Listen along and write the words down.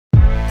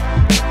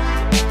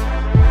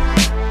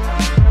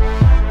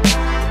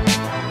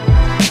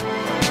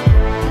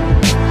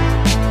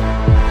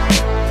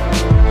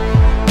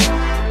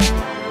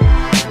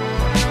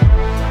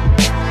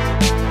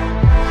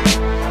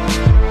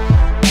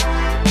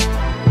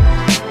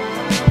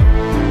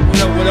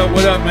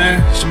up,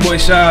 man? It's your boy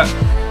Shad.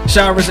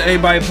 Shad vs.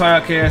 Everybody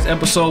Podcast,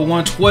 episode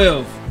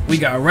 112. We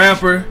got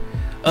rapper.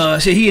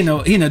 Shit, he in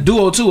a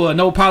duo too.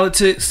 No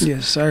Politics.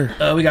 Yes, sir.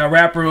 We got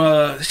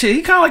rapper. Shit,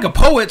 he kind of like a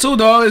poet too,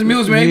 dog. His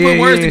music, man. He put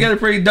words together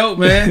pretty dope,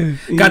 man.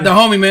 Got the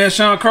homie, man,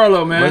 Shaun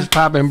Carlo, man. What's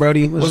poppin',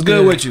 Brody? What's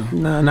good with you?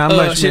 Nah, not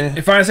much, shit, man.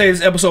 If I say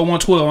it's episode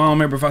 112, I don't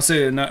remember if I said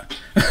it or not.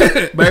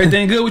 But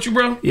everything good with you,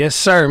 bro? Yes,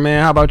 sir,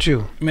 man. How about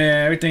you?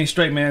 Man, everything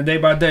straight, man. Day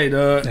by day,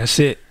 dog. That's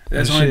it.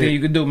 That's the only thing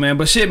you can do, man.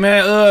 But shit,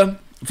 man,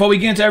 before we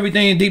get into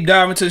everything, deep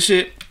dive into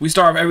shit, we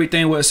start with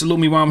everything with salute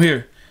me while I'm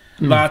here.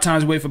 A lot of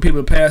times we wait for people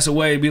to pass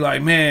away, be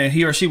like, man,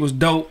 he or she was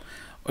dope.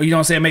 Or, you know what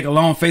I'm saying, make a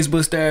long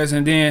Facebook status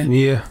and then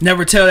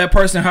never tell that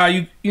person how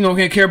you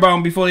can't care about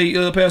them before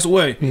they pass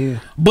away. Yeah.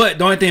 But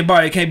the only thing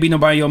about it can't be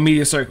nobody in your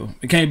media circle.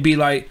 It can't be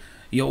like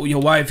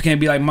your wife. It can't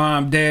be like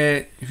mom,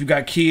 dad. If you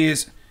got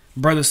kids,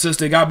 brother,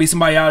 sister, it gotta be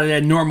somebody out of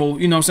that normal,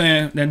 you know what I'm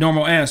saying, that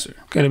normal answer.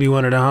 Gonna be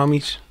one of the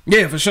homies?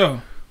 Yeah, for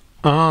sure.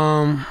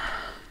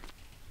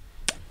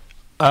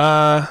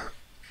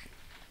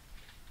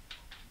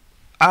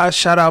 I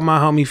shout out my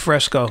homie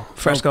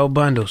Fresco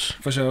Bundles.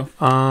 For sure.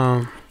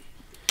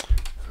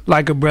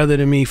 Like a brother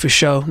to me, for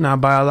sure. Not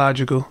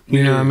biological,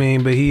 you know what I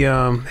mean? But he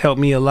helped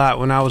me a lot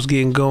when I was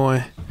getting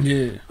going.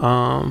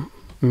 Yeah.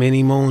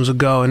 Many moons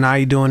ago, and now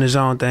he doing his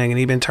own thing, and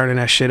he been turning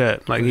that shit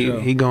up. Like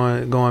he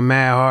going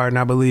mad hard, and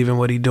I believe in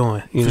what he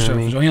doing. You know what I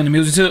mean? So he on the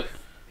music tip?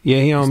 Yeah,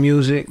 he on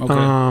music.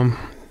 Okay.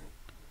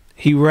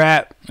 He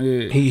rap.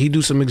 Yeah. He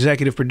do some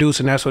executive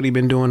producing. That's what he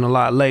been doing a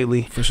lot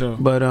lately. For sure.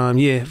 But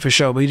yeah, for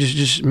sure. But he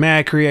just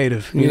mad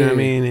creative. You know what I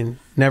mean? And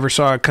never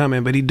saw it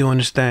coming, but he doing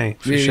his thing.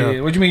 For sure. Yeah.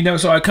 What you mean you never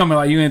saw it coming?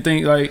 Like you didn't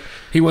think like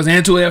he wasn't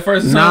into it at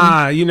first? Or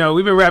nah, you know,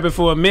 we've been rapping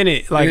for a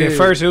minute. Like at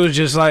first it was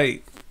just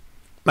like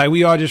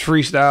we all just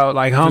freestyle,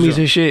 like homies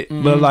and shit.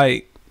 But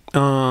like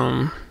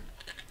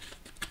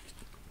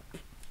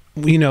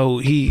you know,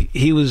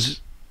 he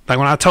was like,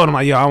 when I told him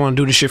like, yo, I want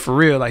to do this shit for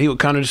real, like he would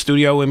come to the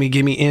studio with me,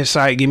 give me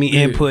insight, give me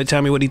input, tell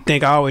me what he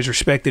think. I always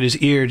respected his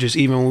ear, just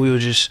even when we were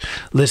just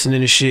listening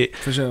to shit.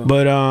 For sure.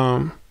 But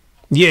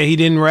yeah, he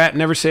didn't rap,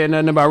 never said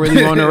nothing about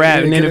really wanting to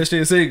rap. And then that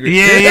shit secret.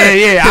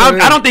 Yeah.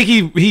 I don't think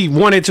he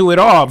wanted to at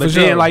all. But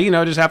then like, you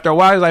know, just after a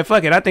while, he's like,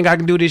 fuck it, I think I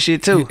can do this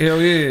shit too.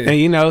 Hell yeah. And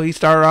you know, he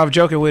started off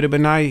joking with it,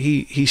 but now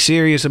he's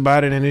serious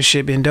about it, and this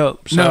shit been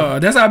dope. So. No,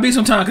 that's how I be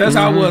sometimes, cause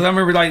that's how I was. I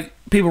remember like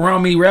people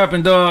around me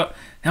rapping, dog.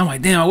 And I'm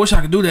like, damn, I wish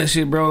I could do that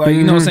shit, bro. Like,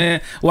 you know what I'm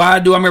saying? Well, I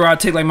remember I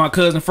take like my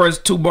cousin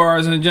first 2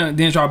 bars and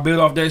then try to build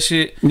off that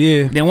shit.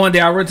 Yeah. Then one day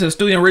I went to the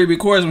studio and ready to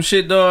record some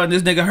shit, dog. And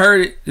this nigga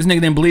heard it. This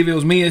nigga didn't believe it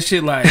was me and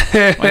shit. Like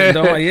dog,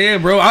 like, yeah,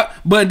 bro.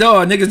 But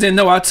dog, niggas didn't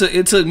know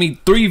it took me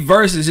 3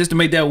 verses just to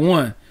make that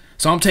one.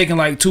 So I'm taking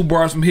like 2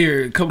 bars from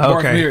here, a couple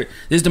bars from here,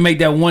 just to make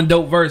that one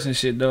dope verse and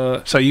shit,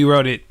 dog. So you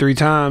wrote it 3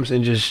 times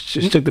and just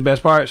took the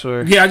best parts,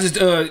 or? Yeah, I just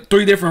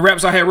 3 different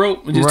raps I had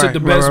wrote and just took the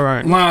best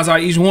lines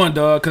out of each one,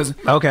 dog. Cause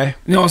you know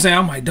what I'm saying?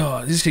 I'm like,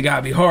 dog, this shit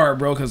gotta be hard,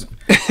 bro. Cause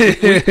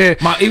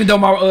even though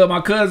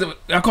my cousin,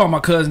 I call him my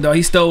cousin, dog,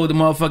 he stole the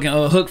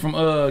motherfucking hook from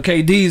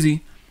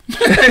KDZ.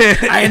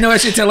 I didn't know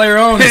that shit till later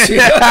on and shit.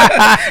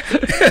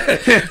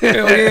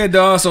 Hell yeah,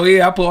 dog. So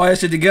yeah, I put all that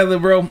shit together,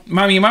 bro.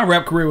 I mean, my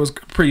rap career was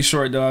pretty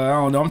short, dog. I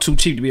don't know. I'm too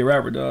cheap to be a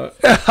rapper, dog.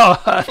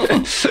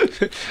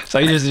 So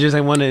you just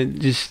ain't want to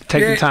just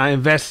take the time,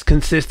 invest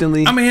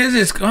consistently. I mean, it's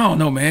just I don't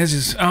know, man. It's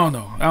just I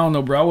don't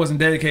know, bro. I wasn't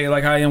dedicated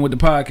like I am with the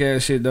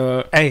podcast shit,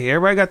 dog. Hey,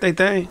 everybody got their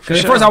thing.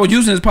 Cause at first I was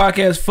using this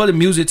podcast for the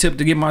music tip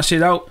to get my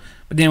shit out.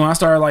 But then when I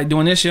started like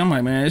doing this shit, I'm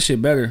like, man, this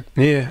shit better.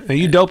 Yeah, and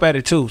you dope at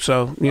it too.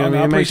 So you know what I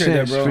mean. It makes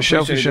sense, that, bro. For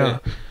sure.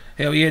 That.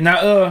 Hell yeah.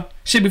 Now,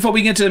 shit. Before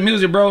we get into the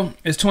music, bro,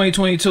 it's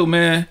 2022,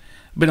 man.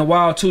 Been a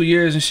wild 2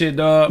 years and shit,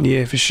 dog.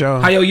 Yeah, for sure.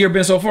 How your year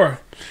been so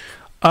far?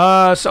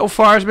 So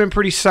far it's been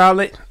pretty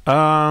solid.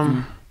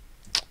 You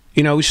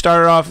know, we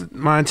started off.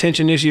 My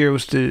intention this year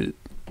was to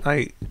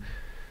like,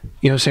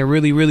 you know what I'm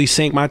saying, really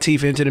sink my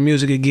teeth into the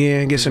music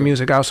again, get some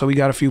music out. So we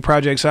got a few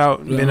projects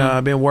out.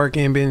 Been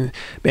working, been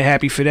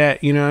happy for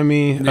that, you know what I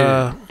mean?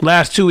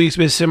 Last 2 weeks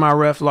been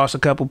semi-rough, lost a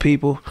couple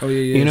people. Oh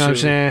yeah, you know what I'm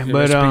saying? Yeah,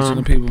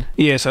 but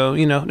yeah, so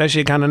you know, that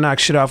shit kinda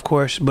knocks shit off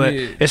course. But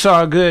it's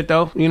all good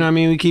though. You know what I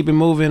mean? We keep it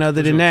moving.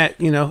 Other than that,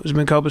 you know, it's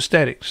been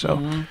copacetic.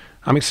 So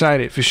I'm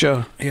excited for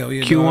sure. Hell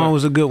yeah, Q1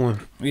 was a good one.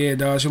 Yeah,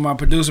 dog. So my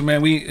producer,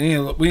 man, we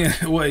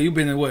what, you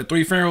been in what,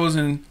 3 funerals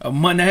in a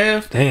month and a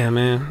half? Damn,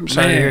 man. I'm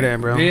sorry to hear that,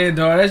 bro. Yeah,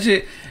 dog. That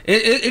shit,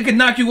 it can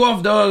knock you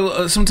off,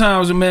 dog.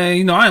 Sometimes, man,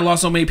 you know, I ain't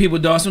lost so many people,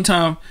 dog.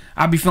 Sometimes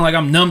I be feeling like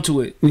I'm numb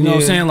to it. You know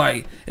what I'm saying?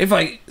 Like,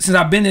 since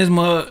I've been in this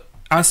mud,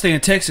 I stay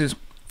in Texas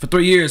for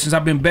 3 years. Since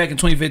I've been back in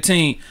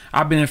 2015,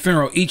 I've been in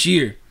funeral each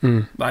year.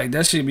 Like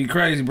that shit be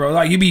crazy, bro.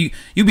 Like you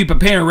be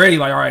preparing ready,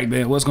 like, all right,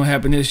 man, what's gonna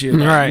happen this year?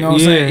 Like, right. You know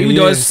what I'm saying? Even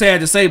though it's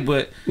sad to say,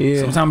 but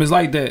sometimes it's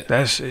like that.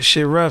 That's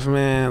shit rough,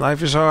 man.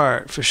 Life is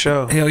hard for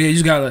sure. Hell yeah, you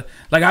just gotta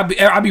like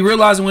I be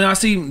realizing when I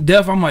see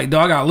death, I'm like,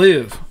 dog, I gotta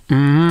live.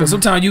 Cause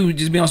sometimes you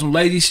just be on some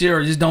lazy shit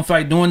or just don't feel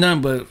like doing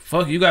nothing, but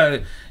fuck, you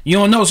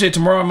don't know shit,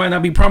 tomorrow might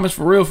not be promised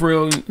for real,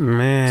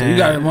 man. So you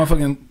gotta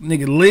motherfucking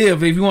nigga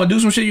live. If you want to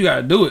do some shit, you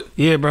gotta do it.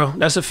 Yeah, bro,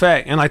 that's a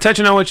fact. And like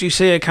touching on what you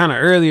said kind of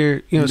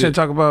earlier, you know what I'm saying,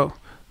 talk about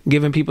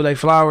giving people their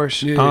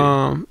flowers.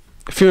 Yeah.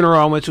 Funeral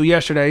I went to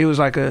yesterday. He was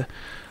like a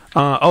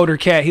older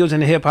cat. He was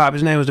into hip hop.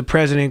 His name was the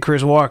President,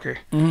 Chris Walker.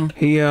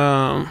 He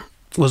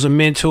was a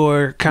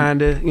mentor,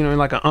 kinda, you know,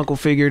 like an uncle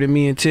figure to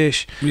me and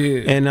Tish.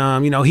 Yeah.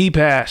 And you know, he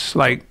passed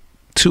like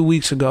 2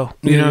 weeks ago.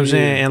 You know what I'm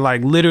saying? And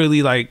like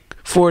literally like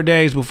 4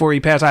 days before he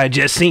passed, I had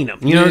just seen him.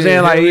 You know what I'm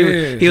saying? Like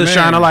he was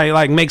trying to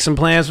like make some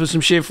plans for some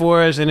shit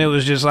for us, and it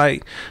was just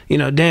like, you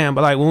know, damn.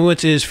 But like when we went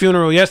to his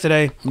funeral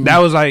yesterday, that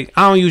was like,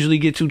 I don't usually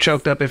get too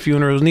choked up at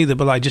funerals neither,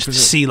 but like just to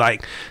see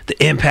like the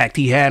impact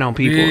he had on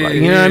people. Like,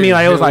 you know what I mean?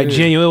 Like it was like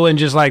genuine. It wasn't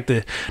just like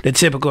the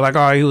typical like,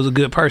 oh, he was a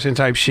good person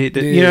type shit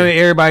that, you know,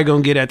 everybody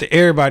gonna get at the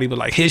everybody, but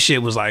like his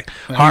shit was like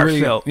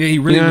heartfelt. He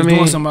really was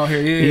doing something out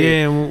here.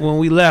 Yeah, and when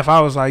we left,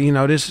 I was like, you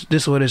know, this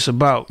is what it's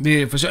about.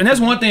 Yeah, for sure. And that's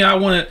one thing I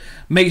want to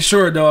make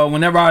sure, dog,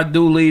 whenever I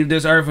do leave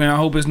this earth, and I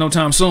hope it's no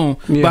time soon,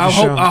 but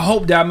I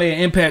hope that I made an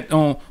impact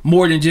on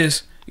more than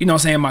just, you know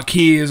what I'm saying, my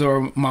kids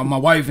or my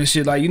wife and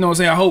shit. Like, you know what I'm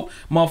saying? I hope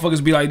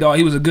motherfuckers be like, dog,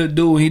 he was a good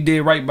dude and he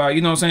did right by,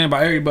 you know what I'm saying,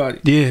 by everybody.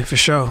 Yeah, for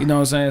sure. You know what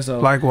I'm saying? So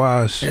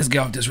likewise. Let's get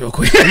off this real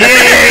quick. Yeah.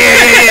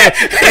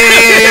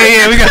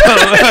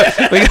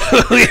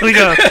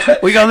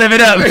 We gonna live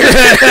it up.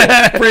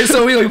 Pretty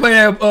soon we gonna be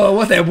playing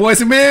what's that,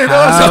 Boys and Men?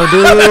 How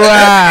do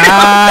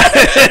I?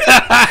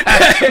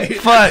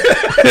 Fuck.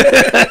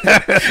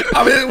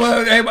 I mean, well,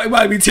 everybody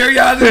might be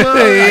teary-eyed.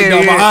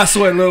 Like, my eyes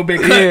sweat a little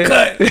bit.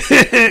 Cut. Cut.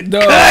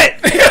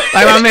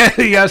 Like my man,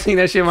 y'all seen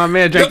that shit? My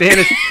man drank the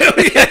Hennessy.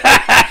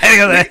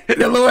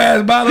 That little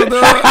ass bottle,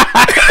 dog.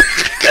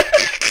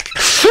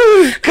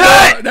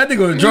 Cut. That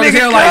nigga was drunk as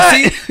hell.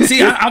 Like,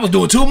 see, I was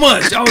doing too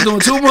much. I was doing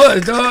too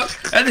much, dog.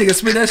 That nigga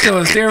spit that shit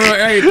on steroid,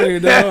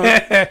 everything, dog.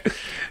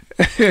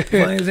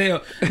 Funny as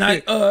hell.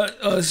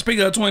 Now,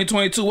 speaking of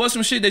 2022, what's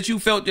some shit that you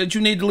felt that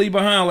you need to leave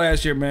behind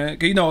last year, man?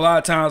 Cause you know a lot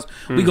of times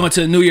we go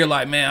into the new year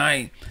like, man,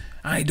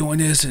 I ain't doing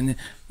this, and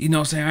you know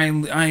what I'm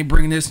saying, I ain't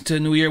bringing this to the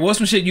new year. What's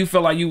some shit you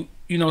felt like you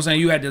know what I'm saying,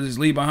 you had to just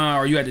leave behind,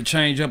 or you had to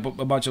change up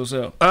about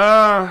yourself?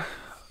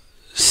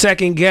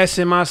 Second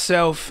guessing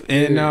myself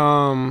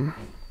and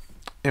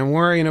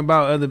worrying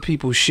about other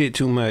people's shit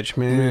too much,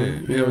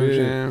 man. You know what I'm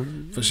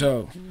saying? For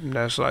sure.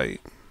 That's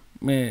like,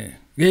 man.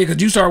 Yeah,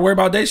 because you start worrying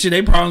about that shit,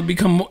 they probably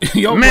become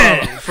your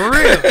problem. For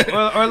real.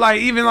 or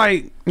like, even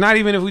like, not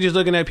even if we just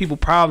looking at people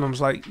problems,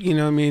 like, you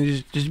know what I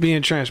mean, just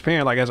being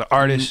transparent, like as an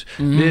artist,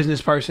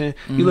 business person,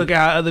 you look at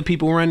how other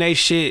people run their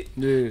shit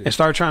and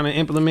start trying to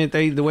implement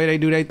the way they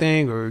do their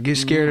thing, or get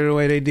scared of the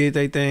way they did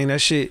their thing. That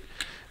shit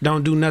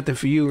don't do nothing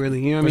for you, really.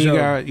 You know what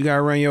I mean? You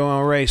gotta run your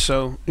own race.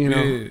 So, you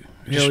know,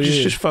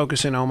 just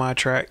focusing on my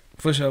track.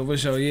 For sure,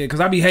 yeah. Because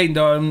I be hating,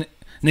 dog.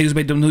 Niggas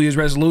make them New Year's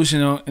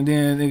resolution and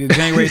then nigga,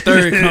 January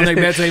 3rd come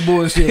back to their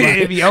bullshit. Like,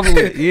 it be over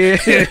with. Yeah.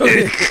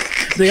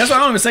 That's why I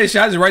don't even say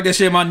shit. I just write that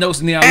shit in my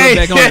notes and then I look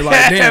back on it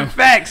like, damn.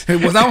 Facts.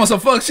 Was I on some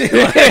fuck shit?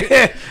 Like,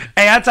 hey,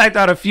 I typed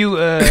out a few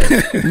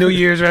New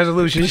Year's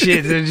resolution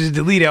shit and just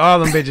deleted all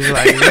them bitches.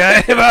 Like,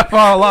 if I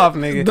fall off,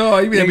 nigga.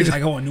 Dog, you be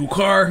like, I want a new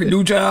car,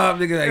 new job,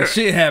 nigga. Like,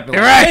 shit happen.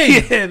 Like, right? Hey.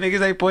 Yeah,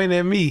 niggas ain't pointing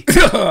at me.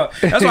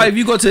 That's why if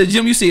you go to the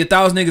gym, you see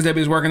 1,000 niggas that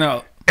bitch working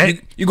out.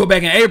 You go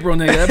back in April,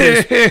 nigga. That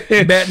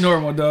bitch back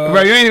normal, dog.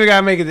 Bro, you ain't even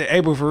gotta make it to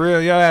April for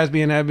real. Your ass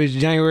be in that bitch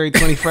January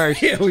 21st.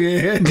 Hell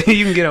yeah.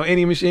 You can get on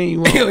any machine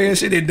you want. Hell yeah,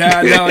 shit did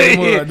die down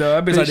anymore, dog.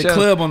 That bitch like the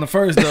club on the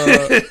first, dog.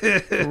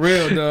 For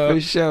real, dog. For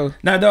sure.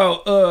 Now,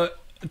 dog,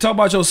 talk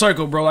about your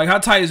circle, bro. Like, how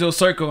tight is your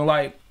circle?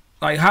 Like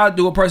how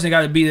do a person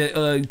gotta be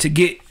to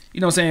get,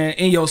 you know what I'm saying,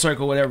 in your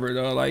circle, whatever,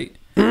 dog? Like,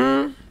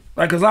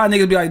 cause a lot of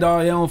niggas be like,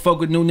 dog, they don't fuck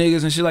with new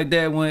niggas and shit like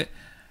that.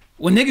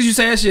 When niggas you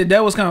say that shit,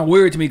 that was kind of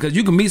weird to me, because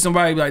you can meet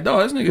somebody and be like,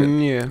 dog, this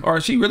nigga,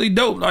 or she really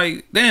dope.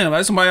 Like, damn,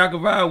 that's somebody I can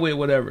vibe with,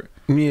 whatever.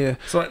 Yeah.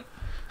 So, like,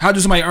 how do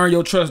somebody earn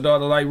your trust,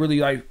 dog, to like really,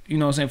 like, you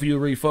know what I'm saying, for you to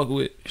really fuck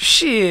with?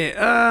 Shit,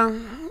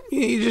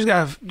 you just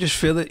gotta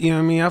feel it. You know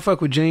what I mean? I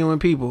fuck with genuine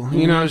people.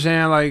 You know what I'm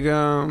saying? Like,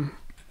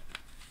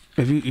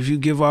 if you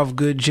give off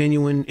good,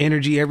 genuine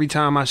energy every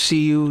time I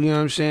see you, you know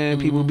what I'm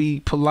saying? People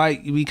be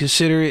polite, you be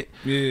considerate.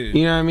 Yeah.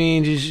 You know what I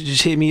mean?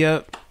 Just hit me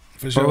up.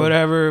 For sure. Or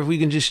whatever. If we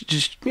can just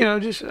you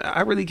know,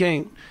 I really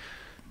can't.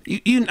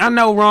 I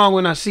know wrong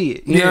when I see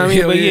it. You know what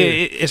I mean?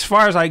 But as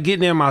far as like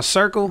getting in my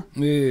circle,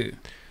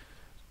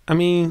 I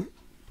mean,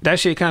 that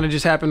shit kind of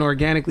just happened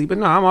organically. But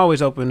no, I'm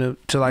always open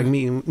to like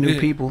meeting new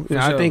people. You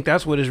know, I think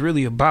that's what it's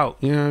really about.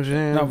 You know what I'm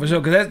saying? No, for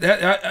sure.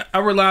 Because I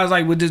realized,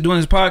 like, with just doing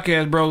this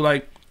podcast, bro,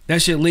 like,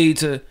 that shit lead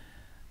to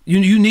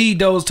you need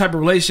those type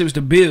of relationships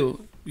to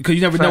build, because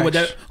you never know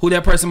who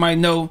that person might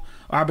know.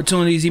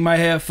 Opportunities he might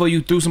have for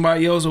you through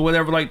somebody else or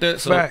whatever like that.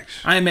 So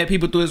I ain't met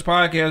people through this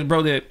podcast,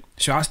 bro, that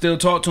shit, I still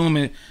talk to him,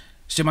 and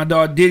shit, my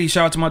dog Diddy,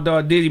 shout out to my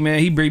dog Diddy, man.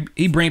 He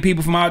bring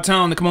people from out of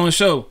town to come on the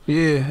show.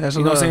 Yeah, that's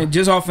you know what I'm saying.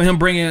 Just off of him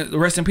bringing the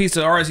rest in peace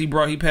to the artist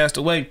he passed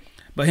away,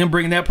 but him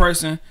bringing that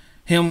person,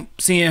 him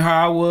seeing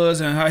how I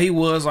was and how he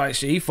was, like,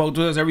 shit, he fucked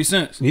with us ever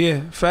since.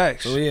 Yeah,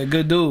 facts. So yeah,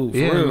 good dude. For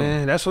real,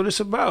 man. That's what it's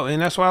about,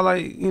 and that's why,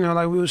 like, you know,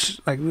 like we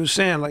was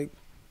saying, like,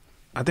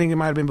 I think it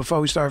might have been before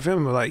we started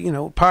filming, but like, you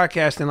know,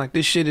 podcasting, like,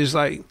 this shit is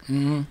like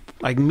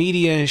like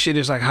media and shit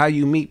is like how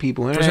you meet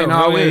people. And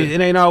it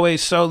ain't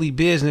always solely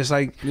business.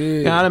 Like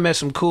you know, I done met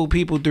some cool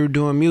people through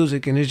doing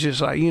music, and it's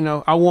just like, you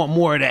know, I want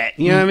more of that.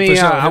 You know what I mean?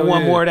 I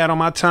want more of that on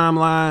my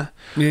timeline,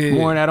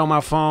 more of that on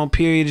my phone.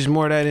 Period. Just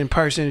more of that in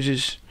person.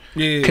 Just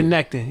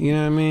connecting. You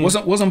know what I mean? What's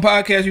some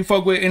podcasts you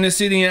fuck with in the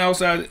city and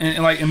outside,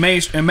 and like in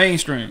mainstream?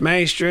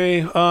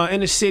 Mainstream. In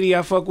the city,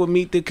 I fuck with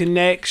Meet the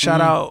Connect.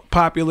 Shout out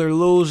Popular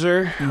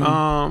Loser.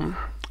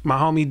 My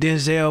homie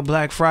Denzel,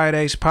 Black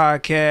Fridays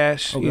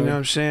podcast. Okay. You know what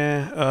I'm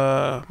saying?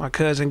 My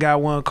cousin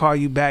got one, Call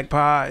You Back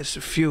Pod. It's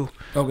a few.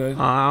 Okay.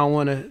 I don't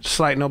want to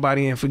slight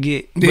nobody and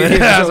forget. But,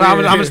 so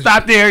I'm going to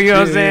stop there, you know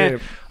what I'm saying?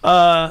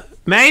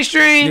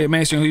 Mainstream? Yeah,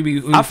 mainstream. Who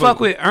you I fuck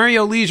with Earn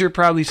Your Leisure,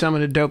 probably some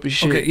of the dopest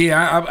shit. Okay,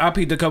 yeah, I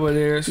peeped a couple of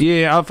theirs.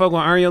 Yeah, I fuck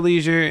with Earn Your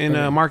Leisure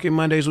and Market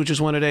Mondays, which is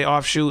one of their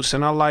offshoots.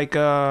 And I like,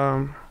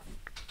 I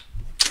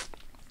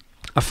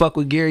fuck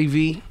with Gary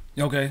V.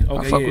 Okay,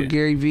 I fuck with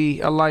Gary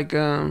V. I like,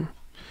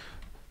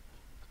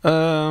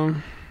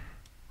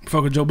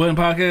 fuck with Joe Budden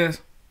podcast.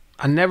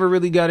 I never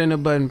really got into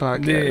Budden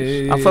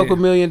podcast. I fuck with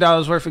 $1 Million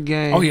Worth of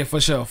Game. Oh yeah, for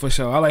sure.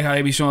 I like how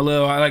they be showing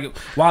love. I like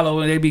Wallow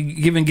when they be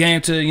giving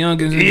game to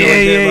youngins. And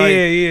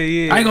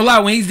yeah. I ain't gonna lie,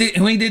 when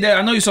he did that,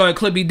 I know you saw a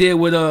clip he did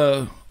with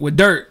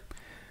Dirt.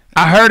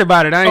 I heard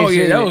about it. I ain't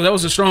seen it. That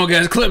was a strong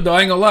ass clip though.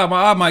 I ain't gonna lie,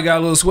 my eye might got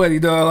a little sweaty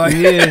though. Like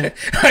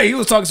he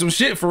was talking some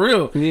shit for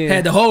real. Yeah.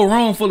 Had the whole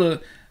room full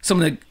of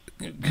some of the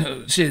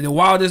shit, the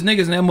wildest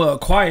niggas and them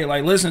quiet,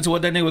 like listening to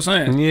what that nigga was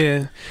saying.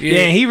 Yeah,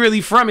 and he really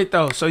from it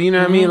though. So you know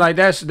what I mean? Like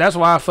that's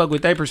why I fuck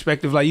with their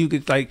perspective. Like you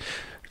could like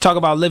talk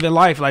about living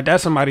life. Like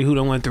that's somebody who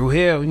done went through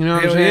hell. You know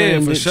what I'm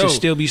saying? For sure. To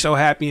still be so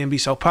happy and be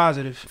so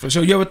positive. For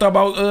sure. You ever thought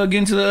about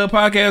getting to the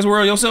podcast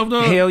world yourself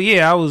though? Hell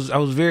yeah, I was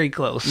very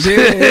close.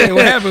 Yeah.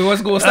 What happened?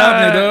 What's going to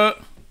stop me, dog?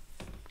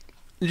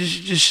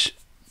 Just.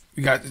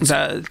 You got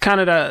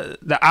kind of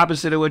the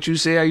opposite of what you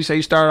said. You say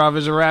you started off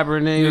as a rapper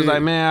and then you was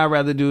like, man, I'd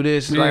rather do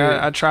this. Like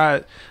I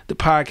tried the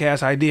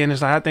podcast idea and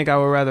it's like I think I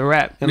would rather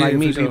rap and like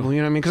meet people. You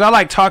know what I mean? Because I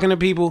like talking to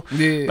people, but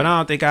I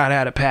don't think I'd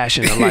had a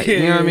passion to like, you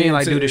know what I mean?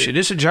 Like do this shit.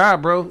 This a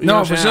job, bro. You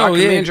know for sure. I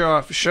commend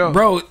y'all for sure,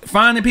 bro.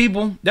 Finding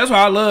people. That's why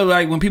I love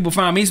like when people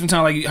find me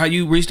sometimes, like how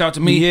you reached out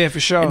to me. Yeah, for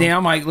sure. And then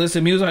I'm like,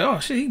 listen to me. He was like,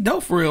 oh shit, he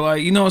dope for real.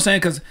 Like you know what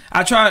I'm saying? Because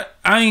I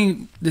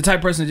ain't the type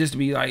of person just to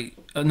be like.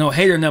 No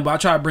hater or nothing, but I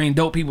try to bring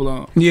dope people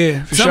on.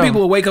 Yeah, for some people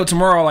will wake up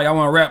tomorrow like I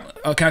want to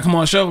rap. Can I come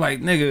on the show?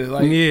 Like nigga,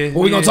 like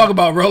what we gonna talk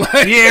about, bro? Like,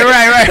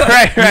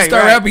 right. You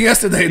start rapping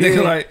yesterday,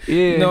 nigga. Like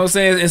you know what I'm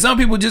saying. And some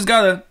people just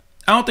gotta.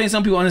 I don't think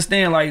some people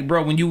understand, like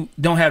bro, when you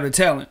don't have the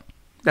talent.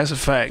 That's a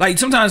fact. Like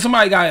sometimes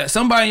somebody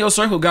in your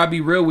circle gotta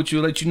be real with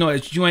you, let you know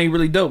that you ain't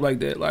really dope like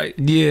that. Like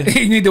you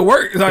need to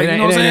work. Like you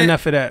know what I'm saying.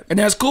 Enough of that, and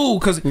that's cool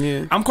because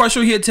I'm quite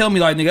sure he'd tell me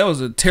like nigga that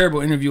was a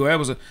terrible interview.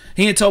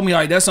 He had told me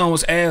like that song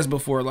was ass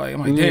before. Like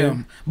I'm like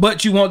damn,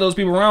 but you want those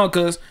people around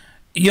because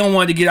you don't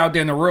want to get out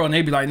there in the world and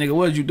they be like nigga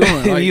what you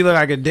doing? Like, you look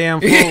like a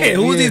damn fool. Yeah,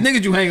 who's these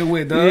niggas you hanging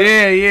with, dog?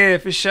 Yeah,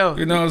 for sure.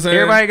 You know what I'm saying?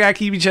 Everybody gotta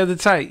keep each other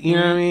tight. You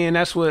know what I mean? And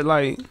that's what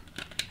like.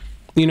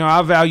 You know,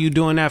 I value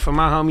doing that for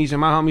my homies,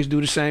 and my homies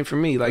do the same for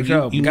me. Like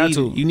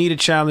you need a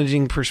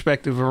challenging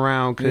perspective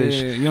around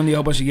because you don't need a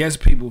whole bunch of yes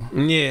people.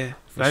 Yeah,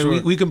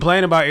 like we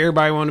complain about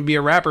everybody wanting to be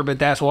a rapper, but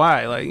that's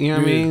why. Like you know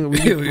what I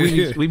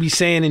mean? We be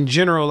saying in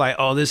general like,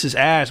 oh, this is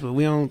ass, but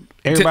we don't.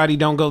 Everybody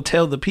don't go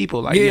tell the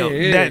people like,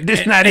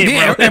 this not it,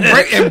 bro.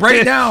 and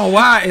break down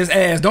why it's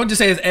ass. Don't just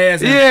say it's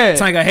ass. And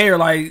sound like a hair,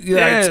 like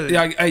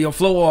hey, your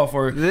flow off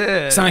or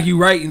sound you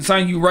right and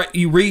sound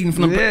you reading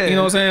from the you know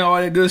what I'm saying, all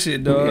that good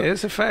shit, dog. Yeah,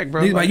 it's a fact,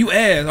 bro. Like you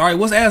ass. All right,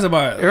 what's ass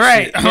about it?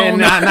 Right. And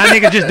not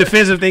nigga just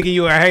defensive thinking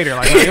you a hater.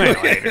 Like you ain't a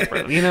hater,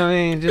 bro. You know what I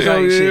mean? Just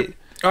like shit.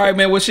 All right,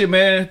 man. What shit,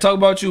 man? Talk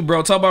about you,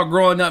 bro. Talk about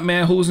growing up,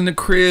 man. Who's in the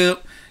crib?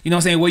 You know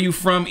what I'm saying? Where you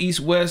from? East,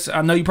 West?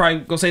 I know you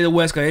probably gonna say the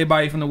West because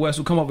everybody from the West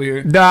will come over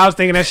here. No, I was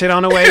thinking that shit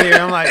on the way here.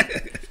 I'm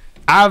like,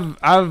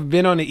 I've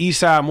been on the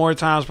East Side more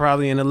times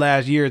probably in the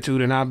last year or two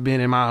than I've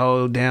been in my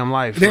whole damn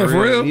life. Damn, for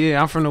real?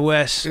 Yeah, I'm from the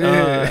West.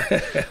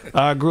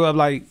 I grew up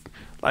like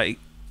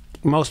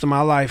most of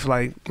my life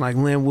like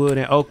Linwood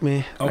and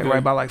Oakman, like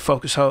right by like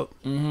Focus Hope,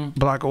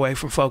 block away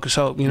from Focus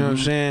Hope. You know what I'm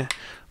saying?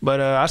 But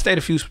I stayed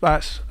a few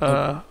spots.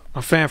 I'm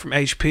a fan from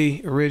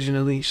HP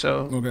originally,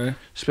 so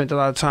spent a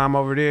lot of time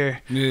over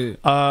there. Yeah.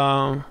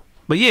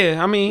 But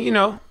yeah, I mean, you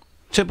know,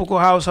 typical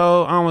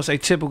household. I don't want to say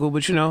typical,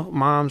 but you know,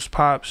 moms,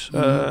 pops,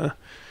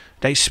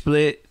 they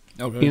split.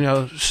 Okay. You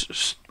know,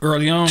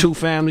 early on, 2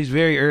 families,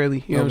 very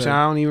early. You know what I'm saying?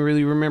 I don't even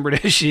really remember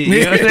that shit.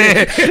 You know what I'm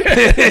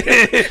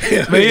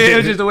saying? But yeah, it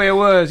was just the way it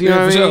was. You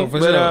know what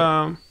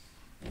I mean?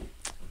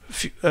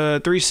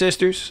 But 3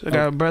 sisters. I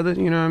got a brother.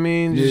 You know what I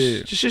mean?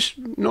 Just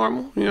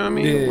normal. You know what I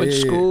mean? Went to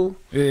school.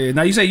 Yeah.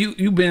 Now you say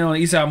you been on the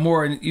East Side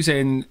more, and you say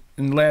in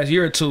the last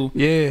year or two.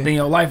 Yeah. Than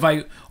your life.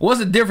 Like, what's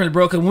the difference,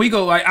 bro? Because when we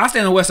go, like, I stay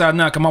on the West Side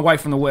now because my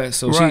wife from the West,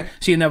 so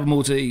she never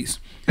moved to the East.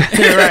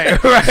 right.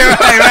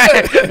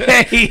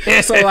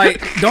 So like,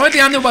 the only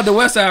thing I knew about the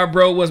West Side,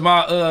 bro, was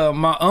my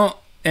aunt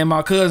and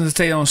my cousins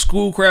stayed on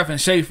Schoolcraft and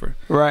Schaefer.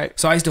 Right.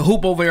 So I used to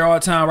hoop over there all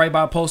the time, right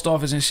by the post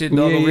office and shit.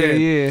 Over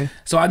there.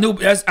 So I knew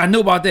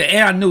about that,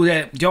 and I knew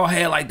that y'all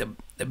had like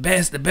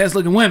the best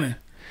looking women.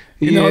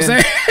 You know what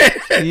I'm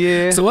saying?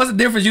 Yeah. So what's the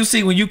difference you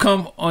see when you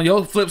come on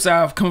your flip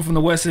side, coming from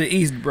the west to the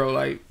east, bro?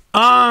 Like,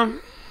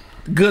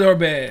 good or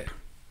bad?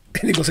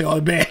 They gonna say all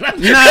bad. No.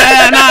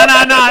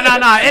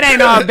 It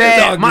ain't all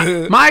bad.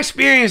 My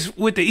experience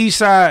with the east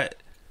side,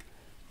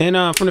 and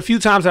from the few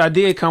times that I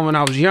did come when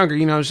I was younger,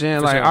 you know what I'm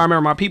saying? Like, I remember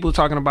my people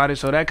talking about it,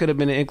 so that could have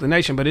been an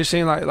inclination. But it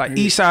seemed like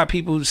east side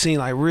people seem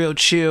like real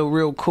chill,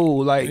 real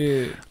cool. Like,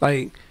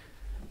 like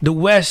the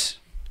west.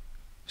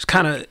 It's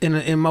kind of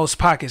in most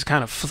pockets,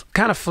 kind of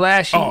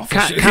flashy,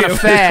 kind of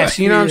fast.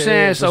 You know what I'm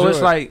saying? So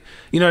it's like,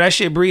 you know, that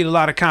shit breed a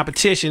lot of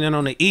competition. And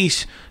on the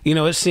east, you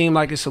know, it seemed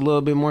like it's a little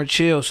bit more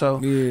chill.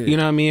 So you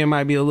know what I mean? It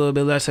might be a little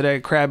bit less of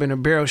that crab in a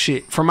barrel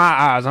shit. From my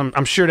eyes,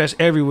 I'm sure that's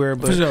everywhere.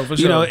 But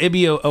you know, it'd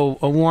be a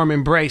warm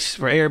embrace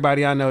for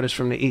everybody I know that's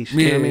from the east.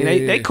 You know what I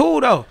mean? They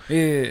cool though.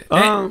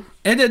 Yeah.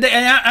 And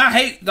I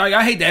hate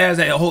to ask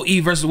that whole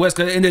East versus West,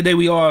 because at the end of the day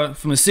we all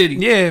from the city.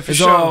 Yeah, for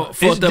sure.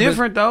 It's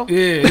different though.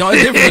 Yeah, no,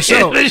 it's different for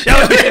sure. It's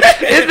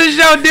for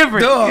sure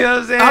different. Dog, you know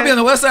what I'm saying? I'll be on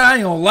the west side, I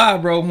ain't gonna lie,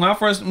 bro. When I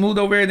first moved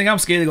over here, I think I'm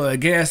scared to go to a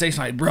gas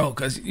station, like, bro,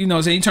 because you know what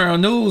I'm saying, you turn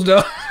on the news,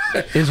 though.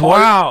 It's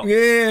wild.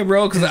 Yeah,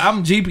 bro, because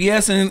I'm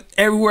GPSing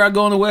everywhere I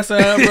go on the west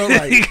side, bro.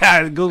 Like, you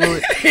gotta Google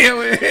it.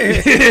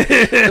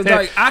 It's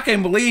like, I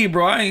can't believe,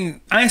 bro, I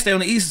ain't stay on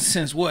the east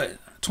since what,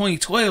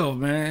 2012,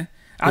 man.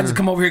 I just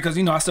come over here because,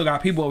 you know, I still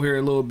got people over here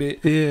a little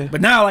bit. Yeah.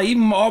 But now, like,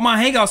 even all my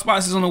hangout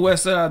spots is on the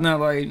west side now,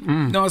 like, you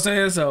know what I'm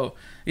saying? So,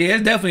 yeah,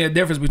 it's definitely a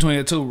difference between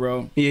the two,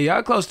 bro. Yeah,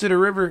 y'all close to the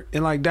river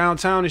and, like,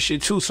 downtown and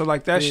shit, too. So,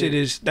 like, that shit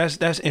is,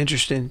 that's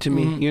interesting to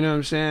me. You know what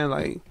I'm saying?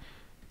 Like,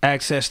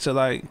 access to,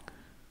 like,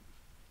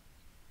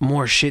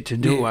 more shit to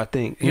do, I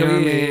think. You know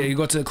what I mean? You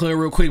go to the club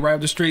real quick right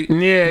up the street.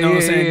 Yeah, you know what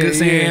I'm saying? Good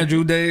St.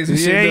 Andrew days and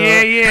shit.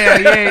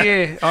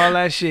 Yeah. All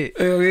that shit.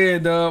 Hell yeah,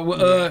 dog.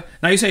 Well,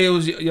 now you say it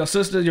was your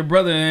sister, your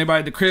brother, and everybody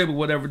at the crib or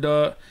whatever,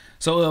 dog.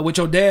 So with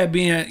your dad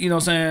being, you know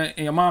what I'm saying,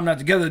 and your mom not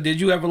together, did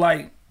you ever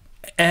like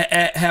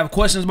have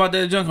questions about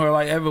that junk, or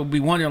like ever be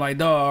wondering like,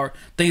 dog, or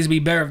things would be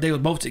better if they was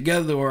both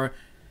together, or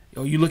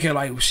you look at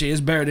like, shit,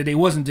 it's better that they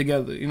wasn't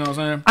together. You know what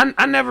I'm saying?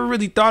 I never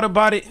really thought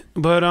about it,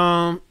 but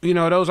you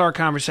know, those are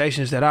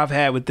conversations that I've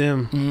had with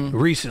them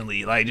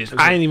recently. Like, just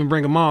I didn't even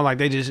bring them on. Like,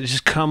 they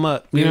just come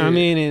up. You know what I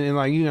mean? And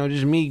like, you know,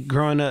 just me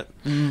growing up,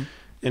 and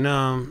you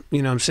know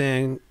what I'm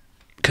saying,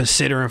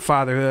 considering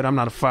fatherhood. I'm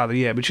not a father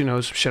yet, but you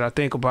know, some shit I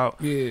think about.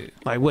 Yeah.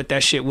 Like what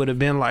that shit would have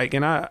been like,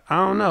 and I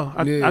don't know.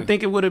 I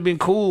think it would have been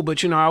cool,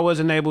 but you know, I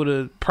wasn't able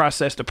to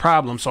process the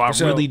problem, so I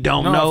really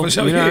don't know.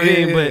 Sure. You know what I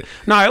mean? But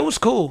no, it was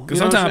cool. Because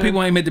sometimes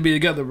people ain't meant to be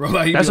together, bro.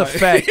 Like, that's a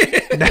fact.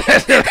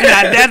 That's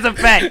a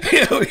fact.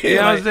 You know what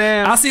I'm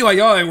saying? I see why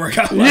y'all ain't work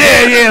out.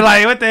 Yeah.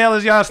 Like, what the hell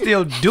is y'all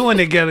still doing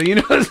together? You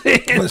know what I'm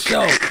saying? For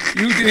sure.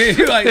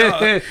 You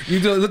like, you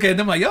look at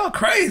them like, y'all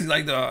crazy,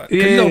 like,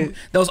 you know,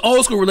 those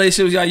old school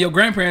relationships, your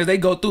grandparents, they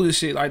go through this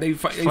shit. Like, they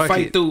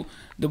fight through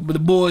the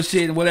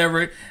bullshit and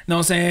whatever. You know what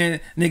I'm saying?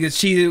 Niggas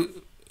cheated.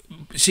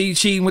 She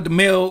cheating with the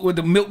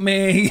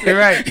milkman.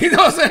 Right. You know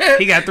what I'm saying?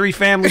 He got 3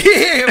 families.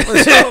 Yeah, for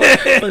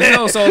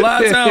sure. So a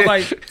lot of times,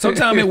 like,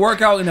 sometimes it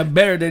work out in a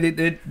better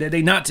that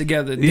they not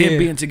together than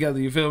being together.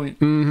 You feel me?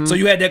 So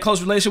you had that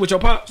close relationship with your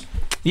pops?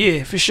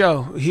 Yeah, for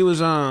sure. He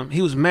was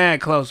mad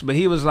close, but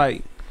he was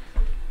like,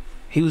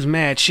 he was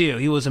mad chill.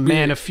 He was a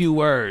man of few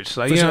words.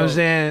 Like, you know what I'm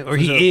saying? Or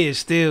he is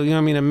still, you know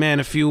what I mean, a man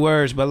of few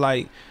words, but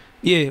like,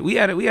 yeah, we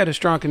had a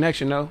strong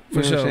connection though.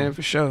 For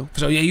sure.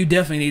 So yeah, you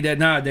definitely need that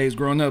nowadays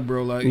growing up,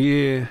 bro. Like,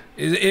 yeah,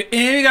 it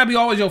ain't gotta be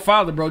always your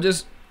father, bro.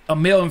 Just a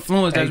male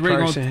influence that's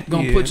really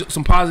gonna put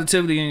some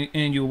positivity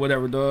in you or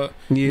whatever, dog.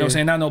 Yeah. You know what I'm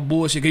saying? Not no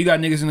bullshit. Cause you got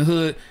niggas in the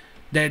hood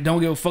that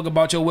don't give a fuck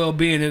about your well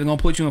being. They're gonna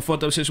put you in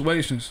fucked up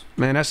situations.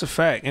 Man, that's a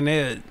fact. And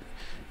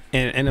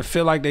to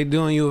feel like they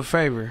doing you a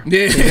favor.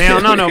 Yeah. They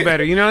don't know no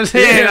better. You know what I'm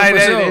saying? Yeah, like, for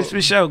sure. It's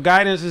for sure.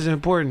 Guidance is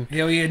important.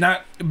 Hell yeah.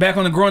 Not back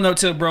on the growing up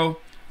tip, bro.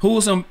 Who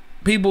was some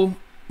people,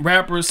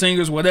 rappers,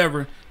 singers,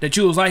 whatever, that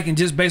you was liking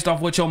just based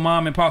off what your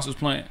mom and pops was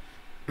playing?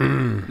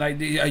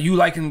 Like, are you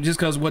liking just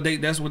because that's what they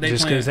just playing?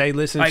 Just because they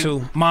listen like,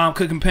 to mom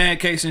cooking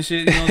pancakes and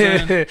shit. You know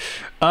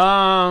what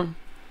I'm saying?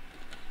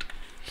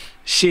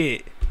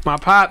 Shit. My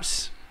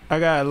pops, I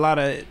got a lot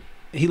of.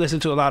 He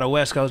listened to a lot of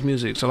West Coast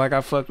music, so like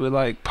I fucked with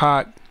like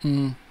Pac,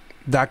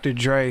 Dr.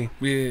 Dre.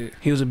 Yeah,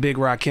 he was a big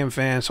Rakim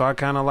fan, so I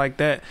kind of like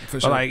that.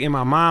 But like in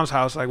my mom's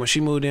house, like when she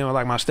moved in with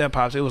like my step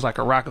pops, it was like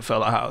a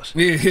Rockefeller house.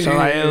 Yeah, so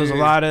like it was a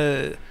lot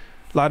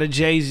of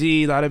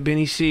Jay-Z, a lot of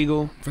Benny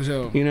Siegel. For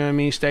sure. You know what I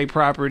mean? State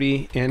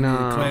Property and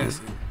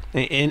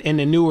and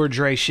the newer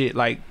Dre shit,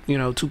 like, you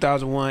know,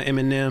 2001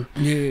 Eminem.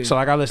 Yeah. So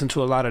like I listened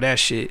to a lot of that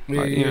shit.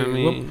 Yeah, like, you know what I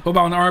mean? What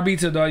about an R&B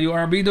too, dog? You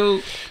R&B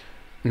dude?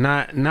 I'm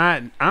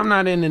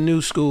not in the new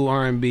school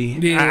R&B.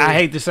 Yeah. I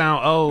hate to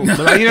sound old, but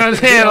like, you know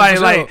what I'm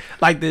saying?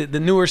 like the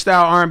newer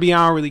style R&B,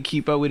 I don't really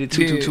keep up with it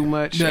too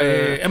much.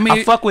 I mean,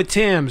 I fuck with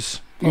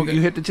Tim's. Okay.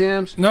 You hit the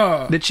Timbs?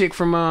 No. The chick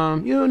from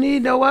You Don't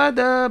Need No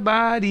Other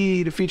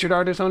Body, the featured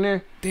artist on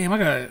there. Damn, I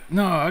got it.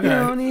 No, I got You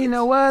it. don't need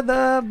no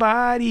other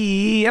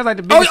body. That's like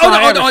the biggest song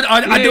ever.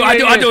 I do.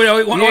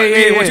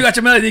 Yeah. Once you got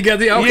your melody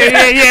together, okay.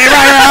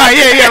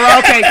 Right. Well,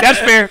 okay, that's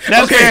fair.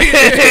 That's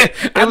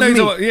fair. I know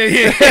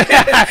you.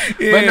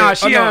 But no,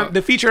 she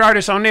the featured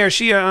artist on there.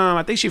 She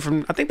I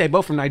think they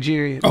both from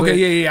Nigeria.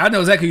 Okay, I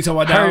know exactly what you're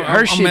talking about.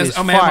 Her shit is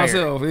fire.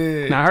 Myself.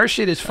 Yeah. Now her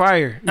shit is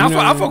fire.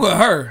 I fuck with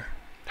her.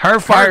 Her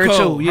fire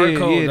too,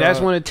 yeah. That's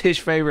one of Tish's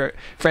favorite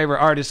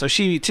artists. So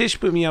Tish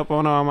put me up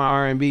on all my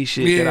R&B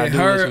shit. Yeah, that I do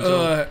listen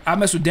to. I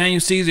mess with Daniel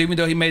Caesar, even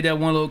though he made that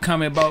one little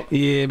comment about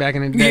back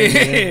in the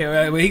day. Yeah,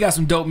 right. But he got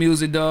some dope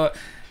music, dog.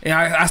 And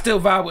I still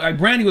vibe with, like,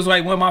 Brandy was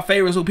like one of my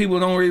favorites who people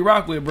don't really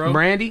rock with, bro.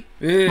 Brandy?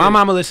 Yeah. My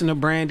mama listened to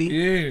Brandy.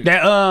 Yeah.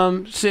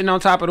 That Sitting on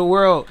Top of the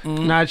World,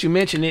 now that you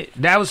mention it,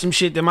 that was some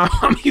shit that my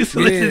mom used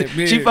to listen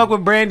to. She fuck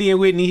with Brandy and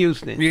Whitney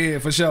Houston. Yeah,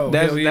 for sure.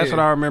 That's what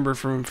I remember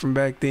from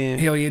back then.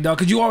 Hell yeah, dog.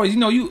 Cause you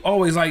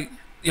always like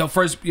your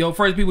first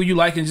people you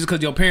liking just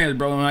cause your parents,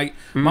 bro. And like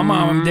my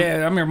mom and dad,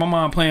 I remember my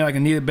mom playing like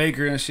Anita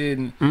Baker and shit,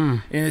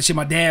 and shit.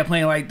 My dad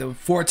playing like the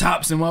Four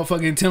Tops and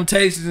motherfucking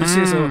Temptations and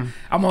shit. So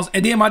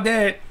and then my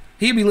dad,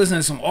 he'd be listening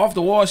to some off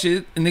the wall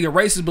shit, and nigga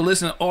racist, but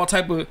listening to all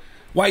type of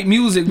white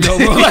music, though,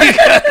 bro. Like,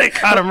 they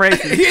caught him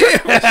racist.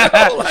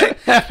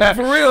 Yeah,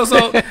 for real.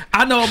 So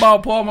I know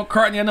about Paul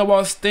McCartney. I know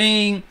about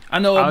Sting. I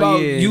know about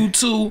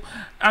U2.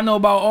 I know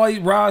about all these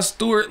Rod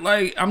Stewart.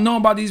 Like, I'm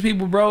knowing about these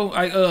people, bro.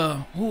 Like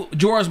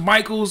George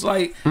Michaels.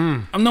 Like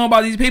I'm knowing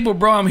about these people,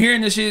 bro. I'm hearing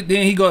this shit.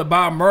 Then he go to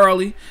Bob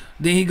Marley.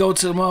 Then he go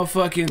to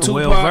motherfucking Tupac.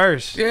 Will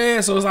Verse. Yeah,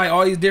 so it's like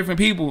all these different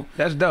people.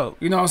 That's dope.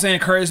 You know what I'm saying?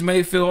 Curtis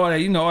Mayfield, all that.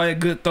 You know, all that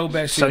good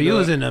throwback shit. So you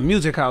was in a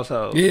music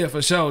household. Yeah,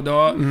 for sure,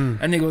 dog.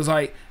 That nigga was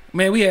like,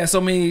 man, we had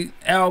so many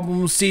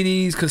albums,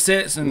 CDs,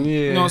 cassettes, and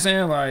you know what I'm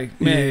saying? Like,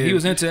 man, he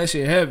was into that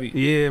shit heavy.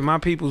 Yeah, my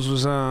people's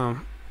was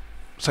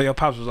so your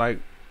pops was like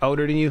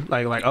older than you,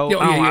 like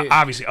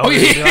obviously older.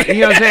 Than you, like, you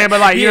know what I'm saying?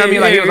 But like, you know what I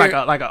mean? Like he was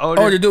like a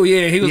older dude.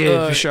 Yeah, he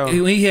was. For sure.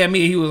 He had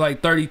me. He was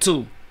like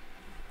 32.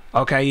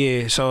 Okay,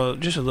 yeah. So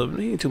just a little,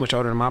 he ain't too much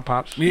older than my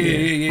pops.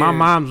 Yeah. My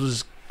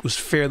mom's was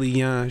fairly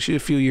young. She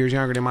was a few years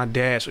younger than my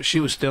dad, so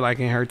she was still like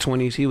in her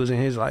 20s. He was in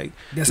his like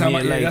late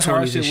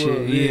 20s and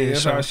shit. Yeah,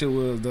 that's how our shit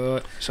was,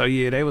 dog. So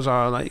yeah, they was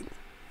all like,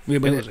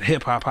 it was a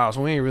hip hop house.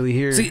 We ain't really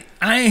hear. See,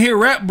 I ain't hear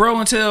rap, bro,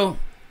 until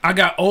I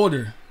got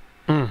older.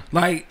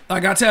 Like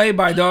I tell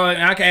everybody, dog,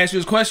 and I can ask you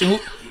this question: who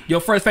your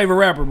first favorite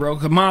rapper, bro?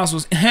 Cause mine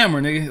was Hammer,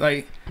 nigga.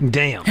 Like,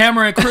 damn,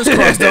 Hammer and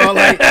Crisscross, dog.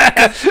 Like,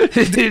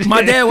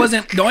 my dad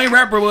wasn't the only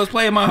rapper was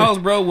playing in my house,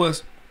 bro.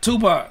 Was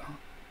Tupac.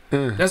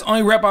 That's the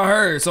only rap I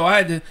heard. So I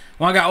had to,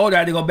 when I got older, I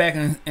had to go back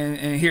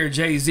and hear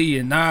Jay-Z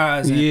and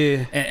Nas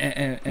and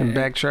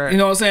backtrack. You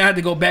know what I'm saying? I had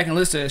to go back and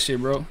listen to that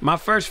shit, bro. My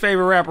first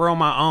favorite rapper on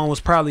my own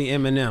was probably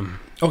Eminem.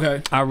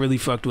 Okay. I really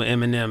fucked with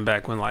Eminem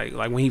back when like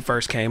when he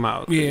first came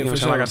out. Yeah, you know for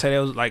sure. Like I said, it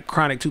was like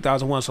Chronic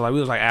 2001, so like we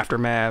was like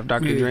Aftermath,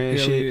 Dr. Dre and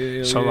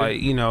shit. So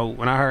like, you know,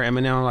 when I heard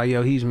Eminem, I'm like,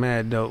 yo, he's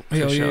mad dope.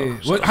 Hell for yeah.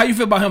 sure. So, how you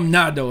feel about him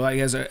now though, like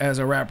as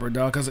a rapper,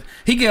 dog? Cause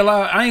he get a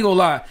lot, I ain't gonna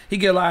lie, he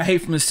get a lot of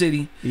hate from the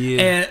city.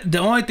 Yeah. And the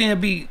only thing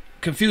that be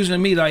confusing to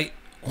me, like,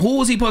 who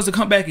was he supposed to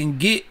come back and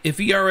get if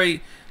he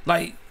already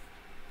like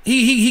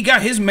he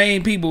got his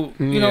main people,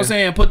 you know what I'm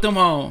saying, put them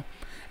on.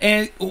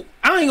 And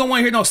I ain't gonna want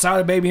to hear no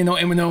Sada Baby and no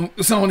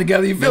Eminem song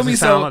together. You feel me?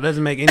 So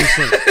doesn't make any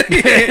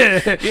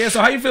sense. yeah.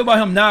 So how you feel about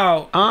him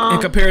now,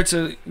 and compared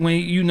to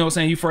when you know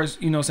saying you first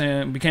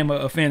became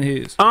a fan of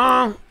his?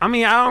 I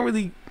mean, I don't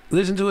really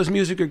listen to his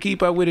music or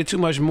keep up with it too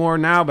much more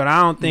now, but I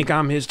don't think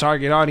I'm his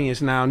target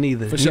audience now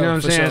neither. You know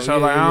what I'm saying? So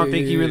like, I don't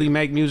think he really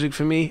make music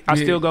for me. I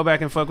still go back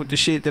and fuck with the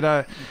shit that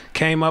I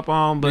came up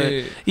on, but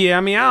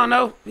I mean, I don't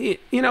know.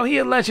 You know, he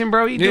a legend,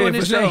 bro. He doing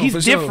this thing.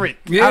 He's different.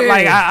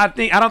 I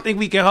don't think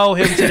we can hold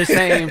him to the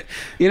same.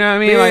 You know what I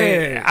mean?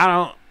 Like, I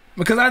don't.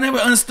 Because I never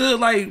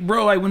understood, like,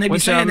 bro, like, when they be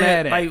saying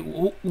that, like,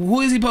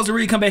 who is he supposed to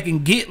really come back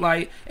and get,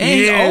 like, and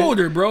he's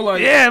older, bro,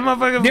 like,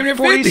 motherfucker,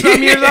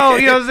 40-something years old,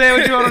 you know what I'm saying,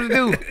 what you want him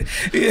to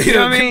do, you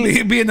know what I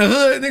mean, be in the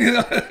hood,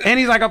 nigga. And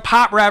he's like a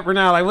pop rapper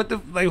now, like,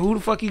 who the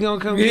fuck he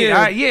gonna come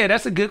get?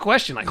 That's a good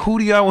question, like, who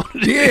do y'all want to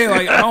do?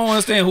 Like, I don't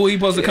understand who he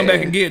supposed to come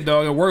back and get,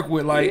 dog, and work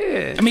with, like,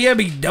 I mean, that'd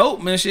be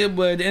dope, man, shit,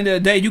 but at the end of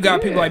the day, you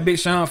got people like Big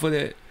Sean for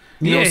that.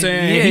 You know what I'm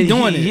saying? Yeah, he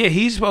doing it. Yeah,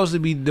 he's supposed to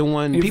be the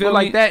one. You people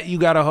like that, you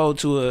got to hold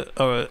to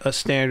a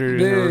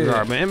standard in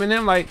regard. But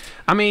Eminem, like,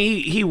 I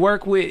mean, he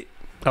worked with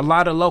a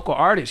lot of local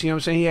artists. You know what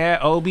I'm saying? He had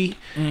Obi.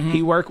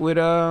 He worked with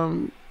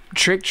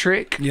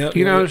Trick. Yep,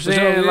 you know what I'm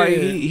saying? Like,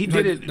 he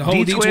did it. The whole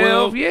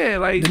D12. Yeah,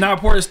 like. Denard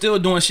Porter's still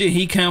doing shit.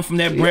 He came from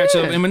that branch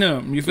of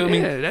Eminem. You feel me?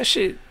 Yeah, that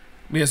shit.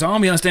 Yeah, so I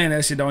don't be understanding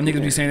that shit, though.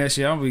 Niggas be saying that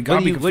shit. I'll be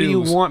confused. What do you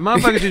want?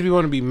 Motherfuckers just be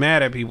want to be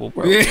mad at people,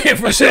 bro. Yeah,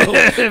 for sure.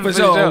 For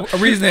sure. A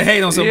reason to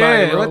hate on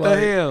somebody, bro. What the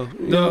hell?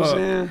 You know what I'm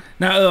saying?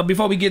 Now,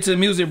 before we get to the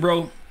music,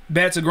 bro,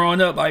 back to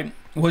growing up, like,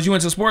 was you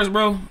into sports,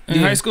 bro, in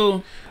high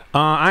school?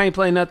 I ain't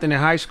played nothing in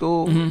high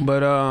school,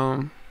 but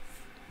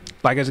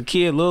like as a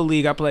kid, Little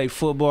League, I played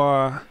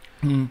football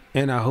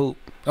and I hoop.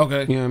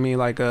 Okay. You know what I mean?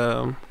 Like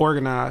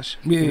organized.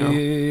 Yeah, you know?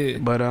 yeah.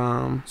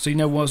 But so you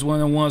never was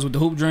one of the ones with the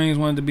hoop dreams,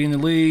 wanted to be in the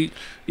league.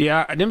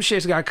 Yeah, them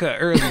shits got cut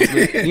early.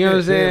 But, you know what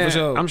I'm saying? Yeah, for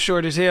sure. I'm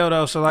short as hell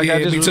though, so like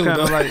I just was kind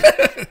of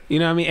like, you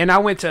know what I mean? And I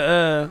went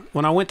to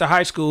when I went to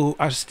high school,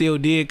 I still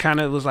did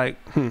kind of was like,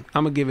 I'm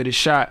gonna give it a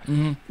shot.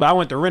 But I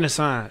went to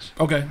Renaissance.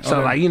 Okay.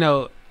 So like, you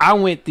know, I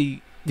went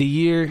the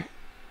year.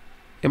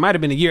 It might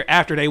have been the year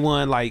after they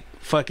won, like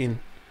fucking.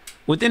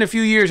 Within a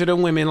few years of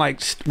them women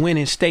like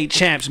winning state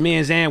champs,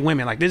 men's and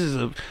women. Like this is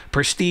a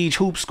prestige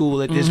hoop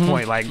school at this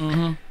point. Like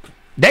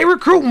they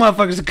recruit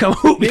motherfuckers to come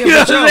hoop. You know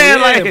what I'm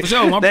saying? Like for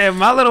sure.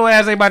 my little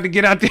ass ain't about to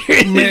get out there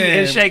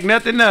and shake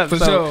nothing up. For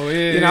sure.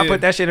 Yeah. You know, I put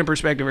that shit in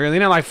perspective early.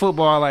 And then like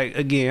football, like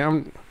again,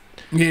 I'm.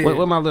 Yeah.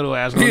 What my little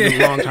ass gonna do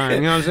long term?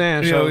 You know what I'm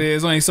saying? So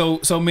it's only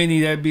so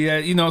many that be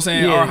that, you know what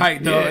I'm saying, our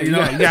height, dog. You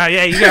know, you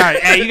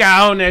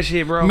gotta own that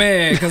shit, bro.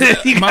 Man, because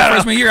my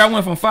freshman year I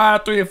went from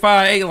 5'3" to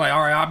 5'8". Like,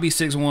 all right, I'll be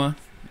 6'1".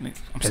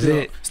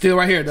 I'm still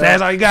right here, dog.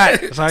 That's all you got.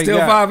 That's all you still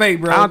got.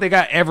 5'8", bro. I don't think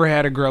I ever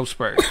had a growth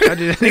spurt.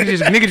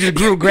 Nigga just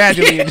grew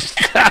gradually and just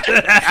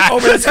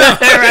over the time.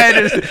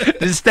 Right,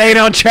 just stayed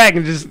on track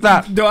and just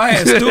stopped. Dog, I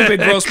had stupid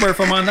growth spurt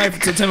from my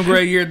 9th to 10th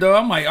grade year,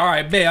 dog. I'm like, all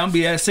right, bet I'm gonna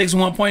be at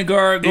 6'1" point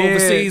guard, go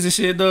overseas and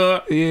shit,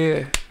 dog.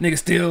 Yeah. Nigga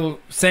still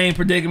same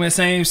predicament,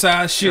 same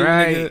size shoe,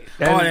 right.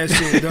 Nigga. All that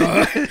shit,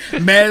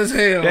 dog. Mad as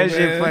hell. That man.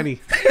 shit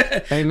funny.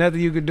 Ain't nothing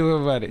you could do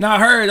about it. Now I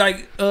heard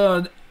like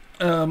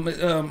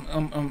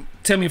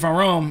tell me if I'm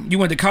wrong. You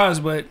went to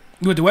college, but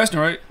you went to Western,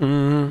 right?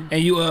 And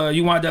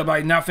you wound up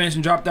like not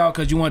finishing, dropped out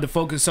because you wanted to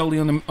focus solely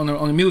on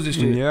the music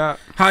shit. Yeah.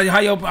 How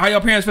your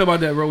parents feel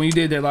about that, bro? When you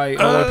did that, like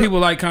people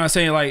like kind of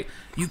saying like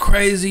you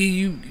crazy,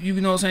 you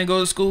know what I'm saying, go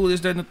to school, this,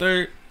 that, and the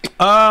third.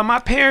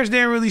 My parents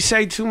didn't really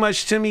say too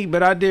much to me,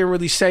 but I didn't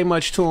really say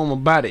much to them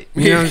about it.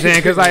 You know what I'm saying?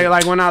 Because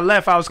like when I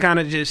left, I was kind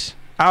of just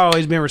I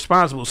always been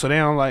responsible, so they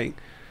don't like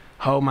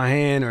hold my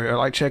hand or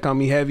like check on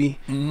me heavy,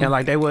 and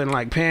like they wasn't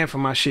like paying for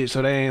my shit,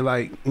 so they ain't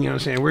like, you know what I'm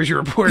saying, where's your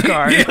report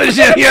card? You know what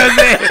I'm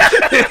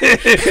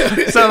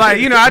saying? So like,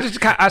 you know,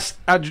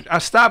 I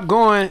stopped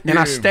going and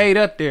I stayed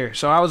up there,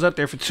 so I was up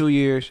there for 2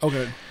 years.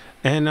 Okay.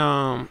 And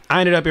I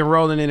ended up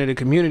enrolling into the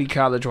community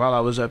college while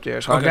I was up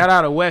there. So I got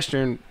out of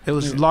Western. It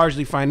was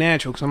largely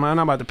financial because I'm not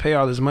about to pay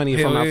all this money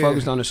if I'm not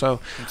focused on it.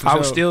 So I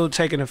was still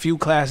taking a few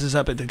classes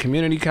up at the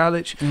community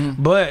college,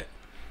 but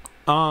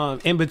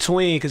in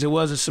between, because it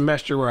was a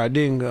semester where I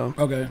didn't go.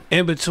 Okay.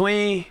 In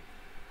between,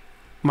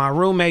 my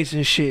roommates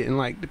and shit and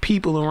like the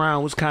people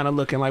around was kind of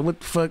looking like, what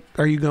the fuck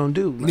are you gonna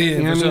do? Like,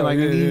 you know what I mean?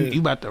 Like you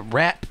about to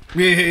rap?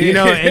 You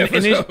know,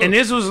 and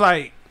this was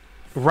like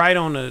right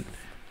on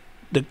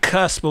the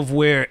cusp of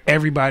where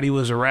everybody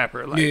was a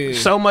rapper, like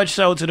so much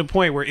so to the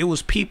point where it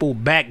was people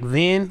back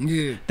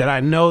then that I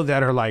know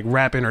that are like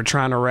rapping or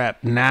trying to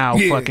rap now,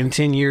 fucking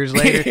 10 years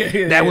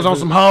later, that was on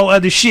some whole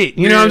other shit.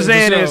 You know what I'm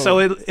saying? And so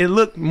it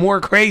looked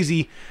more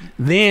crazy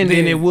then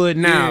than it would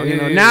now.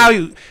 You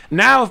know,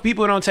 now if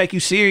people don't take you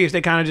serious, they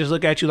kind of just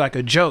look at you like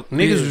a joke.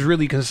 Niggas was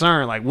really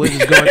concerned, like what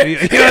is going through you?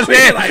 You know what I'm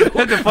saying? Like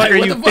what the fuck are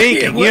you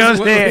thinking? You know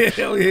what I'm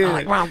saying? I'm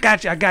like, wow,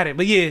 got you, I got it.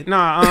 But yeah,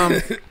 nah.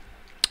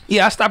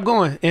 Yeah, I stopped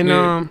going,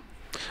 and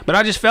but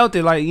I just felt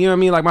it, like, you know what I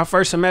mean, like my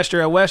first semester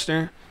at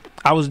Western,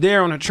 I was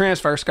there on a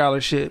transfer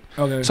scholarship.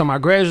 Okay. So my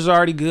grades was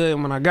already good,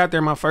 and when I got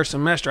there my first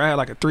semester, I had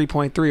like a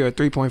 3.3 or a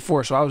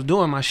 3.4, so I was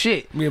doing my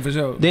shit. Yeah, for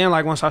sure. Then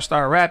like once I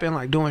started rapping,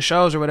 like doing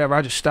shows or whatever,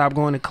 I just stopped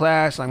going to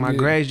class, like my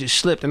grades just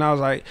slipped, and I was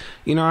like,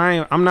 you know,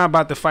 I'm not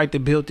about to fight to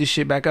build this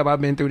shit back up.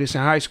 I've been through this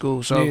in high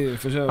school, so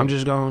for sure. I'm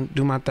just gonna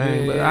do my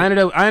thing. But I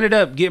ended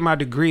up getting my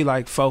degree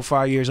like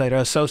 4-5 years later,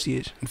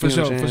 associates. For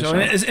sure. So,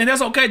 and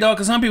that's okay, dog,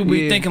 because some people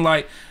be thinking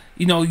like,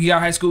 you know, you got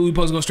high school, you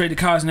supposed to go straight to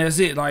college and that's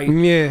it. Like,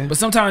 but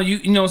sometimes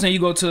you know what I'm saying, you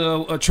go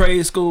to a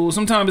trade school.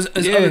 Sometimes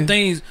it's other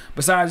things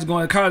besides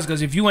going to college,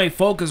 because if you ain't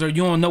focused or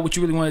you don't know what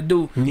you really want to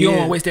do, you don't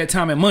want to waste that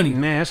time and money.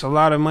 Man, that's a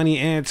lot of money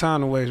and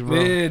time to waste,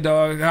 bro. Yeah,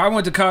 dog. I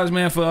went to college,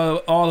 man, for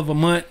all of a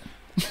month.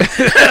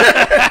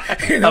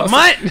 You know, a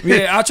month?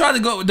 Yeah, I tried to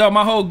go, dog.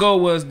 My whole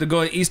goal was to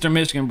go to Eastern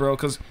Michigan, bro,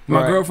 because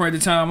my girlfriend at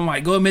the time, I'm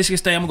like, go to Michigan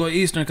State, I'm gonna go to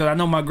Eastern, because I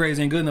know my grades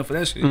ain't good enough for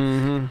that shit.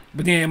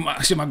 But then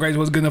my grades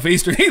wasn't good enough for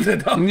Eastern either,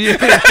 though.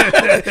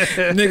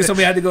 Nigga, so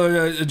we had to go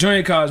to a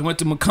junior college, went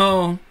to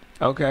Macomb.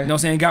 Okay. You know what I'm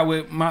saying? Got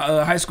with my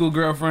high school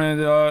girlfriend,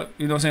 you know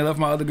what I'm saying? Left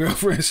my other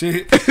girlfriend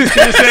shit.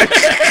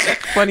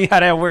 Funny how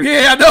that works.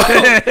 Yeah, I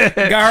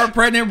know. Got her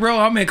pregnant, bro.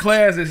 I'm in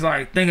class, it's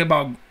like thinking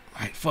about,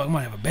 like, fuck, I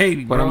might have a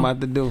baby, bro. What I'm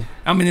about to do?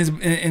 I'm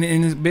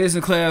in this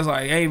business class,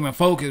 like, ain't even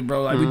focused,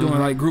 bro. Like, we doing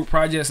like group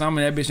projects. I'm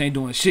in that bitch, ain't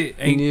doing shit.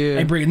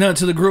 Ain't bringing nothing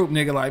to the group,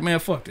 nigga. Like, man,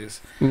 fuck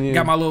this.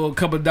 Got my little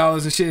couple of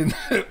dollars and shit,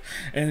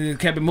 and it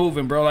kept it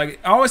moving, bro. Like,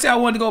 I always say I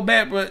wanted to go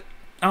back, but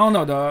I don't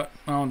know, dog.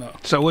 I don't know.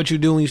 So what you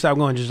do when you stop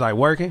going? Just like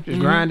working, just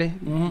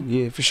grinding.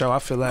 Yeah, for sure. I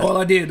feel like all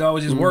I did, dog,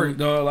 was just work,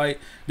 dog. Like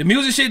the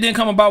music shit didn't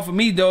come about for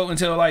me, though,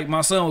 until like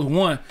my son was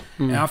 1,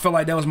 and I felt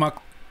like that was my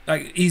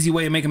like easy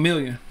way to make $1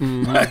 million.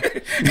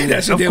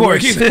 That shit of didn't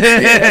course. work either.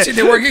 Yeah, that shit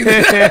didn't work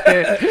either.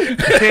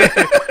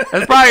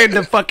 That's probably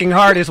the fucking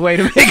hardest way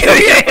to make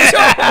it.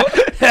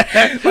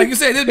 Like you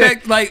said, this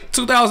back like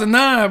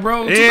 2009,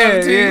 bro.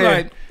 2010,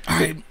 like, all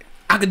right,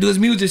 I can do this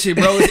music shit,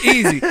 bro. It's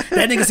easy.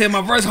 That nigga said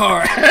my verse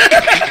hard.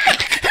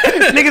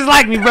 Niggas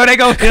like me, bro. They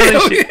gon' feel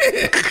this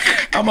shit.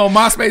 I'm on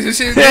MySpace and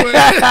shit.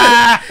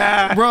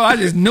 Bro, I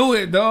just knew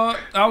it, dog.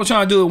 I was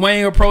trying to do a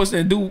Wayne approach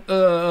and do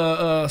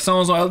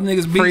songs on other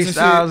niggas' beats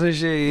freestyles and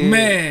shit.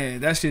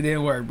 Man, that shit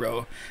didn't work,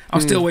 bro. I'm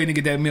still waiting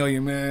to get that $1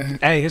 million, man.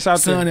 Hey, it's out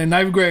there. Son in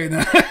 9th grade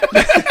now.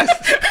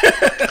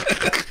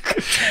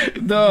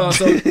 Dog,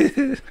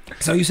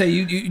 so you say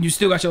you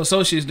still got your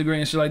associate's degree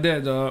and shit like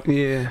that, dog.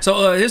 Yeah.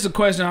 So here's a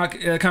question I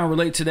kind of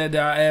relate to that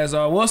I asked.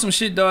 What's some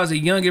shit, dog, as a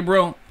youngin',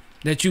 bro,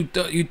 that you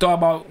thought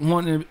about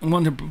wanting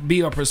to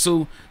be or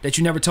pursue that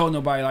you never told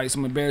nobody, like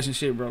some embarrassing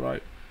shit, bro?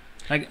 Like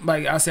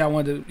I say I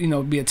wanted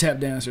to, be a tap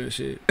dancer and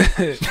shit.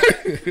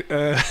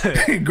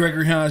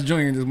 Gregory Hines Jr.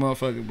 in this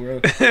motherfucker, bro.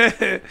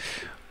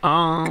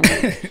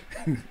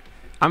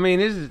 I mean,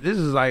 this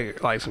is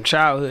like some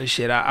childhood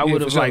shit. I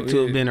would have liked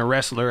to have been a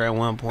wrestler at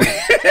one point.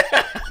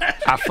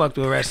 I fucked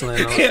with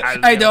wrestling.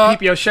 Hey, dog.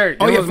 Keep your shirt.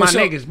 That was my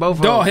niggas, both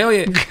of them. Dog, hell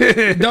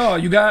yeah.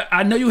 Dog,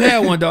 I know you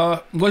had one,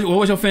 dog. What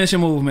was your finishing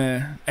move,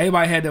 man?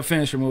 Everybody had their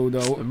finishing move,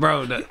 though.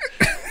 Bro,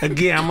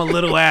 again, I'm a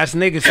little ass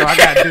nigga, so I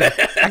gotta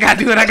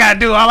do what I gotta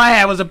do. All I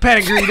had was a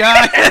pedigree,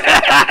 dog.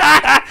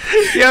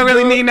 You don't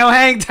really need no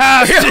hang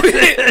time.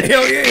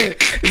 Hell yeah.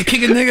 Just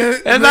kick a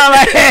nigga. That's all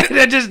I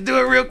had. Just do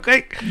it real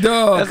quick.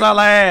 Dog. That's all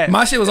I had.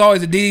 My shit was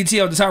always a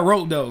DDT off the top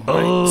rope, though.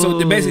 So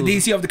the basic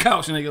DDT off the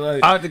couch, nigga.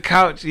 Like, off the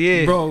couch,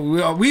 yeah.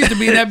 Bro, we used to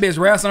be in that bitch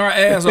wrestling our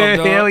ass off,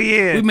 dog. Hell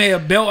yeah. We made a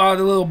belt out of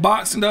the little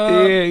boxing,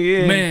 dog.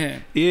 Yeah.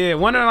 Man. Yeah,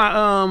 one of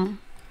my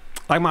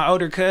like my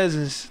older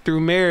cousins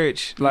through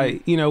marriage,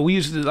 like, we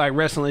used to like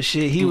wrestle and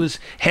shit. He was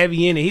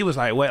heavy in it. He was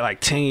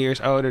like 10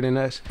 years older than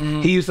us.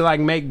 He used to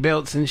like make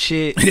belts and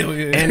shit. Hell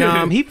yeah.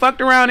 And he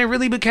fucked around and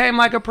really became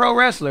like a pro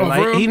wrestler. Oh,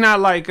 like he not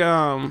like he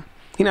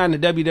not in the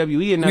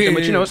WWE or nothing,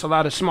 but it's a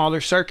lot of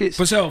smaller circuits.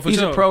 For sure. He's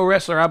a pro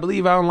wrestler, I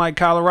believe, out in like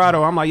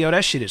Colorado. I'm like, yo,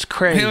 that shit is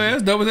crazy. Hell yeah,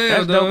 that's dope as hell.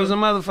 That's dope as a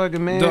motherfucker,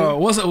 man.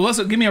 Dog,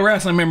 give me a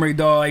wrestling memory,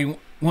 dog. Like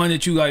one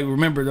that you like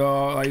remember,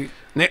 dog.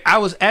 Like I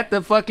was at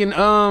the fucking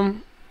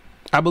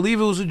I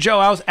believe it was a Joe.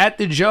 I was at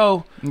the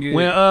Joe when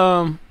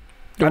the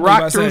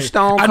Rock threw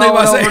Stone Cold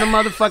over the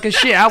motherfucking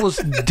shit. I was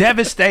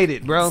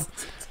devastated, bro.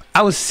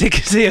 I was sick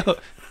as hell.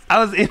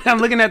 I'm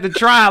looking at the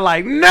trial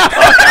like, no.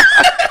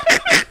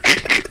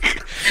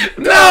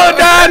 No,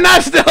 dog,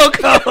 not Stone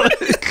Cold.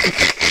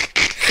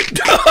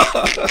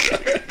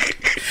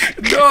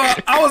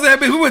 Dog, I was at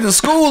we went to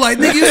school like,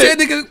 nigga, you said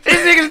nigga. This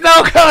nigga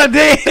Stone Cold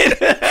dead.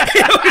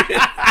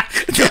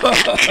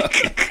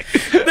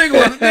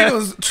 Nigga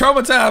was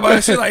traumatized by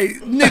that shit. Like,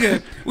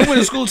 nigga, we went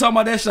to school talking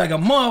about that shit like a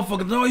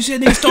motherfucker. Dog, you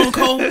said nigga Stone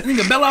Cold,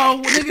 nigga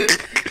Bella,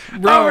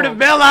 nigga. Bro, over the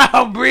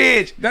Bella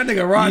Bridge. That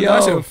nigga Rock,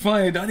 that shit was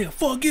funny. That nigga,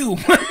 fuck you.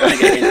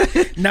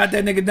 Knock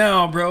that nigga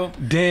down, bro.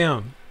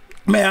 Damn.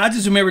 Man, I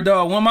just remember,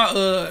 dog, one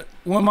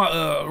of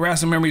my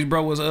wrestling memories,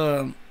 bro, was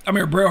I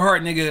remember Bret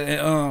Hart, nigga,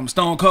 and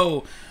Stone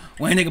Cold.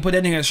 When that nigga put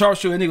that nigga in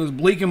sharpshooter, that nigga was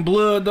bleaking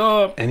blood,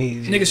 dog. And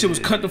nigga shit was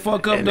cut the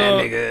fuck up,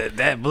 dog.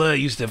 That blood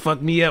used to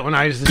fuck me up when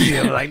I used to see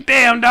him. Like,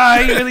 damn,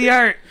 dog, he really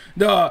hurt.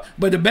 Dog,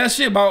 but the best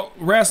shit about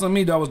wrestling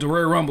me, dog, was the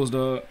Royal Rumbles,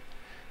 dog.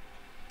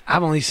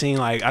 I've only seen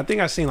I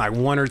think I've seen like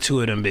one or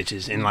two of them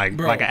bitches in like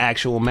an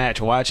actual match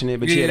watching it.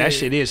 But yeah, that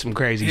shit is some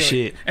crazy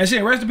shit. And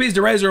shit, rest in peace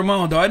to Razor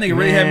Ramon, dog. That nigga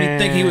really had me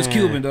think he was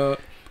Cuban, dog.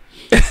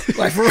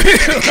 Like, for real.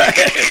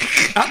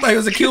 I thought he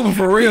was a Cuban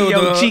for real,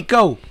 dog.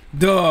 Chico.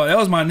 Dog, that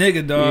was my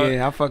nigga, dog.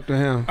 Yeah, I fucked with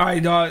him. All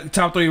right, dog.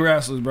 Top 3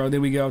 wrestlers, bro. Then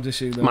we get off this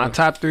shit, dog. My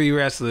top 3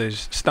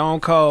 wrestlers: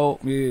 Stone Cold.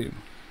 Yeah.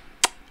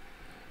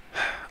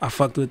 I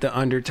fucked with the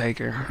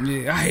Undertaker.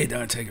 Yeah, I hate the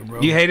Undertaker,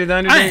 bro. You hated the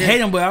Undertaker? I didn't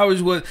hate him, but I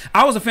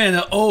was a fan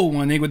of the old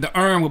one, nigga, with the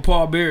urn with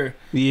Paul Bearer.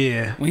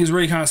 Yeah. When he was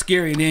really kind of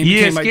scary, and then he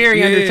became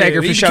scary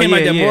Undertaker for sure. He became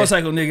like that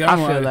motorcycle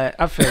nigga.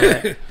 I feel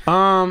that.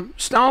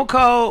 Stone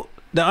Cold,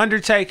 the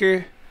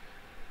Undertaker,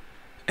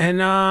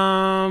 and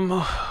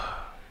I'ma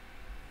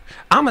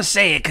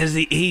say it because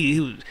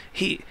he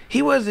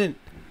wasn't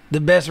the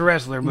best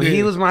wrestler, but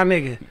he was my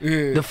nigga.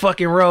 Yeah. The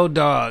fucking Road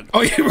Dog.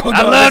 Oh yeah, Road Dog.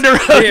 I love the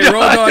Road Dog. Yeah,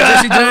 Road Dog.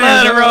 Jesse James. I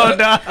love the Road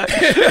Dog.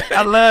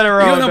 I love the Road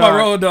Dog. You don't know about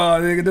Road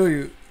Dog, nigga, do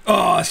you?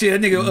 Oh shit,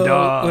 that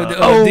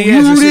nigga.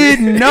 You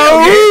didn't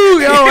know?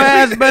 Your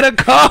ass better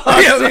call.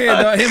 Hell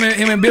yeah, dog.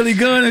 Him and Billy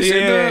Gunn and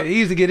shit. Yeah, dog. He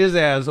used to get his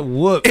ass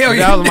whooped. Hell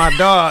yeah. That was my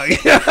dog.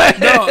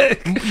 Dog,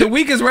 the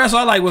weakest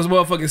wrestler I like was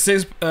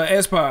motherfucking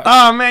S-Pop.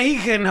 Oh man, he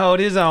couldn't hold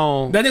his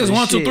own. That nigga was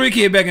 1, 2, 3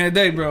 kid back in the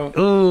day, bro.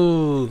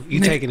 Ooh,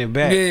 you taking it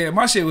back? Yeah,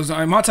 my shit was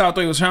my top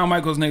 3 was Shawn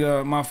Michaels,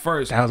 nigga. My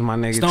first. That was my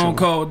nigga. Stone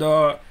Cold,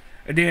 dog.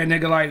 And then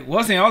nigga, like,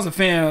 I was a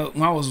fan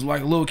when I was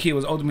like a little kid,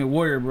 was Ultimate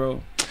Warrior,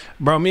 bro.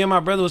 Bro, me and my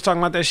brother was talking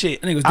about that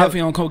shit. That nigga was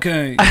definitely on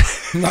cocaine.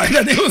 Like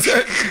that nigga was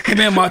hey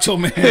man, Macho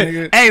Man.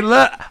 Nigga. Hey,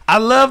 look, I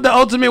love the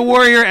Ultimate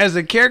Warrior as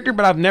a character,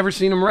 but I've never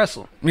seen him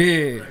wrestle.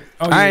 Yeah.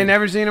 Oh, I ain't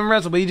never seen him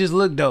wrestle, but he just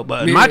looked dope.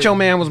 But Macho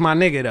Man was my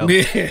nigga though.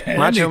 Yeah.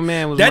 Macho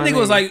Man was that my nigga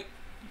was like,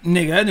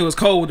 nigga, that nigga was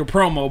cold with the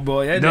promo,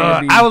 boy. That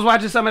dog, I was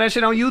watching some of that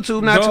shit on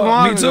YouTube not too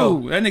long ago.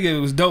 Me too. That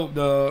nigga was dope,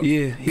 dog.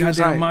 Yeah, he was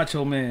goddamn like,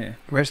 Macho Man.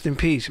 Rest in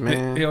peace,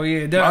 man. Hell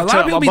yeah. A lot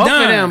of people be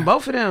dying.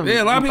 Both of them.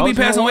 Yeah, a lot of people be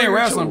passing away in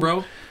wrestling,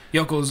 bro.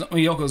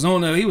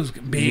 Yokozuna, he was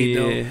big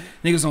though.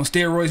 Niggas on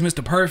steroids,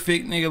 Mr.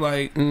 Perfect, nigga,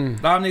 like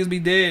a lot of niggas be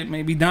dead,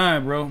 man, be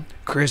dying, bro.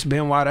 Chris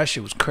Benoit, that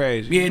shit was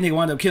crazy. Yeah, nigga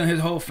wound up killing his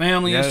whole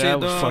family and shit, that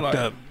was dog. fucked like,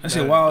 up. That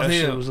shit wild as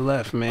hell. That shit was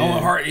left, man.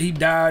 Owen Hart, he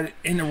died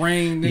in the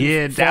ring.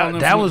 Yeah,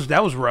 that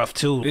was rough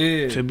too.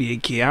 Yeah. To be a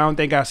kid, I don't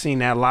think I seen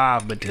that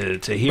live, but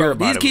to hear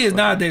about it. These kids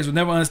nowadays will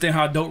never understand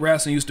how dope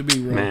wrestling used to be,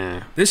 bro.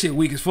 Man, this shit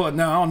weak as fuck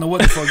now. I don't know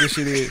what the fuck this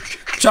shit is.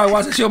 Try to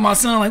watch the shit with my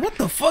son, like, what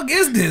the fuck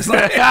is this?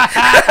 Like,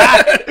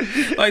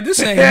 like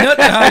this ain't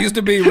nothing how it used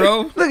to be,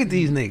 bro. Look at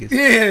these niggas.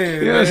 Yeah,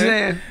 you know what I'm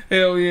saying?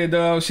 Hell yeah,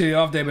 dog. Shit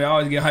off that, man. I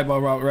always get hype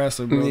about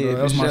wrestling, bro. Yeah,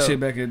 that was my shit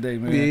back in the day,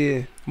 man.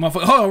 Yeah.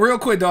 Motherfucker, hold on, real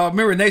quick, dog.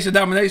 Remember Nation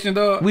Domination,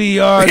 dog? We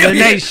are the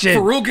nation.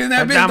 Farouk in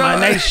that bitch,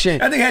 Domination.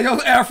 Dog. I think had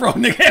your afro,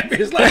 nigga. That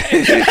bitch like,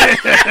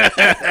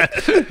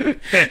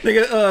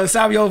 nigga,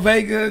 Savio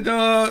Vega,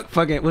 dog.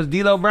 Fucking was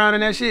D'Lo Brown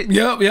in that shit?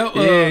 Yep.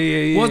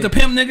 Yeah. What's the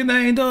pimp nigga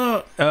name,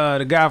 dog?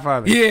 The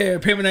Godfather. Yeah,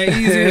 pimping ain't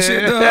easy and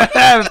shit, dog.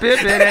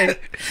 Pimping ain't.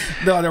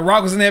 Dog, the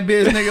Rock was in that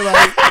bitch, nigga.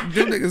 Like,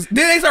 them niggas.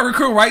 Then they start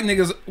recruiting white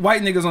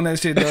niggas on that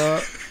shit,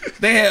 dog.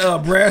 They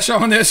had Bradshaw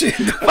on that shit,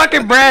 dog.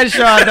 Fucking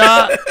Bradshaw,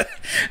 dog.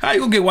 How you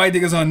gonna get white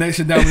niggas on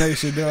Nation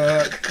Domination,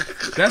 dog?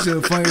 That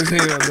shit funny as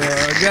hell,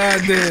 dog.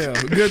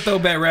 Goddamn. Good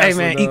throwback wrestling, hey,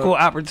 man, dog. equal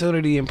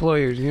opportunity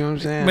employers, you know what I'm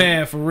saying?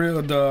 Man, for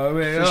real, dog.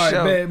 Man, all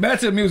right, man. Back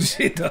to the music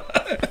shit, dog.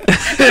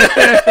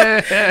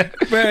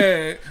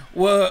 Man,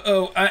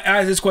 well, I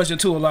ask this question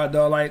too a lot,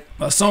 dog. Like,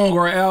 a song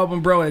or an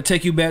album, bro, that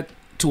take you back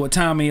to a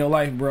time in your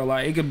life, bro.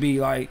 Like, it could be,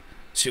 like,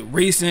 shit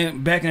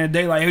recent, back in the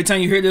day. Like, every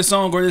time you hear this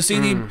song or this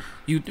CD,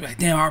 you like,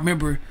 damn, I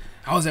remember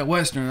I was at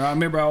Western. I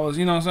remember I was,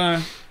 you know what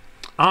I'm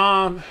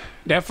saying?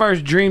 That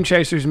first Dream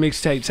Chasers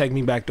mixtape take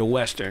me back to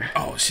Western.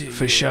 Oh shit,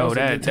 for sure.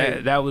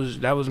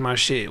 That was my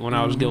shit when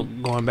I was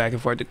going back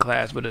and forth to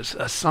class. But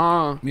a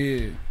song,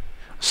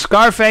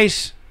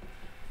 Scarface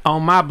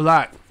on My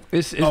Block.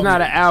 It's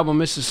not an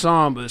album, it's a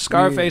song. But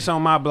Scarface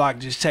on My Block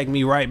just take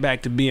me right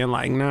back to being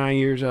like 9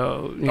 years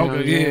old. You know,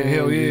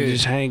 hell yeah,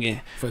 just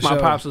hanging. For my sure.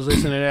 pops was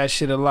listening to that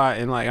shit a lot,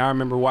 and like I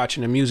remember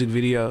watching the music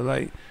video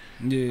like.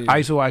 Yeah. I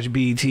used to watch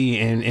BET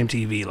and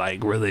MTV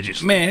like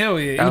religiously. Man, hell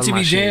yeah.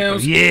 MTV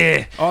Jams.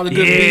 Yeah. All the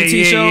good BET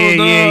shows,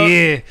 dog.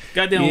 Yeah.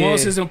 Goddamn One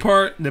System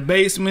Park, The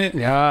Basement.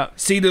 Yeah.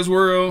 Cedar's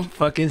World.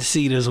 Fucking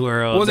Cedar's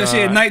World. What was that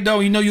shit at night, though?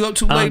 You know you up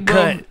too late,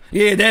 Uncut. bro.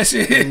 Yeah, that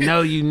shit. You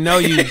know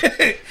you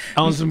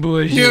on some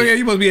bullshit. Yeah, you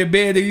supposed to be in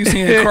bed and you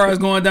seeing cars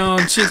going down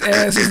chicks'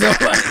 asses, though.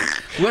 Like,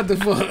 what the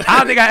fuck? I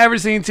don't think I ever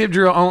seen Tip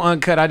Drill on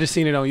Uncut. I just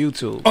seen it on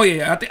YouTube. Oh,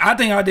 yeah. I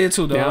think I did,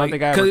 too, though. Yeah, I don't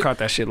think I ever caught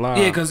that shit live.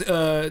 Yeah, because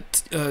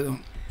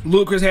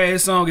Ludacris had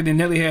his song and then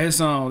Nelly had his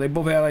song. They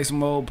both had like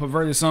some old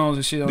perverted songs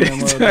and shit on them.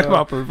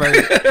 About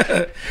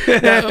perverted.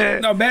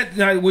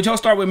 Would y'all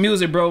start with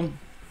music, bro?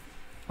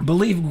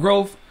 Belief,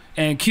 Growth,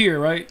 and Cure,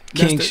 right?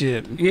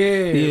 Kingship.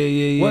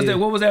 Yeah.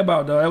 What was that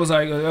about, though? That was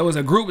like that was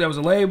a group. That was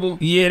a label.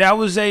 Yeah, that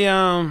was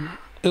a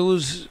It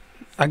was,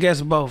 I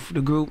guess, both the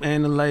group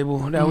and the label.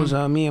 That was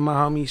me and my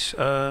homies.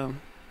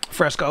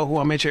 Fresco, who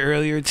I mentioned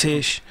earlier,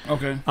 Tish.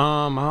 Okay.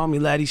 My homie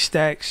Laddie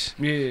Stacks.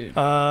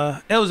 Yeah.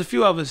 There was a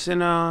few of us,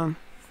 and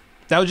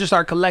that was just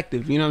our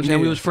collective. You know what I'm saying?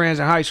 Yeah. We was friends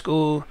in high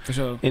school. For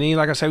sure. And then,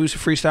 like I said, we used to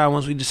freestyle.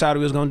 Once we decided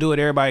we was gonna do it,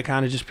 everybody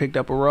kind of just picked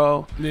up a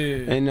role. Yeah.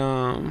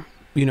 And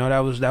you know, that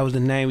was the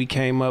name we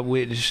came up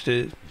with just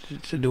to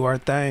do our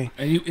thing.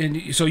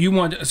 And so you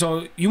want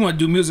to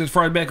do music as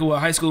far back as what,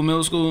 high school,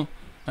 middle school?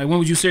 Like, when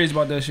was you serious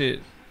about that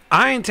shit?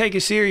 I ain't take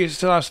it serious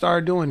until I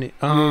started doing it.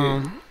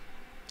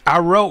 I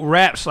wrote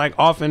raps like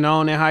off and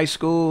on in high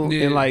school,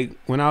 and like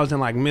when I was in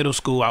like middle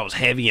school, I was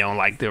heavy on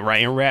like the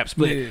writing raps.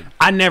 But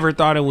I never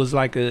thought it was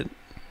like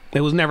it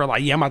was never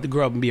like, yeah, I'm about to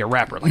grow up and be a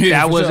rapper. Like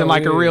that wasn't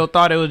like a real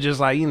thought. It was just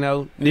like, you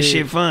know, this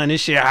shit fun,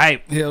 this shit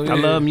hype. I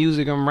love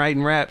music. I'm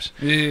writing raps.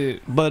 Yeah.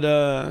 But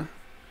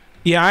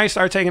yeah, I ain't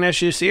started taking that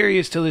shit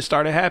serious till it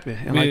started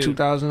happening in like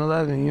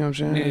 2011. You know what I'm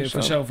saying?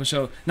 Yeah, for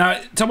sure. Now,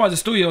 talk about the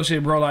studio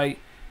shit, bro. Like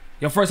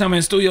your first time in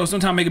the studio,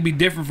 sometimes it could be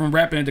different from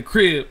rapping at the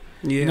crib.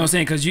 Yeah. You know what I'm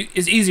saying? Because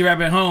it's easy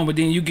rapping at home, but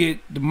then you get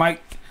the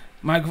mic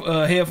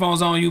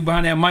headphones on you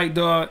behind that mic,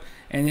 dog,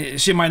 and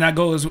shit might not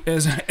go as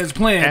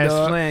planned,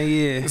 dog. Planned,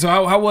 yeah. So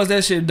how was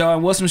that shit,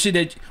 dog? What's some shit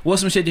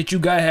that you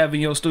gotta have in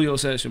your studio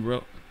session,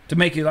 bro, to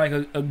make it like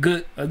a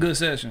good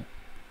session?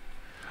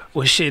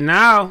 Well, shit,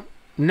 now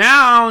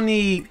I don't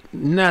need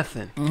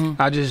nothing.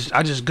 I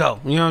just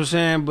go. You know what I'm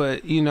saying?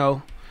 But you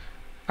know,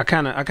 I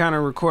kind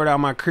of record out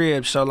my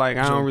crib, so like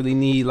I don't really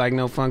need like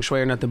no feng shui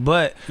or nothing.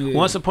 But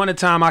once upon a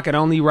time, I could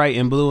only write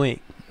in blue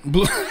ink.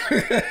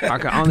 I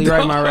can only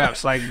write my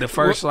raps like the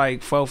first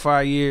like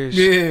 4-5 years.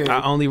 Yeah,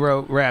 I only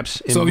wrote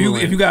raps. So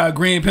if you got a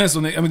green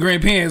pencil,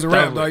 green pen is a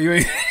rap, dog. You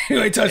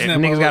ain't touching that.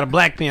 Niggas got a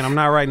black pen. I'm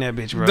not writing that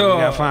bitch, bro. Dog.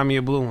 You gotta find me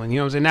a blue one. You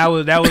know what I'm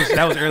saying?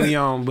 That was early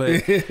on,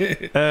 but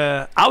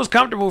I was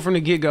comfortable from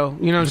the get go.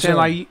 You know what I'm saying?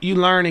 Like you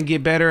learn and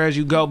get better as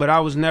you go, but I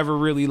was never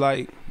really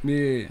like,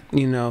 you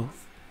know.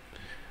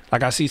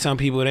 Like I see some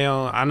people,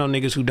 I know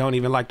niggas who don't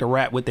even like to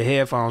rap with the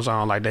headphones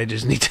on. Like they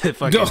just need to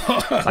fucking,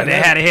 like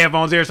they had the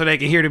headphones there so they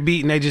can hear the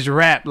beat and they just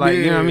rap. Like,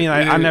 you know what I mean?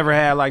 Like I never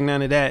had like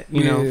none of that,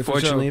 you know,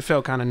 fortunately it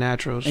felt kind of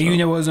natural. So. And you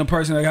know, wasn't a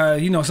person that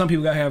got, you know, some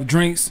people got to have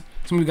drinks.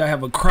 Some people got to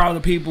have a crowd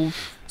of people.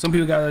 Some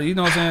people got to, you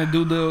know what I'm saying,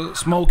 do the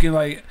smoking.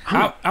 Like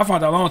I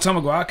found out a long time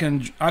ago I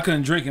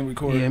couldn't drink and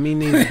record. Yeah, me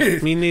neither.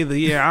 Me neither.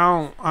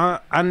 Yeah,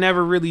 I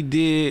never really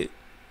did.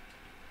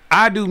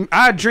 I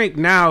drink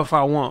now if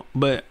I want,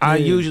 but I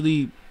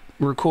usually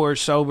record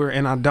sober,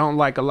 and I don't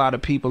like a lot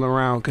of people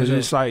around because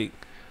it's like,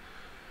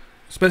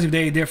 especially if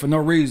they ain't there for no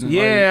reason.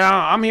 Yeah,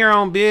 like, I'm here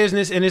on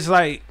business, and it's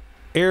like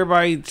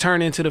everybody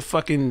turn into the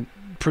fucking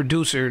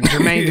producer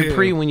Jermaine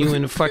Dupri when you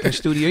in the fucking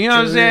studio. You know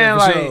what I'm saying?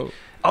 Like,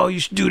 oh, you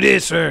should do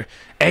this, or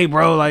hey,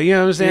 bro, like, you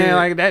know what I'm saying?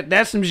 Like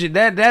that's some shit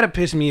that'll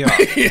piss me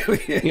off. You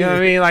know what I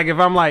mean? Like if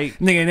I'm like,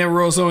 nigga never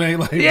wrote something ain't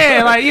like, like, you know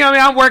what I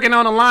mean? I'm working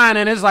on the line,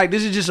 and it's like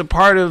this is just a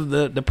part of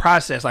the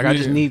process. Like I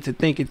just need to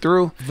think it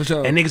through. For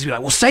sure. And niggas be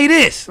like, well, say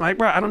this. Like,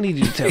 bro, I don't need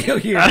you to tell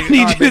me. I don't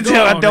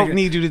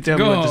need you to tell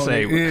me what to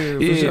say.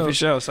 Yeah, for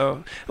sure.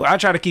 So I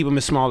try to keep them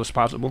as small as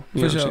possible.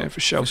 You know what I'm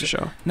saying? For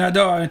sure. Now,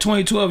 dog, in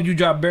 2012, you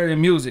dropped Better Than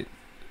Music.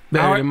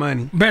 Better Than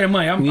Money. Better Than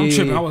Money. I'm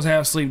tripping. I was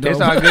half asleep, though. It's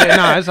all good.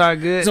 No, it's all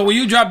good. So when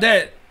you dropped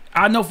that,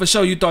 I know for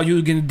sure you thought you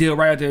were getting a deal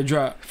right after the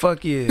drop.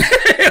 Fuck yeah.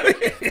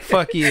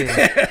 Fuck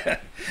yeah.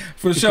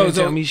 For sure.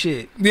 So tell me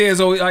shit. Yeah,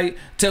 so like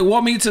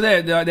walk me to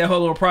that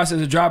whole little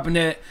process of dropping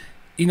that.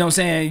 You know what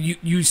I'm saying?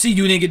 You see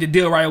you didn't get the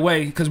deal right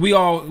away because we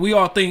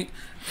all think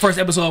first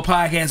episode of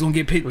podcast gonna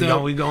get picked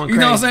up. We going crazy. You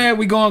know what I'm saying?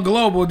 We going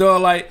global,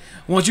 dog. Like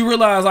once you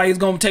realize like it's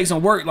gonna take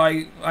some work,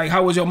 like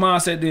how was your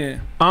mindset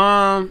then?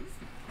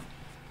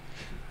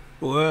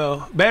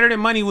 Well, Better Than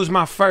Money was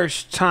my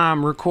first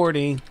time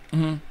recording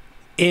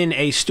in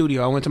a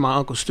studio. I went to my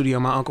uncle's studio,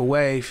 my Uncle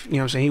Wave. You know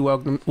what I'm saying? He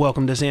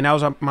welcomed us in. That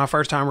was my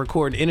first time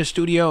recording in a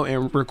studio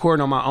and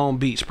recording on my own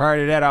beats.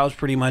 Prior to that, I was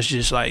pretty much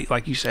just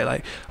like you say,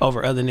 like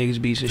over other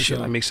niggas' beats and shit,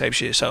 like mixtape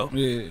shit. So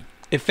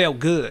it felt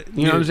good.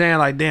 You know what I'm saying?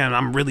 Like, damn,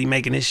 I'm really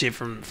making this shit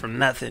from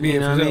nothing. You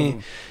know what I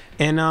mean?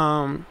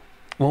 And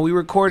when we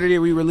recorded it,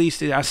 we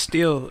released it, I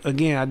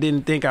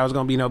didn't think I was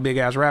gonna be no big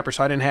ass rapper,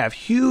 so I didn't have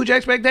huge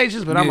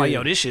expectations, but I'm like,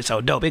 yo, this shit's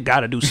so dope, it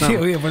gotta do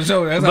something. Yeah, for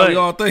sure. That's how we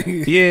all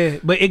think. Yeah,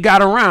 but it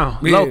got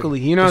around locally,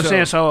 you know what I'm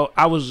saying? So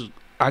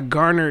I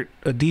garnered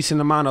a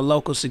decent amount of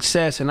local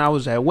success, and I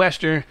was at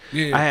Western.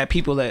 I had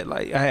people I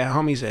had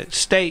homies at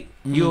State,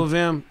 U of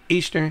M,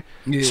 Eastern.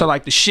 So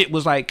like the shit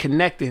was like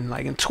connecting,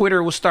 like, and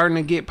Twitter was starting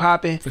to get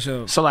popping. For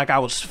sure. So like I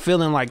was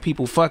feeling like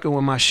people fucking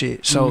with my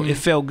shit. So it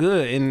felt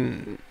good,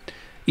 and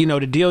you know,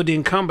 the deal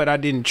didn't come, but I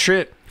didn't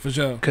trip. For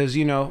sure. Because,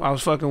 you know, I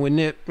was fucking with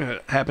Nip.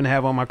 Happened to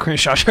have on my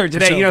Crenshaw shirt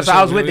today. You know, so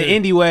I was with the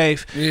indie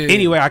wave.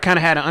 Anyway, I kind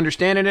of had an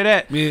understanding of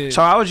that.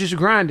 So I was just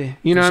grinding.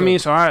 You know what I mean?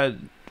 So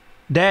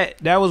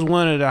that was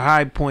one of the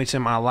high points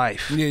in my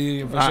life. For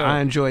sure.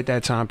 I enjoyed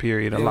that time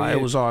period a lot. It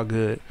was all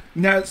good.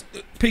 Now,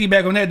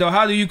 piggyback on that, though,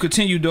 how do you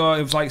continue,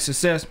 dog, if, like,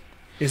 success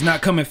is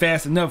not coming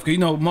fast enough? Because, you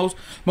know,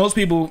 most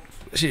people...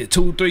 shit,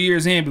 2-3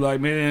 years in, be like,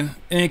 man,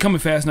 it ain't coming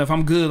fast enough.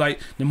 I'm good. Like,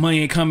 the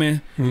money ain't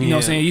coming. You know what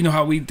I'm saying? You know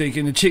how we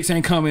thinking the chicks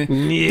ain't coming.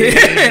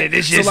 Yeah,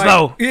 this shit's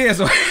slow. Yeah,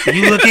 so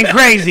you looking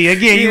crazy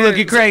again. You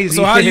looking crazy.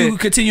 So how you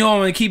continue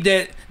on and keep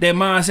that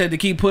mindset to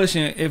keep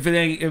pushing if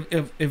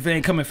it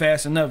ain't coming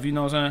fast enough? You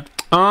know what I'm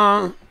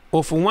saying?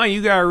 Well, for one,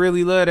 you gotta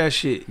really love that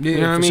shit. Yeah, you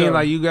know what I mean? Sure.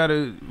 Like, you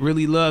gotta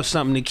really love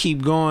something to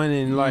keep going,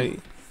 and like,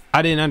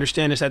 I didn't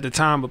understand this at the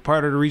time, but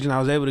part of the reason I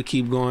was able to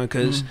keep going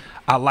because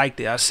I liked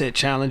it. I set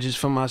challenges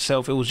for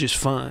myself. It was just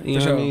fun. You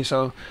know what I mean?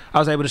 So I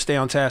was able to stay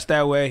on task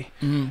that way.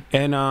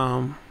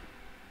 And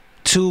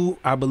two,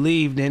 I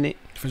believed in it.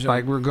 For sure.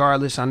 Like,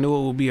 regardless, I knew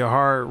it would be a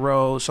hard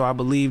road, so I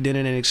believed in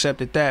it and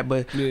accepted that.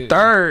 But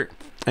third,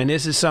 and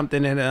this is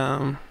something that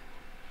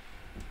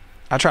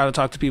I try to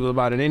talk to people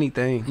about at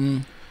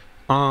anything.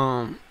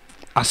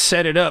 I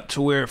set it up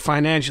to where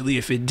financially,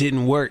 if it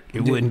didn't work, it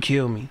wouldn't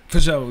kill me.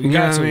 For sure. You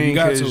got to. You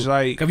got to.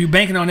 Like, if you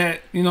banking on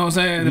that, you know what I'm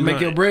saying, to make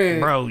your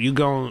bread. Bro, you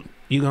gon'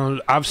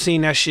 I've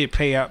seen that shit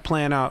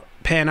pan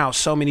out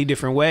so many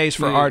different ways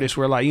for artists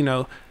where, like, you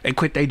know, they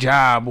quit their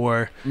job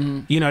or,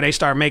 you know, they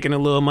start making a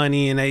little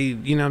money and they,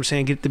 you know what I'm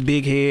saying, get the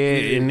big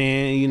head and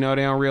then, you know,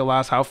 they don't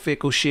realize how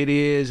fickle shit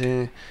is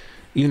and,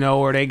 you know,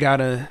 or they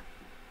gotta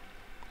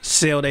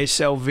sell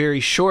themselves very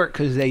short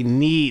because they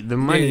need the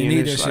money.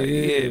 And it's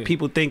like,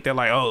 people think that,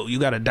 like, oh, you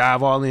got to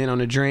dive all in on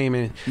the dream,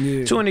 and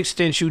to an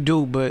extent you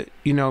do, but,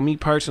 you know, me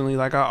personally,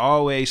 like, I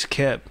always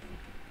kept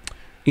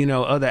you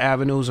know, other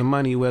avenues of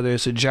money, whether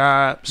it's a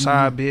job,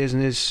 side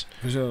business,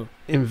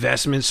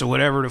 investments, or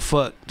whatever the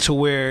fuck, to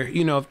where,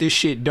 you know, if this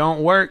shit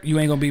don't work, you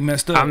ain't gonna be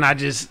messed up. I'm not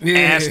just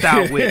assed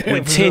out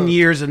with 10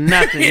 years of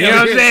nothing. You know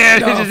what I'm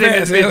saying?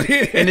 No,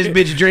 and this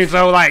bitch dreams.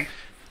 So like,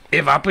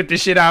 if I put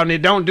this shit out and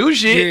it don't do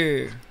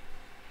shit.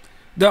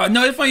 No,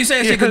 it's funny you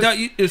say that shit, cause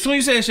as soon as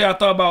you say that shit, I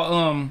thought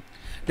about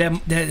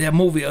that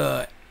movie,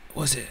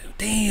 what's it?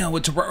 Damn,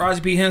 with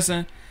Taraji P.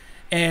 Henson.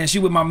 And she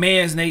with my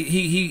mans, and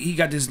he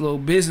got this little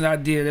business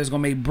idea that's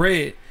gonna make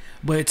bread,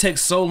 but it takes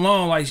so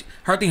long. Like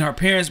her thing, her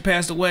parents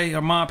passed away,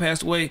 her mom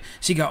passed away.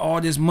 She got all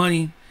this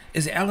money.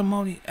 Is it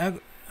alimony?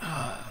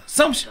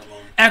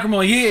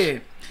 Acrimony, yeah.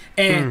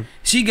 And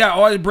she got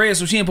all this bread,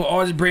 so she didn't put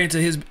all this bread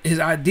into his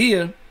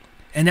idea,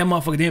 and that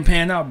motherfucker didn't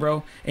pan out,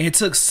 bro. And it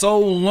took so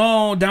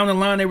long down the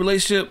line in their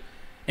relationship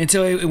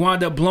until it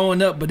wound up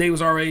blowing up. But they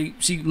was already,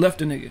 she left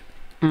the nigga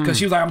because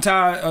she was like, I'm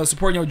tired of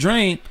supporting your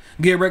dream.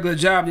 Get a regular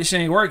job, this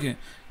shit ain't working.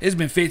 It's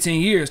been 15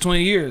 years,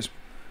 20 years.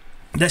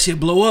 That shit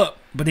blow up,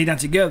 but they not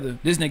together.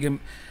 This nigga,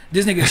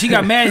 she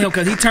got mad at him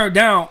because he turned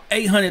down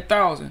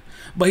 $800,000.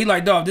 But he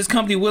like, dog, this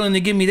company willing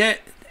to give me that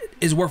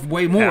is worth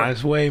way more. Yeah,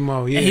 it's way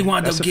more. Yeah, and he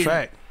wound up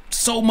getting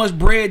so much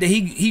bread that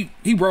he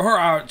wrote her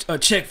out a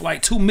check for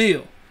like $2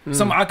 million.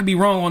 I could be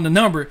wrong on the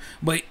number,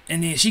 but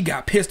and then she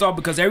got pissed off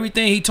because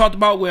everything he talked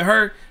about with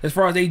her, as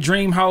far as they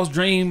dream house,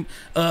 dream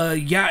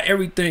yacht,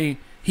 everything,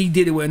 he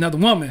did it with another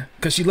woman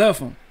because she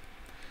left him.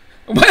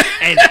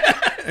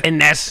 and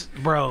that's,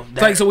 bro,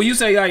 like, so when you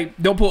say like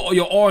don't put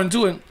your all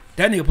into it,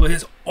 that nigga put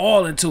his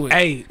all into it.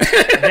 Hey,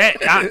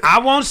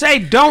 I won't say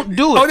don't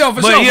do it. Oh no,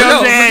 for sure, you know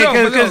what I'm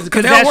saying?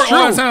 Because that's true.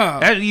 All the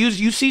time.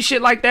 You see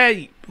shit like that.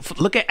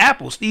 Look at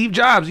Apple, Steve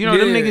Jobs. You know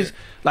them niggas.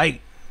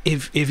 Like,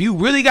 if you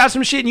really got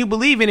some shit and you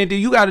believe in it, then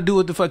you got to do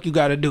what the fuck you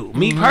got to do.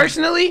 Me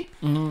personally,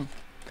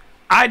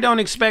 I don't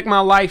expect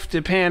my life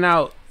to pan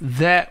out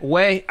that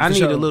way. I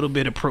need a little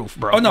bit of proof,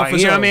 bro. Oh no, like, for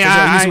sure. Know what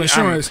I mean, some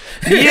insurance.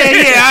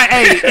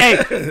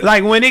 Hey,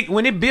 like when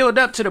it build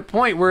up to the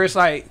point where it's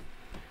like,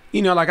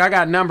 you know, like I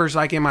got numbers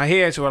like in my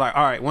head, so we're like,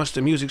 all right, once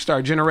the music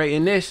start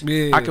generating this,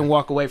 I can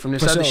walk away from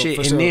this other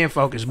shit and then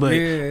focus. But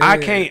I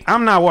can't.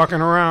 I'm not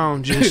walking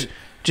around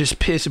just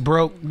piss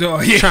broke,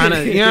 trying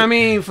to, you know what I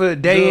mean, for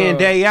day in,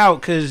 day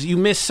out, because you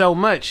miss so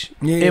much,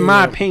 in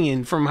my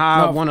opinion, from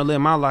how I want to live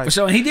my life. For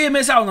sure. He did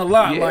miss out on a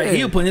lot. Like,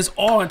 he was putting his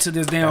all into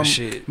this damn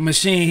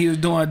machine he was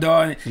doing,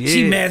 dog.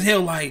 She mad as hell,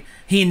 like,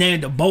 he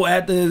named the boat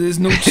after this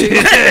new chick.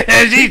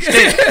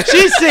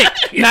 She's sick.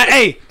 Now,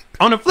 hey,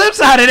 on the flip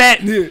side of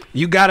that,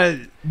 you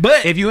gotta,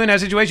 but if you in that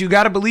situation, you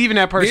gotta believe in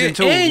that person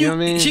too. You know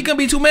what I mean? She can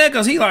be too mad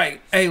because he like,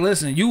 hey,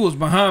 listen, you was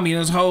behind me in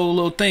this whole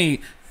little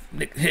thing.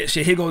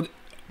 Shit, he go,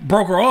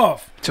 broke her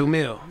off. $2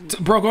 million.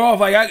 Broke her off,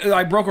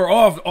 like broke her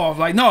off.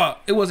 Like, no,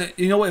 it wasn't.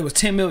 You know what? It was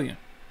 $10 million.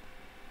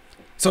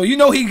 So you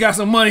know he got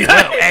some money.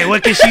 Well, hey,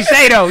 what did she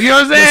say though? You know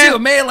what I'm saying? She was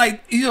mad,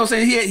 like, you know what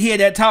I'm saying. He had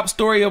that top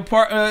story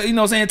apart. You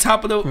know what I'm saying?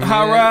 Top of the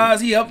high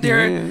rise. He up there,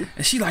 and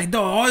she like,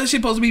 dog, all this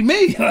shit supposed to be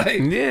me. Like,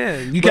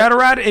 you gotta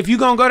ride it. If you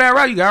gonna go that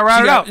route, you gotta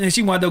ride it out. And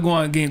she wound up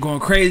going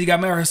crazy. Got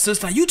mad at her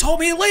sister. Like, you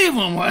told me to leave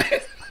him.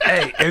 Like,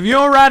 hey, if you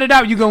don't ride it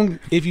out,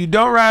 if you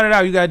don't ride it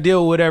out, you gotta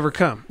deal with whatever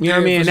come. You know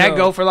what I mean? And that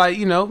go for, like,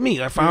 you know, me.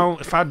 If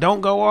I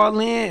don't go all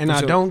in and I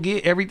don't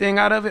get everything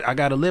out of it, I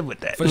gotta live with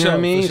that. You know what I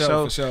mean?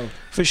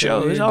 For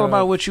sure. It's all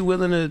about what you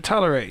willing to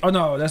tolerate. Oh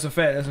no, that's a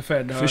fact. That's a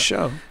fact, dog. For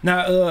sure.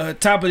 Now,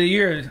 top of the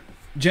year,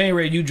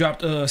 January, you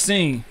dropped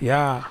Sing.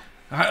 Yeah.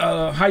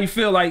 How you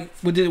feel like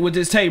with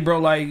this tape, bro?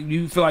 Like,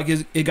 you feel like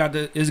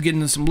it's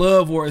getting some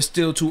love, or it's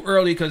still too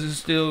early because it's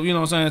still, you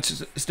know what I'm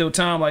saying, it's still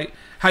time. Like,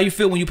 how you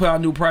feel when you put out a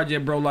new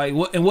project, bro? Like,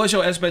 what's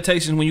your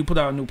expectations when you put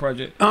out a new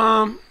project?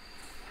 I'll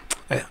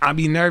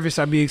be nervous,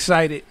 I'll be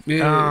excited.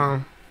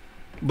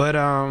 But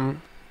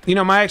you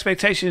know, my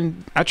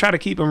expectation, I try to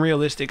keep them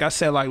realistic. I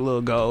set like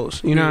little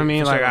goals. You know what I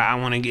mean? Like, I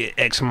want to get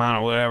X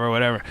amount or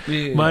whatever.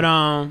 Yeah.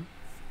 But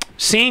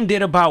Scene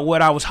did about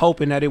what I was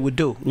hoping that it would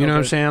do. You know what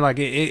I'm saying? Like,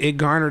 it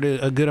garnered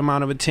a good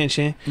amount of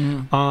attention.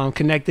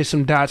 Connected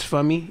some dots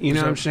for me. You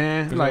know what I'm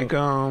saying? Like,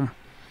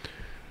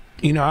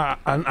 you know,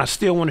 I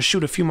still want to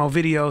shoot a few more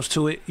videos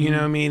to it. You know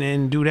what I mean?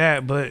 And do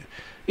that. But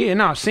yeah,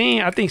 no,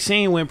 Scene, I think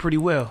Scene went pretty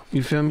well.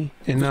 You feel me?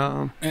 And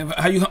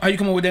how you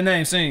come up with that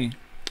name, Scene?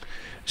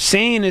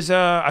 Scene is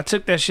I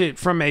took that shit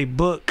from a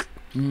book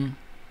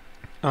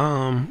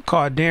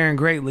called Daring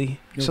Greatly.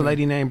 It's a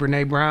lady named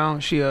Brene Brown.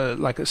 She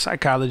like a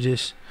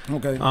psychologist.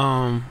 Okay.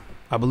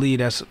 I believe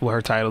that's what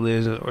her title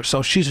is, or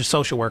so she's a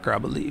social worker, I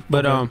believe.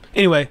 But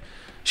anyway,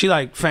 she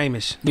like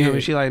famous. You know what I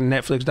mean? She like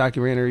Netflix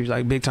documentaries,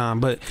 like big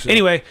time. But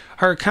anyway,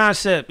 her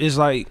concept is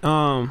like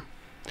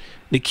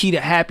the key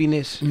to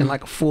happiness and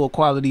like a full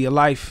quality of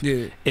life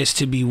is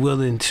to be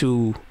willing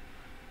to,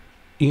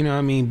 you know what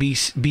I mean, be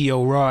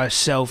your raw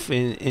self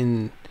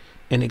and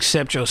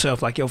accept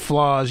yourself, like your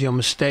flaws, your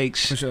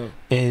mistakes,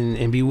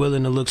 and be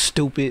willing to look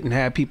stupid and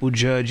have people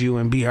judge you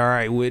and be all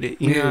right with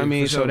it. You know what I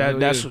mean? So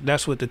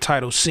that's what the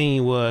title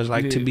Scene was.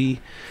 Like, to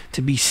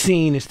be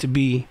seen is to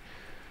be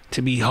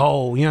to be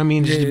whole, you know what I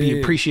mean? Just to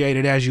be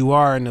appreciated as you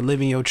are and to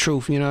live in your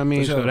truth, you know what I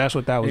mean? So that's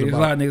what that was about. There's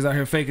a lot of niggas out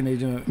here faking their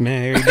junk.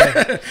 Man, every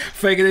day.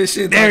 Faking this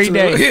shit. Every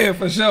day. Yeah,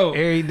 for sure.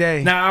 Every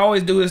day. Now, I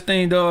always do this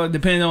thing, though,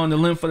 depending on the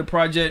length of the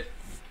project.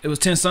 It was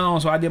 10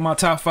 songs, so I did my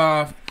top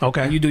 5.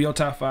 Okay. And you do your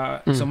top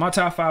 5. So my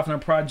top 5 from the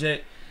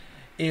project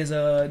is,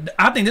 I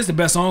think this is the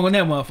best song on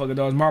that motherfucker,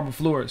 though, is Marble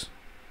Floors.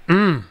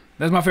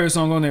 That's my favorite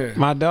song on there.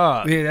 My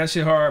dog. Yeah, that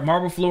shit hard.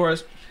 Marble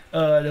Floors,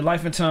 The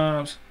Life and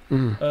Times,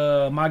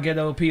 My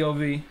Ghetto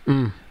POV,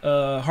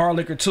 Hard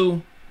Liquor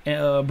 2,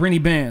 and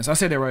Brenny Bands. I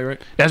said that right?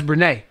 That's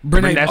Brene.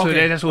 Brene.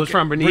 That's what it's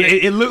from.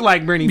 Brene. It looked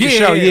like Brene for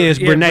sure. Yeah, it's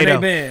Brene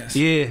though. Bands.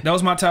 Yeah. That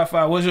was my top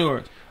 5. What's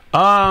yours?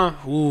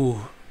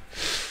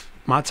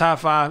 My top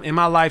 5 in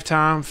my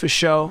lifetime for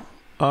sure.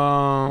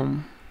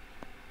 Hard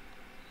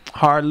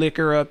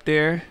Liquor up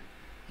there.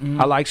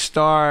 I like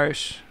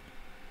Stars.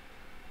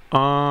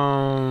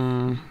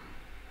 My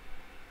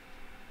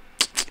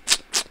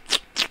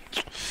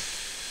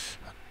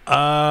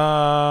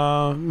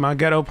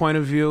Ghetto Point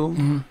of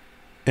View,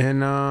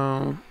 and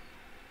I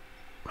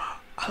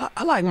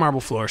like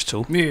Marble Floors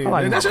too. Yeah, I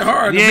like that shit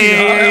hard.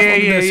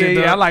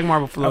 Yeah. I like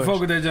Marble Floors. I fuck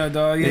with that junk,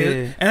 dog.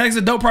 Yeah. And it's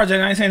a dope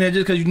project. I ain't saying that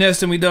just because you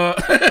nested me,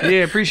 dog.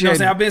 Yeah, appreciate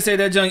it. I've been saying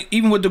that junk,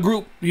 even with the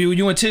group,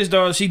 you and Tish,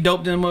 dog, she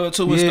doped them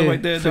too and stuff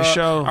like that, dog. For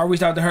sure. I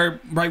reached out to her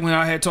right when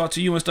I had talked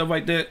to you and stuff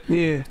like that.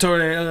 Yeah. Told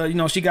her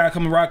that, she got to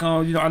come and rock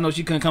on. I know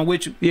she couldn't come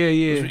with you.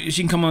 Yeah.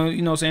 She can come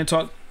on,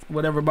 talk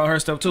whatever about her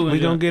stuff too. We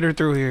gonna get her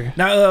through here.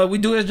 Now, we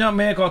do this jump,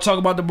 man, called Talk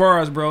About the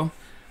Bars, bro.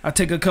 I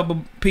take a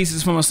couple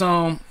pieces from a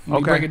song, we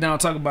break it down,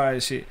 talk about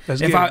it, shit.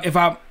 If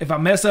I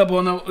mess up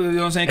on, you know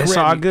what I'm saying, it's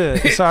all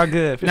good. It's all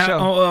good. For now, sure.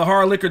 On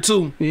Hard Liquor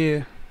 2,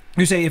 yeah,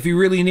 you say if you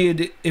really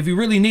needed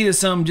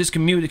something, just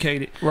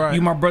communicate it. Right.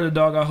 You my brother,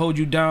 dog. I hold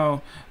you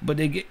down, but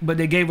they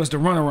gave us the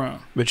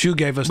runaround. But you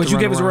gave us. But you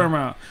gave us the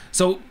runaround.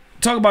 So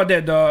talk about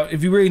that, dog.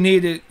 If you really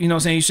need it, you know what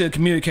I'm saying, you should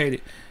communicate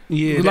it.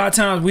 Yeah. A lot of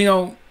times we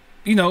don't.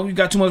 You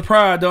got too much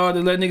pride, dog,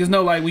 to let niggas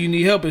know like when you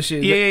need help and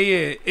shit.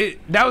 Yeah.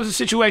 That was a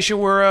situation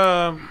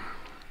where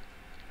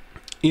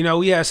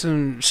we had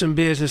some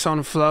business on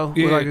the flow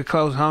with like a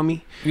close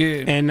homie.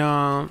 Yeah.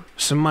 And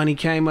some money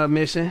came up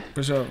missing.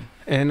 For sure.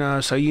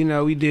 And so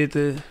we did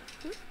the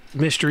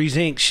Mysteries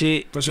Inc.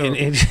 shit. For sure.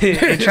 And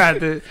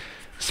tried to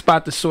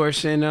spot the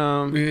source, and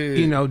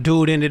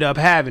dude ended up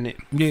having it.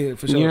 Yeah,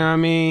 for sure. You know what I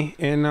mean?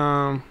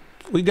 And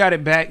we got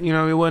it back.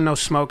 It wasn't no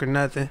smoke or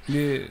nothing.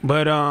 Yeah.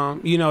 But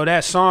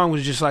that song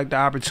was just like the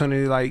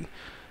opportunity. Like,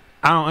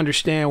 I don't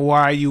understand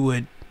why you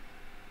would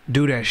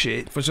do that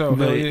shit. For sure.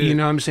 But you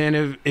know what I'm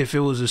saying? If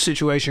it was a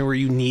situation where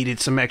you needed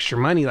some extra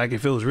money, like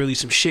if it was really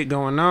some shit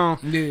going on,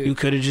 you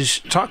could have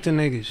just talked to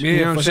niggas. Yeah,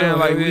 you know what I'm saying?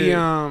 Like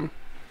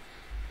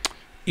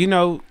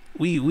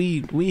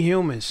we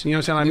humans. You know what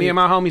I'm saying? Like me and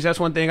my homies, that's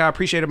one thing I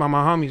appreciate about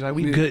my homies. Like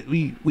we good,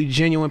 we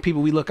genuine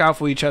people. We look out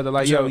for each other.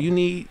 Like, yo, you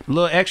need a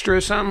little extra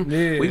or something?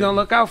 Yeah. We gonna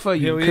look out for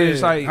you.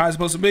 Cause like how it's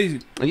supposed to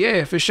be.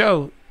 Yeah, for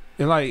sure.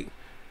 And like,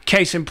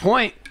 case in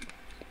point,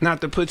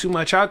 not to put too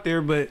much out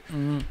there, but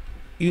in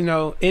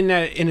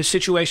the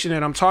situation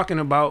that I'm talking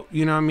about,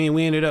 you know what I mean,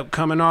 we ended up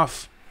coming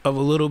off of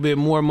a little bit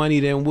more money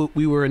than what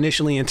we were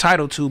initially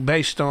entitled to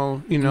based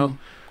on,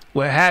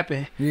 what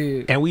happened.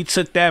 Yeah. And we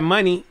took that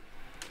money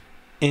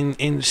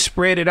and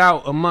spread it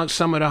out amongst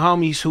some of the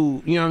homies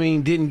who, you know what I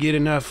mean, didn't get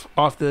enough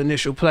off the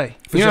initial play.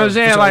 You know what I'm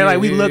saying?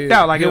 Like we looked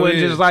out. Like it wasn't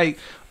just like,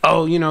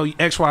 oh,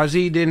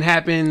 XYZ didn't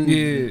happen.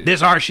 Yeah.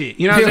 This our shit.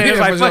 You know what I'm saying? It's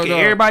like, fuck it,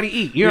 everybody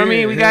eat. You know what I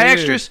mean? We got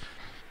extras.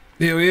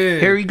 Hell yeah.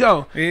 Here we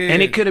go. Yeah.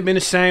 And it could have been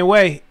the same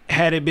way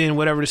had it been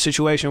whatever the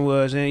situation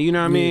was. And you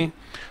know what I mean?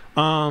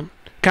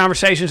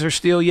 Conversations are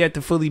still yet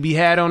to fully be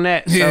had on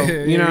that. So,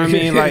 you know what I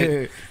mean?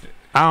 Like,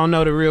 I don't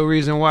know the real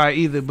reason why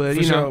either, but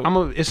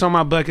it's on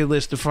my bucket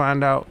list to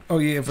find out. Oh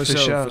yeah, for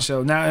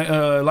sure.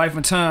 Now, Life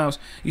and Times,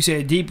 you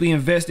said deeply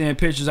invested in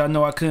pictures I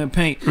know I couldn't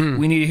paint.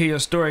 We need to hear your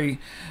story.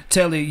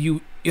 Tell it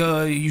you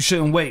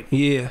shouldn't wait.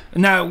 Yeah.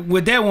 Now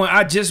with that one,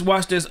 I just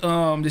watched this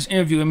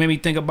interview and made me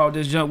think about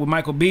this jump with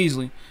Michael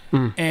Beasley,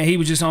 and he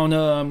was just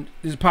on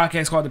this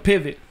podcast called The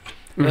Pivot,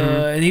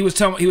 and he was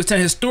telling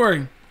his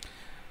story.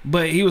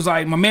 But he was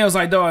like, my man was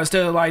like, dog,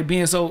 instead of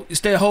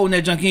holding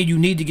that junk in, you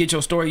need to get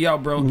your story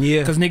out, bro. Yeah.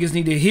 Because niggas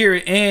need to hear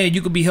it, and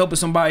you could be helping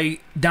somebody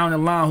down the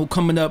line who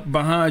coming up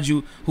behind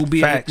you who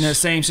be in that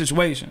same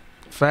situation.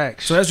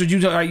 Facts. So that's what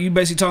you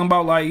basically talking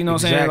about, like, you know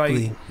what I'm saying? Like,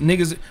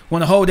 niggas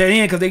want to hold that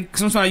in because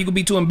sometimes you could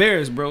be too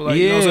embarrassed, bro. Like,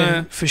 you know what I'm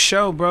saying? For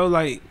sure, bro.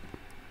 Like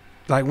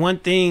one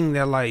thing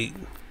that, like,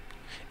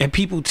 and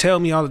people tell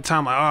me all the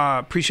time, like, oh, I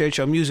appreciate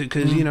your music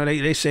because,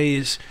 they say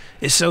it's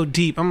so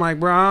deep. I'm like,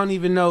 bro, I don't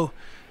even know.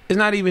 It's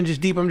not even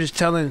just deep. I'm just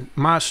telling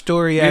my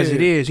story as it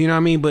is. You know what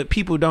I mean? But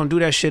people don't do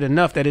that shit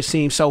enough that it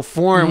seems so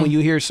foreign when you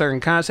hear certain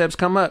concepts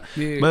come up.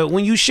 Yeah. But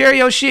when you share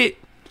your shit,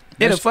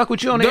 it'll fuck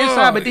with you on the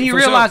inside. But then you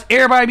realize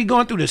everybody be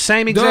going through the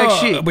same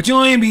exact shit. But you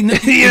don't even be.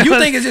 You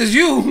think it's just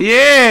you.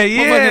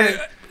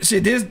 Yeah.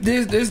 Shit, this,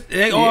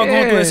 they all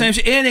going through the same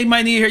shit, and they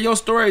might need to hear your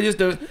story just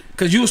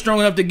because you were strong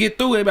enough to get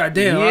through it. But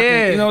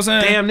damn, you know what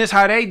I'm saying? Damn, this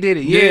how they did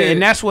it. Yeah,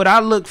 and that's what I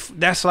look.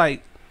 That's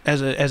like.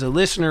 as a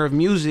listener of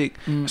music,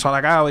 so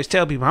like I always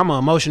tell people, I'm an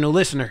emotional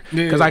listener.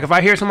 Because like if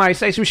I hear somebody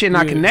say some shit and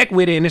I connect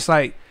with it, and it's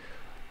like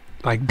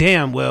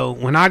damn, well,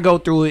 when I go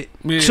through it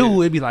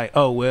too, it'd be like,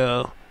 oh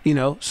well, you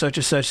know, such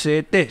and such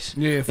said this.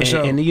 Yeah, for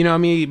sure. And you know what I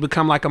mean, it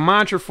become like a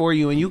mantra for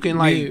you, and you can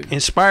like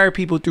inspire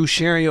people through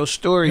sharing your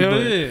story.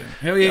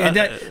 Hell yeah. And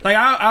that, like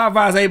I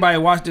advise everybody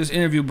to watch this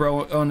interview,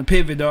 bro, on the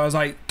Pivot, dog. It's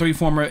like 3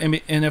 former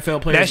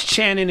NFL players. That's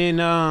Shannon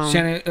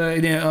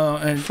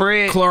and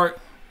Fred Clark.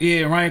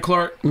 Yeah, Ryan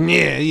Clark.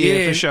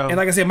 Yeah, for sure. And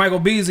like I said, Michael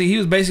Beasley, he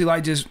was basically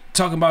like just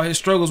talking about his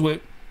struggles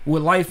with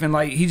life, and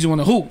like he just want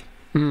to hoop.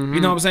 You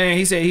know what I'm saying?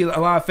 He said he had a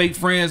lot of fake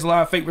friends, a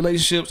lot of fake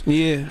relationships.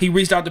 Yeah. He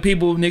reached out to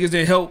people, niggas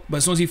didn't help, but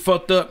as soon as he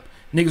fucked up,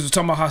 niggas was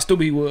talking about how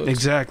stupid he was.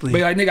 Exactly.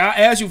 But like, nigga, I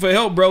asked you for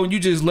help, bro, and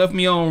you just left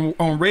me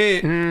on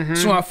red.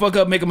 So I fuck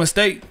up, make a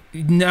mistake.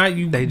 Now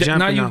you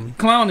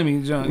clowning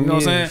me, John. You know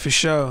what I'm saying? For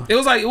sure. It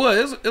was like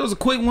it was a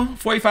quick one,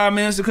 45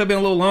 minutes. It could have been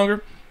a little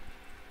longer.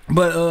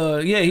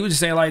 But yeah, he was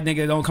just saying like,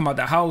 nigga, don't come out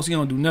the house, he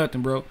don't do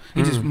nothing, bro.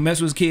 He just mess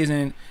with his kids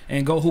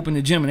and go hoop in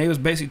the gym. And they was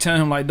basically telling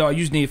him like, dog,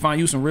 you just need to find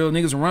you some real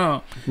niggas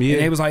around. Yeah.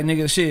 And they was like,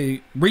 nigga,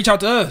 shit, reach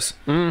out to us.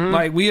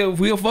 Like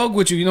we'll fuck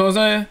with you, you know what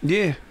I'm saying?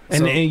 Yeah.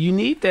 And you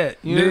need that.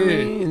 You know what I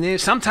mean? And then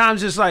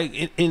sometimes it's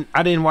like,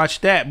 I didn't watch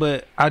that,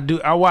 but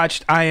I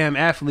watched I Am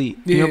Athlete,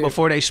 you know,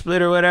 before they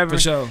split or whatever. For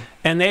sure.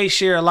 And they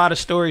share a lot of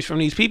stories from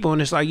these people,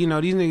 and it's like, you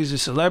know, these niggas are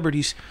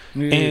celebrities,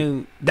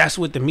 and that's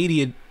what the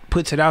media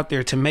puts it out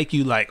there to make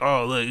you like,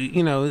 oh, look,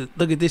 you know,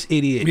 look at this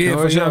idiot. Yeah,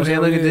 or, you know what I'm saying?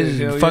 Look at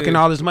this fucking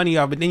all this this money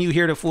off. But then you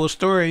hear the full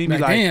story and you be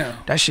like, damn,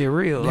 that shit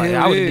real. Like,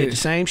 I would have did the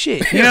same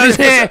shit. You know what I'm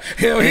saying?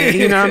 Hell yeah.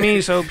 You know what I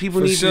mean? So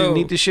people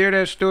need to share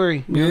that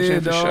story. You know what I'm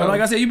saying? For sure.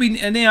 Like I said,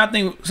 and then I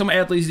think some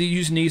athletes, you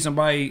just need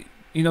somebody.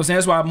 You know what I'm saying?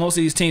 That's why most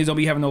of these teams don't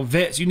be having no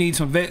vets. You need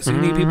some vets. You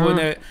need people in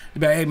there to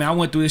be like, hey man, I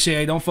went through this shit.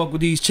 Hey, don't fuck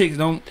with these chicks.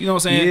 Don't, you know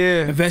what I'm saying?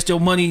 Yeah. Invest your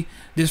money.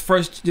 This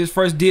first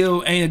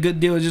deal ain't a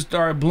good deal. It just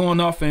started blowing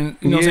off, and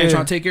you know what I'm saying,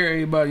 trying to take care of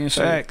everybody and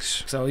shit.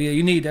 Facts. So yeah,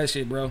 you need that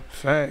shit, bro.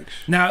 Facts.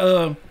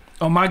 Now,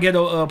 on my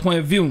ghetto point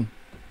of view,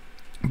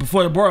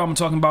 before the bar, I'm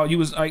talking about, you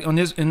was like on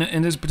this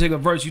in this particular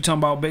verse, you talking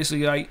about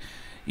basically like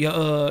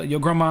your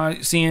grandma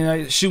seeing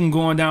like shooting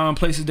going down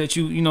places that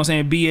you know what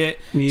I'm saying, be at.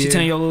 She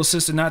telling your little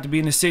sister not to be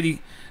in the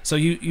city. So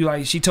you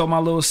like, she told my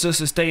little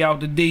sister stay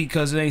out the D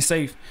because it ain't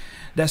safe.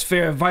 That's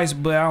fair advice,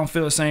 but I don't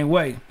feel the same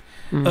way.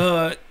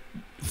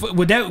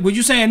 Would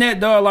you saying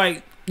that, dog?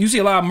 Like, you see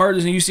a lot of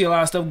murders and you see a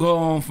lot of stuff go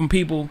on from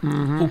people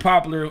who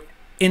popular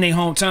in their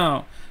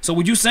hometown. So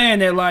would you saying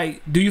that,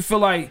 like, do you feel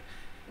like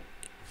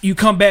you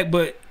come back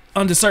but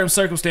under certain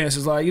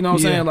circumstances, like, you know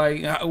what I'm saying?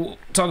 Like,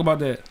 talk about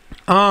that.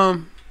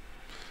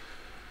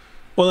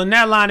 Well, in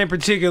that line in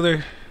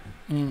particular,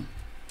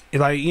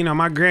 like, you know,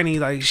 my granny,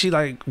 like, she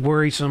like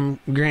worrisome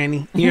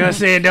granny. You know what I'm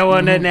saying? Don't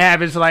want nothing to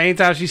happen. So like,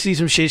 anytime she see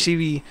some shit, she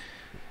be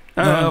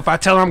if I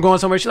tell her I'm going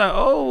somewhere, she's like,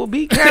 oh,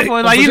 be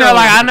careful. Like, you know,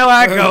 like, I know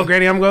I go,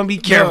 granny, I'm gonna be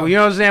careful. You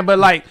know what I'm saying? But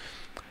like,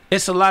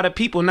 it's a lot of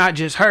people, not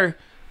just her,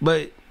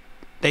 but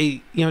they, you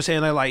know what I'm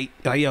saying? They're like,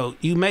 yo,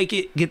 you make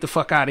it, get the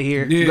fuck out of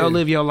here. Go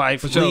live your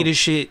life. Leave this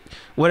shit.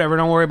 Whatever.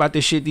 Don't worry about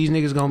this shit. These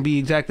niggas gonna be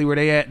exactly where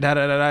they at. Da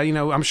da da da. You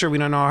know, I'm sure we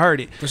done all heard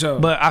it. For sure.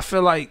 But I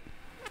feel like,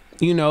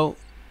 you know,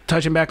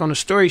 touching back on the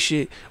story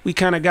shit, we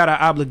kind of got an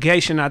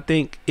obligation, I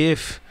think,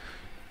 if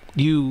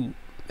you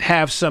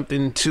have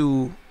something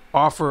to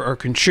offer or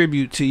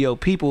contribute to your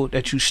people,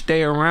 that you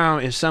stay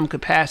around in some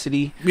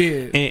capacity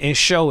and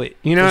show it.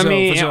 You know what I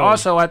mean? And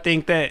also, I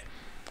think that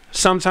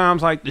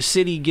sometimes, like, the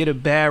city get a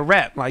bad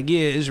rap. Like,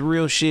 yeah, it's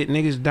real shit,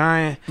 niggas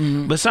dying,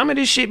 but some of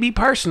this shit be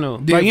personal.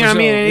 Like, you know what I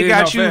mean? And it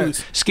got you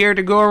scared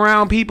to go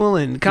around people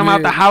and come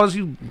out the house,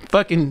 you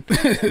fucking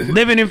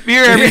living in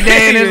fear every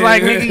day. And it's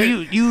like,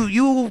 nigga,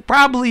 you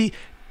probably,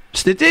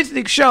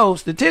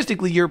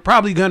 statistically, you're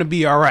probably gonna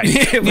be all right.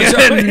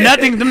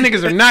 Nothing, them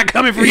niggas are not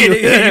coming for you.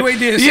 You ain't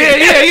doing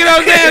shit. You know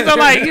what I'm saying? So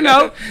like, you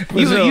know,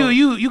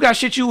 you got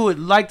shit you would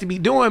like to be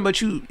doing,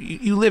 but you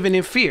living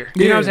in fear.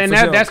 You know what I'm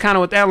saying? That's kind of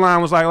what that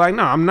line was like. Like,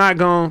 no, I'm not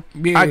gonna.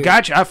 I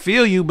got you. I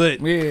feel you,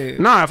 but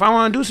nah, if I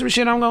want to do some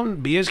shit, I'm gonna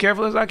be as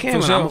careful as I can.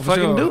 I'm gonna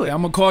fucking do it.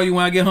 I'm gonna call you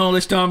when I get home.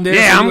 Let's time there.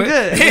 Yeah, I'm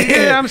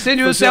good. I'm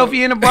sending you a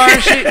selfie in the bar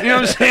and shit. You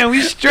know what I'm saying?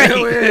 We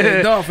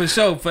straight. Dog, for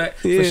sure. For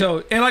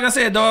sure. And like I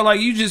said, dog, like,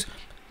 you just,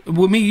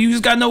 with me, you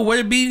just gotta know where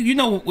to be. You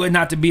know where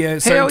not to be at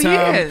a certain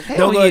time.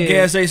 Don't go to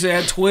gas station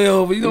at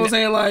 12. You know what I'm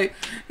saying? Like,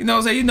 you know what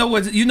I'm saying?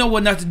 You know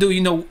what not to do.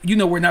 You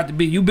know where not to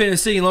be. You've been in the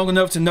city long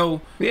enough to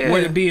know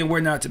where to be and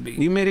where not to be.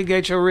 You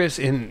mitigate your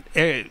risk and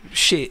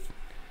shit.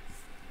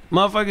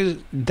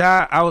 Motherfuckers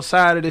die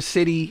outside of the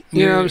city.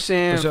 You know what I'm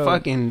saying? Sure.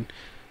 Fucking,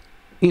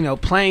 you know,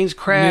 planes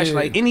crash.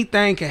 Like,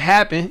 anything can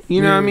happen.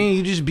 You know what I mean?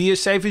 You just be as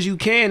safe as you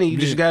can, and you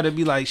just gotta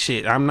be like,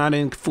 shit, I'm not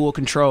in full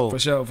control. For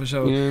sure.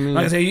 You know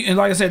what I mean?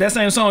 Like I said, that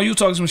same song, you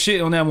talking some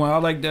shit on that one. I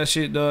like that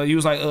shit. You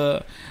was like,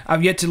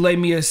 I've yet to lay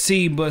me a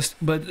seed, but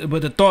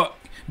the thought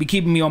be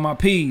keeping me on my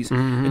P's.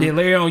 And then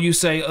later on, you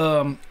say,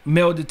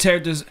 male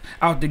detectors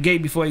out the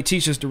gate before they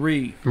teach us to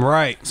read.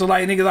 Right. So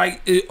like, nigga,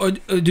 like,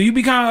 do you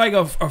be kind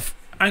of like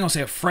I ain't gonna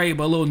say afraid,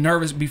 but a little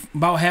nervous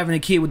about having a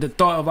kid with the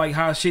thought of like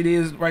how shit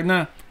is right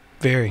now?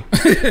 Very.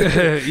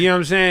 You know what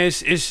I'm saying?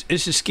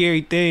 It's a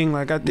scary thing.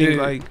 Like I think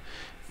like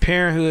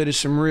parenthood is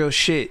some real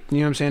shit. You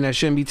know what I'm saying? That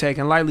shouldn't be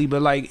taken lightly.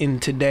 But like in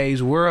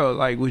today's world,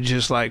 like with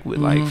just like with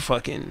like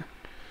fucking,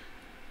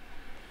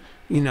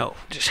 you know,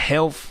 just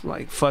health,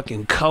 like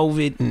fucking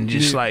COVID and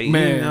just like you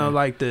know,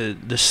 like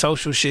the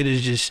social shit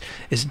is just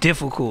it's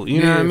difficult.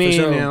 You know what I mean?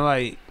 Sure. And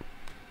like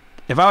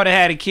if I would have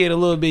had a kid a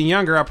little bit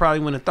younger, I probably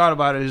wouldn't have thought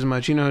about it as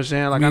much. You know what I'm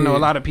saying? Like I know a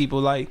lot of people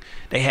like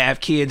they have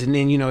kids and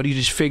then you know you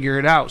just figure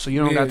it out, so you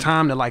don't got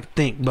time to like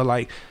think. But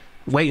like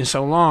waiting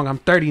so long, I'm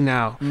 30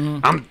 now.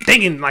 I'm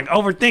thinking like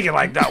overthinking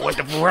like that. Where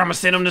I'm gonna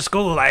send them to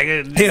school? Like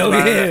hell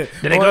did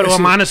they go to a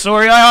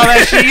Montessori? Like, all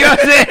that shit. You know what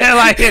I'm saying?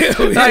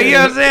 Like, like you know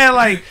what I'm saying?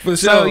 Like for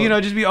so sure. You know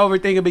just be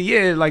overthinking. But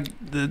yeah, like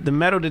the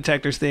metal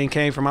detectors thing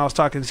came from I was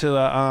talking to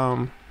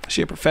a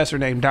professor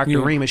named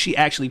Dr. Rima. She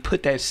actually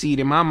put that seed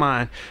in my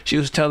mind. She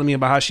was telling me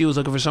about how she was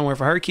looking for somewhere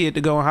for her kid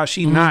to go and how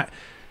she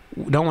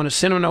don't want to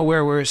send them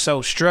nowhere where it's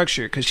so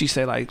structured, because she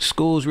said like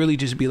schools really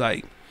just be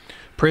like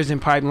prison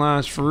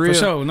pipelines for real. For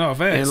sure, no,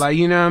 facts. And like,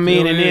 you know what I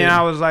mean? And then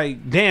I was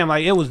like, damn,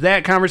 like it was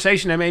that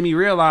conversation that made me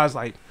realize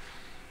like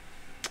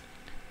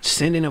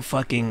sending a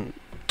fucking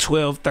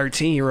 12,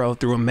 13-year-old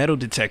through a metal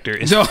detector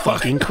is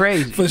fucking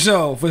crazy. For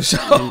sure, for sure.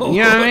 And,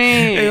 you know what I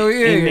mean? Hell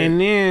yeah.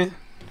 And then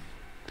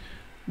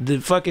the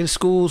fucking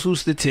schools who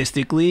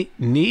statistically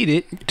need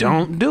it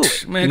don't do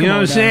it. Man, you know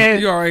what I'm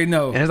saying? You already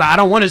know. And it's like, I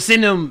don't want to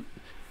send them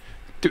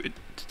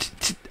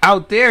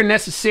out there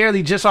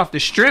necessarily just off the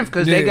strength,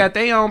 because they got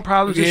their own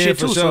problems and shit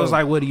too. Sure. So it's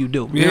like, what do you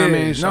do? You know what I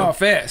mean? So, no,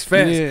 fast.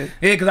 Yeah,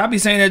 because I be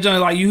saying that, John,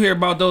 like you hear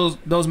about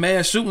those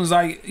mass shootings,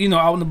 like, you know,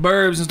 out in the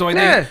burbs and stuff like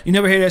that. You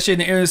never hear that shit in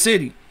the inner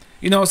city.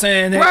 You know what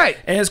I'm saying? Right.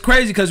 And it's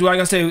crazy because, like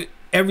I say,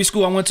 every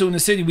school I went to in the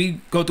city,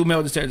 we go through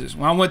metal detectors.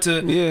 When I went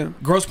to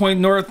Grosse Pointe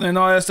North and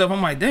all that stuff,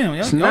 I'm like, damn,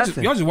 y'all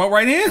just walk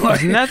right in.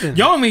 Like, nothing.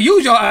 Y'all don't even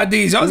use your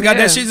IDs. Y'all just got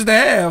that shit just to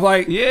have.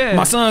 Like,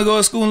 my son go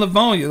to school in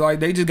Livonia. Like,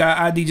 they just got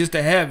ID just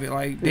to have it.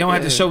 Like, they don't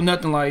have to show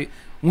nothing. Like,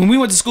 when we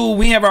went to school,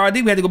 we didn't have our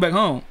ID. We had to go back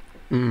home.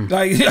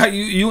 Like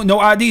you no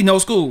ID, no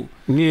school.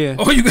 Yeah.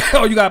 Or you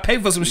got to pay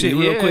for some shit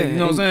real quick. You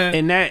know what I'm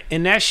saying?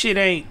 And that shit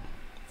ain't.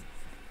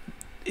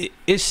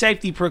 It's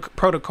safety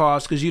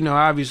protocols, because you know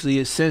obviously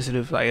it's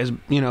sensitive. Like, as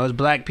you know, as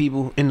black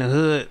people in the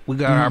hood, we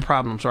got our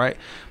problems, right?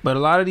 But a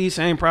lot of these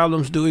same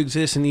problems do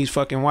exist in these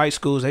fucking white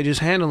schools. They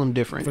just handle them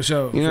different. For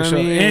sure. You know what I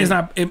mean? And it's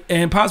not,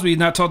 and possibly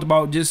not talked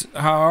about just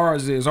how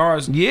ours is.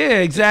 Ours. Yeah,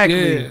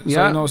 exactly. Yeah. So, you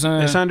know what I'm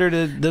saying? It's under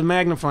the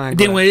magnifying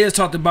glass. Then when it is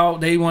talked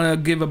about, they want to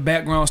give a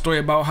background story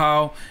about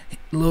how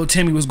little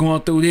Timmy was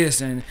going through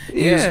this and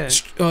he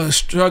was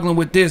struggling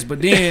with this,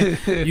 but then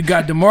you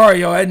got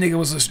DeMario. That nigga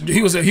was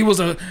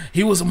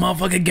a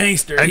motherfucking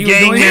gangster. A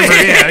gang member.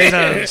 He's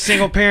a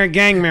single parent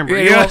gang member.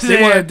 You know what I'm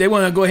saying? They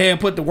want to go ahead and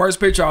put the worst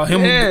picture of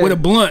him with a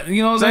blunt.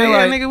 You know what I'm saying?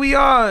 Like, nigga, we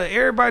all,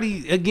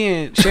 everybody,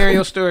 again, sharing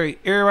your story.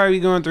 Everybody be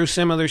going through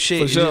similar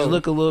shit. Sure. Just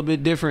look a little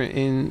bit different,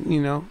 and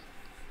you know.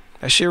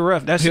 That shit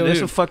rough. That's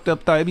a fucked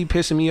up thought. It be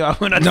pissing me off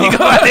when I think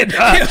about it.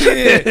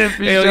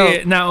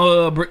 Yeah.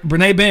 Now,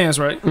 Brene Bands,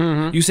 right?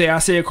 You say, I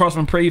say across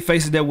from pretty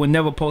faces that would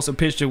never post a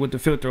picture with the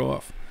filter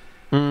off.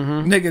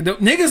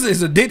 Niggas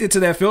is addicted to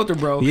that filter,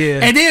 bro. Yeah.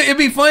 And then it'd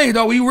be funny,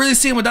 though. We really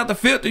see him without the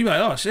filter. You be like,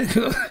 oh, shit.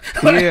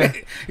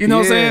 Like, you know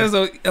what I'm saying?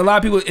 So a lot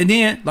of people, and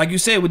then, like you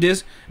said, with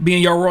this,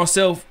 being your raw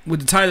self with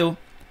the title,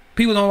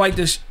 people don't like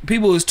this.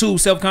 People is too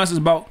self-conscious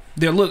about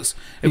their looks.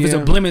 If it's a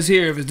blemish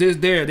here, if it's this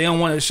there, they don't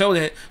want to show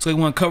that, so they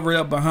want to cover it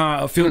up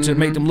behind a filter and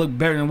make them look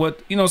better than what,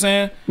 you know what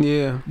I'm saying?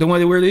 Yeah. The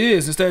one that really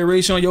is, instead of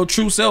really showing your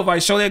true self,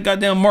 like show that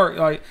goddamn mark,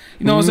 like,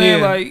 you know what I'm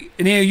saying? Like,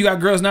 and then you got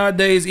girls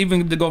nowadays,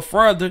 even to go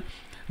further,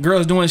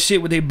 girls doing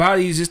shit with their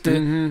bodies just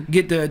to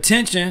get the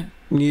attention,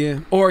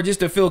 or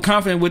just to feel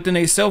confident within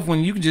themselves,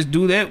 when you can just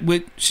do that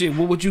with shit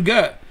with what you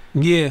got.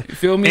 Yeah. You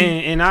feel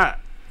me? And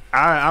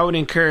I would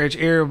encourage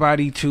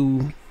everybody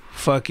to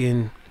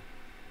fucking,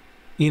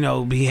 you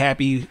know, be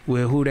happy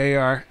with who they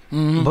are.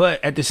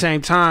 But at the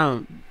same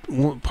time,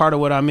 part of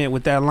what I meant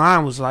with that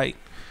line was like,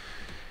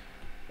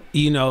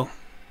 you know,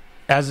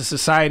 as a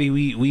society,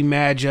 we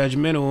mad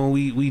judgmental, and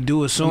we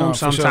do assume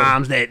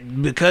sometimes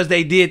that because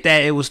they did that,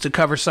 it was to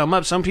cover something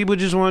up. Some people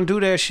just want to do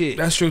that shit.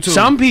 That's true too.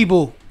 Some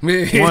people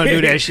want to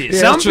do that shit.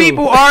 Some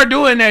people are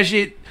doing that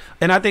shit.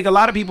 And I think a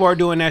lot of people are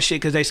doing that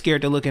shit because they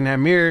scared to look in that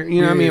mirror,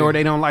 you know what I mean? Or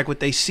they don't like what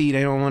they see.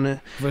 They don't want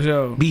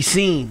to be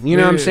seen, you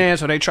know what I'm saying?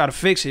 So they try to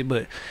fix it.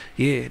 But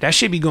yeah, that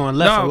shit be going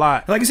left a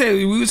lot. Like you said,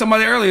 we were talking about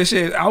that earlier,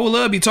 shit. I would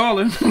love to be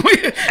taller. Hey,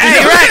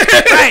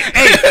 right.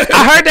 Hey,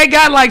 I heard they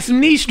got like some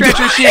knee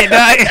stretcher shit,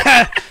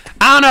 dog.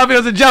 I don't know if it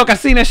was a joke. I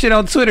seen that shit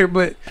on Twitter,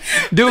 but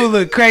dude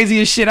look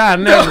crazy as shit. I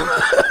know.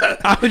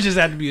 I would just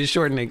have to be a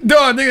short nigga.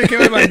 Dog, nigga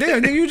came like,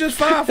 damn, nigga, you just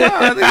 5'5".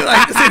 Nigga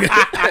like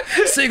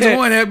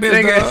 6'1", that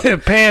bitch, nigga,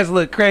 dog. Pants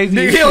look crazy.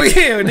 Nigga, hell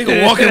yeah,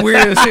 nigga walking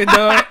weird and shit,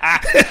 dog.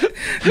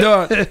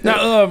 Dog.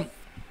 Now,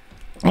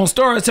 on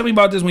Stars, tell me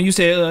about this when you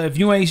said if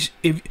you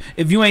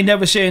ain't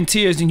never shedding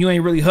tears, then you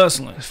ain't really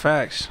hustling. It's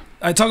facts.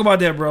 Like, talk about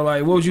that, bro.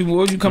 Like, what was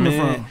you coming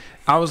from?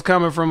 I was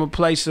coming from a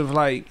place of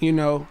like, you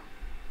know,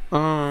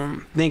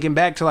 thinking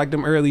back to like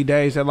them early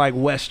days at like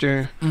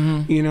Western,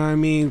 you know what I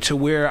mean, to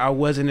where I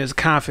wasn't as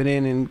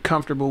confident and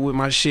comfortable with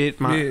my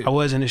shit. I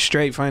wasn't as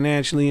straight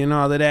financially and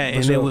all of that.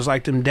 And it was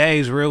like them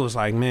days where it was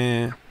like,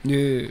 man,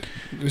 this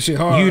shit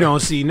hard. You don't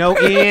see no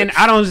end.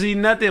 I don't see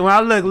nothing. When I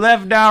look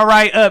left, down,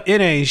 right, up,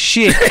 it ain't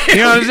shit. You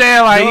know what I'm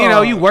saying? Like, you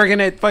know, you working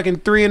at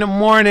fucking 3 in the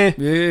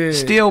morning,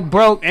 still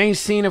broke, ain't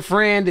seen a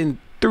friend in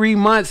 3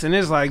 months, and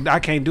it's like, I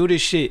can't do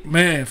this shit.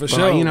 Man, for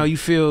sure. Like, you know, you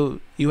feel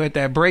you at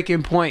that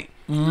breaking point.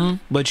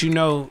 But you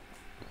know,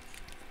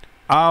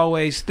 I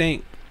always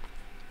think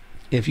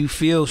if you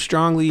feel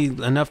strongly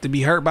enough to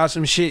be hurt by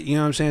some shit, you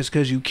know what I'm saying, it's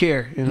because you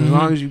care. And as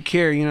long as you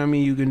care, you know what I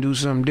mean, you can do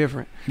something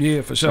different.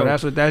 Yeah, for sure. So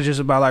that's what that's just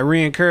about, like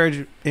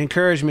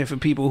encouragement for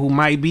people who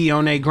might be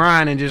on their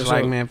grind and just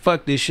like, man,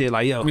 fuck this shit.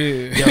 Like, yo,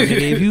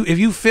 nigga, if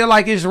you feel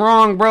like it's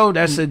wrong, bro,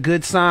 that's a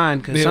good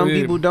sign, because some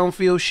people don't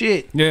feel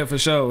shit. Yeah, for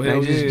sure.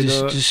 Hell,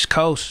 just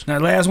coast. Now,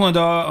 last one,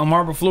 dog, on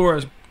Marble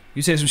Flores.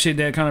 You said some shit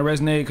that kind of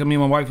resonated, because me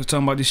and my wife was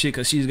talking about this shit,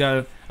 because she's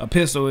got a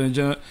pistol and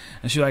junk,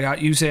 and she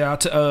like, you said I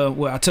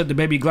took the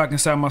baby Glock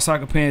inside my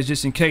soccer pants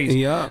just in case.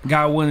 Yeah.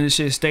 God willing, this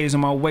shit stays on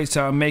my waist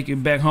till I make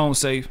it back home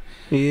safe.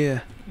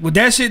 Yeah. With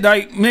that shit,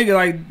 like, nigga,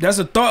 like, that's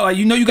a thought. Like,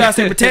 you know, you gotta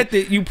stay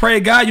protected. You pray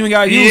to God, you ain't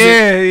gotta use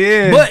it.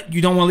 Yeah. But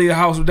you don't want to leave the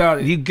house without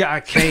it. You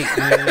got cake,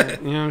 man.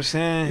 You know what I'm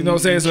saying? You know what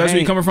I'm saying? So that's where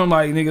you coming from,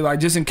 like, nigga, like,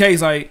 just in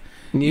case, like.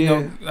 You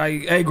know,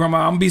 like, hey,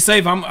 grandma, I'm gonna be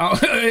safe. Right.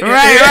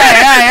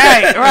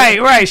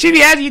 She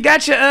be asking, you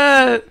got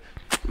your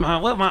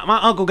my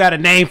uncle got a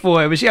name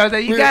for it, but she always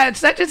like, you got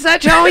such and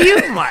such on you.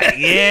 I'm like,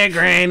 yeah,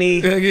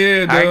 granny,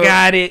 I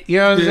got it. You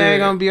know what I'm saying?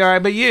 Gonna be all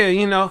right. But yeah,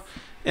 you know,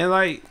 and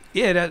like,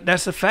 yeah,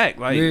 that's a fact.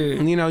 Like,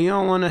 you know, you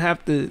don't want to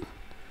have to.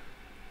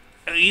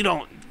 You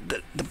don't.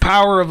 The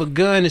power of a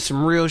gun is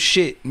some real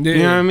shit. You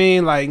know what I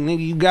mean? Like,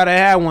 nigga, you gotta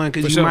have one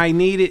because you might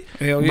need it.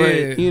 Hell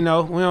but you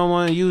know, we don't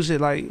want to use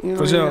it. Like, you know,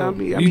 for sure.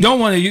 You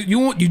don't want to.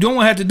 You don't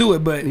want to have to do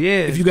it. But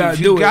if you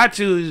gotta do it,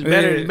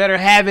 it's better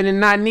have it and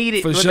not need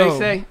it. For what sure. They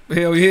say.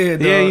 Hell yeah,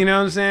 dog. Yeah, you know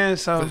what I'm saying.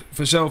 So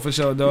for sure,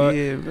 dog.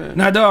 Yeah, man.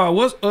 Now, dog,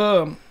 what's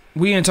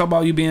we ain't talk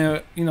about you being,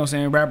 you know, what I'm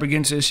saying, rapper,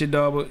 getting to this shit,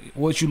 dog. But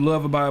what you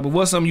love about it. But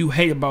what's something you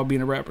hate about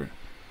being a rapper?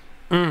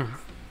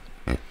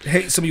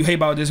 Something you hate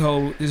about this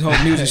whole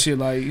music shit,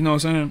 like, you know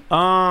what I'm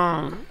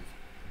saying?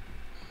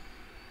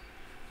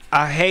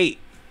 I hate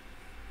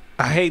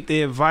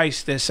the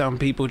advice that some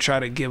people try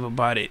to give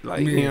about it,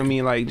 like, you know what I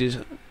mean, like, just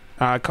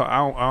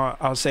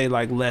I'll say,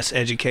 like, less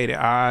educated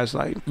eyes,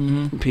 like,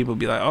 people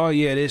be like, oh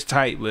yeah, this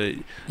tight, but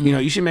you know,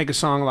 you should make a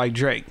song like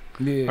Drake.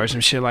 Or some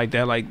shit like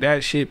that. Like,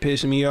 that shit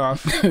pissing me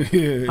off.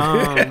 And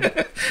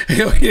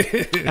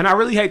I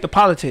really hate the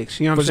politics.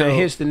 You know what I'm saying?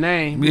 Hits the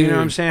name. You know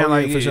what I'm saying?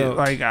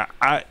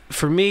 Like,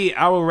 for me,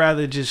 I would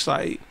rather just,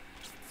 like,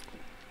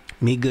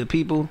 meet good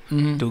people,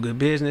 do good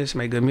business,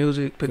 make good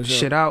music, put the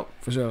shit out.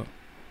 For sure.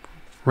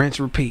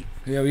 Rinse, repeat.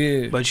 Hell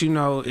yeah. But you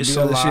know, it's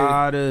a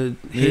lot of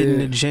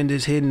hidden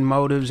agendas, hidden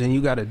motives, and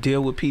you got to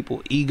deal with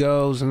people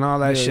egos and all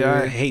that shit.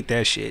 I hate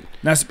that shit.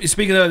 Now,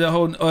 speaking of the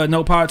whole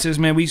no politics,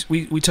 man, we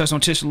touched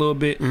on Tish a little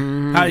bit.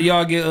 How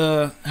y'all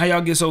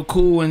get so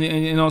cool, and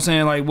you know what I'm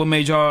saying, like, what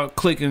made y'all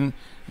click and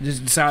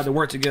just decide to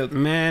work together?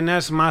 Man,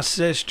 that's my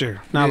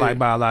sister. Not like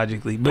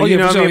biologically, but you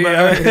know what I mean.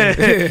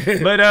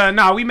 But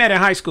no, we met in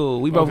high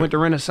school. We both went to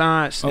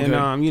Renaissance,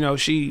 and you know,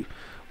 she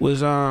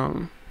was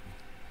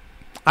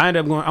I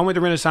went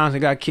to Renaissance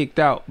and got kicked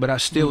out, but I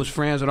still was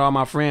friends with all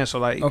my friends. So,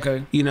 like,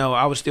 you know,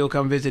 I would still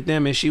come visit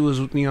them, and she was,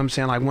 you know what I'm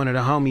saying, like, one of the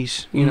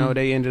homies. You know,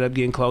 they ended up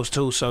getting close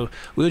too. So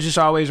we were just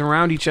always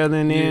around each other.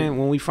 And then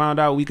when we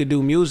found out we could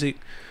do music,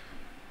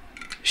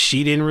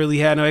 she didn't really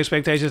have no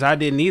expectations. I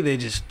didn't either. It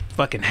just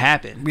fucking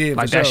happened.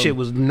 Like, that shit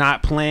was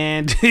not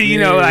planned.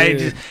 You know, like, it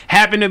just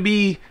happened to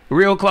be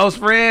real close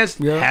friends.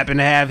 Happened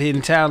to have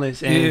hidden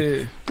talents,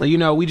 and you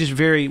know, we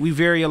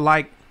very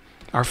alike.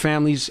 Our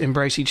families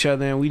embrace each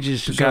other, and we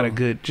just got a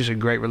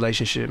great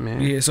relationship,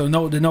 man. Yeah. So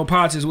no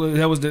politics.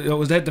 Was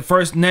that the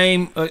first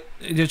name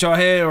that y'all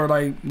had, or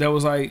like that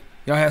was like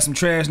y'all had some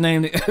trash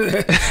name? That.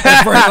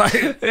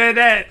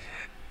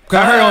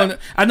 I heard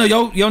I know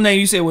your name.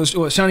 You said was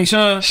what, Shawnee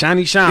Shaun.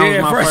 Shawnee Shaun was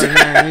my first name.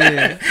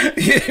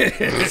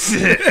 Yeah.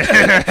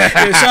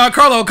 Shaun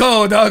Carlo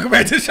Cole, dog. Come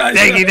back to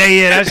Shawnee.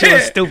 That shit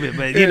was stupid,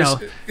 but you know.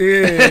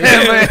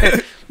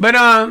 but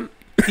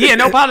yeah,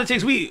 no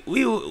politics. We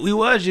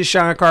was just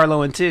Shaun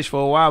Carlo and Tish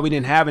for a while. We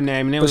didn't have a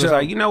name, and then we was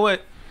like, you know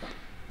what?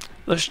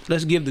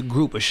 Let's give the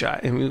group a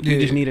shot, and we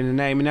just needed a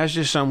name, and that's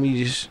just something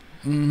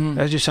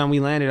that's just something we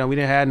landed on. We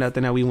didn't have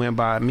nothing that we went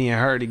by, me and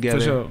her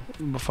together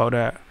before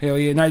that. Hell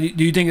yeah. Now, do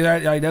you think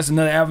that like that's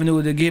another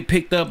avenue to get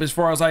picked up as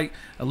far as like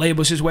a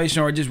label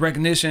situation or just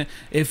recognition?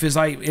 If it's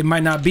like it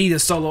might not be the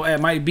solo,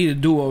 it might be the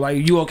duo.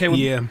 Like, you okay with?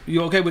 Yeah.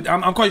 You okay with?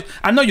 I'm quite.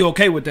 I know you're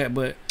okay with that,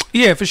 but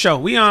yeah, for sure.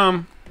 We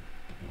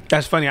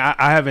That's funny.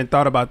 I haven't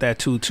thought about that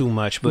too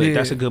much, but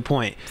that's a good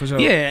point. For sure.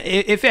 Yeah,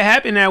 if it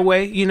happened that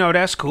way, you know,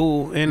 that's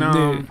cool.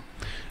 And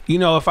you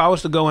know, if I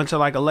was to go into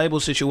like a label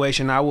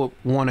situation, I would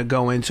want to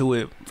go into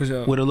it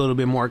sure. with a little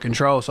bit more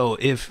control. So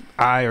if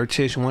I or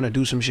Tish want to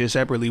do some shit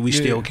separately, we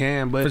still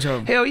can. But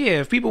sure. hell yeah,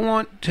 if people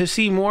want to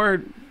see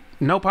more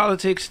no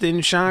politics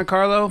than Shaun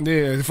Carlo,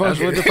 that's what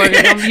the fuck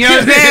you know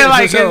what I'm saying?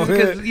 Like,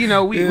 because you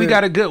know, we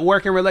got a good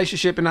working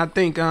relationship, and I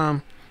think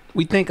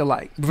we think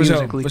alike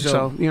musically. Sure.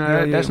 So you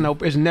know, that's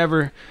it's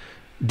never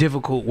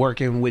difficult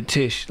working with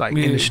Tish like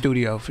in the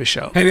studio for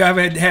sure. Have you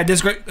ever had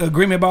this great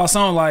agreement about a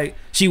song like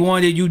she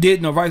wanted you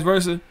didn't or vice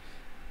versa?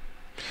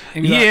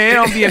 It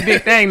don't be a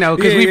big thing though,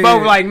 because we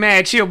both like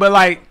mad chill, but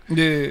like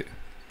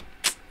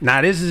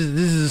nah, this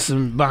is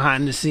some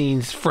behind the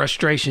scenes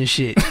frustration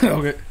shit.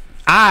 Okay.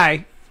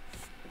 I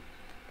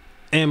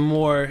am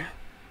more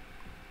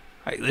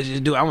like, let's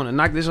just do it. I want to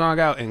knock this song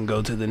out and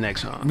go to the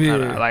next song.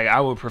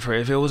 I would prefer,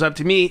 if it was up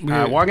to me,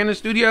 I walk in the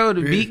studio,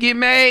 the beat get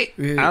made,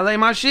 I lay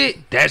my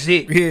shit, that's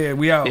it. Yeah,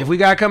 we out. If we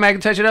gotta come back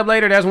and touch it up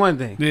later, that's one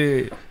thing.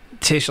 Yeah.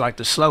 Tish like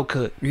the slow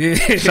cook. Yeah.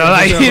 So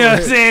like, you know what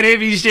I'm saying? It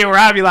be shit where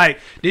I be like,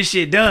 this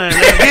shit done,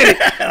 let's get it.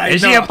 Like,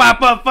 and she'll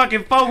pop up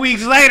fucking 4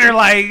 weeks later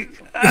like,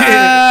 I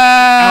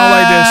don't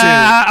like that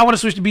shit. I want to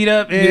switch the beat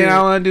up and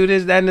I want to do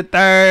this, that, and the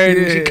third.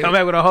 And she come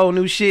back with a whole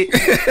new shit.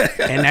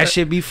 And that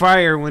shit be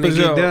fire when it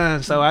get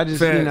done. So I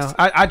just, you know,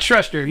 I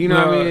trust her. You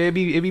know what I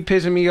mean? It be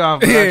pissing me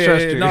off, but I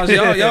trust her. No,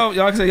 so y'all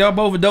can say y'all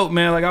both are dope,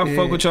 man. Like, I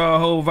fuck with y'all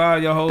whole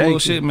vibe, y'all whole little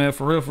shit, man.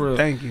 For real, for real.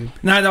 Thank you.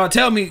 Now,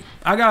 tell me,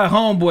 I got a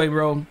homeboy,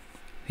 bro.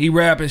 He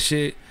rapping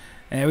shit.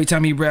 And every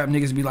time he rap,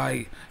 niggas be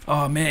like,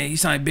 oh, man, he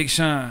sound like Big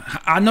Sean.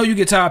 I know you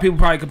get tired of people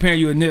probably comparing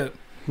you to Nip.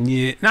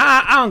 Yeah,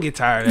 nah, I don't get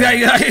tired of that.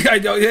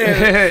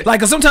 Yeah. Like,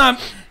 cause sometimes,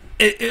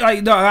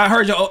 like, dog, I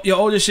heard your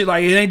older shit.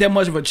 Like, it ain't that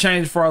much of a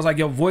change as far as like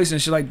your voice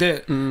and shit like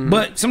that.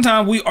 But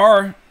sometimes we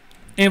are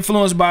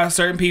influenced by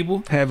certain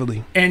people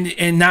heavily,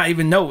 and not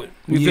even know it.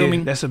 You feel me?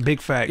 That's a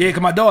big fact. Yeah,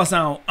 cause my dog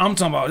I'm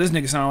talking about this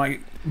nigga sound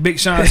like Big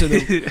Sean to the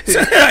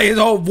his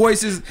whole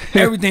voice is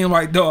everything.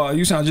 Like, dog,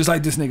 you sound just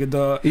like this nigga,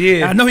 dog.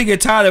 Yeah, I know he get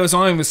tired of it, so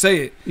I don't even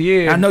say it.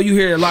 Yeah, I know you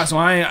hear it a lot, so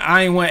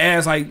I ain't want to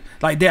ask like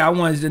that. I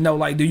wanted to know,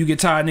 like, do you get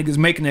tired of niggas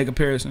making that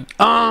comparison?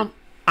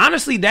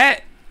 Honestly,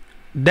 that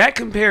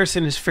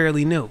comparison is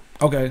fairly new.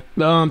 Okay.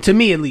 To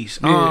me at least.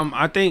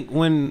 I think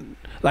when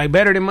like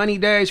Better Than Money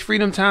days,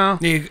 Freedom Town,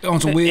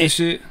 on some weird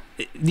shit.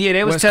 Yeah,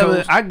 they was West telling.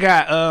 Coast. I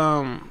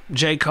got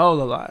J.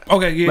 Cole a lot.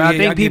 Okay, yeah, but I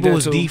think people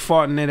was too.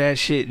 defaulting to that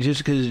shit just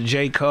because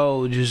J.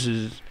 Cole just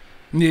is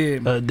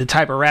the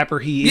type of rapper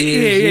he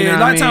is. Yeah. You know a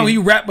lot of times when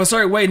you rap a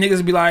certain way,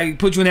 niggas be like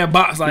put you in that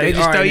box. Like, they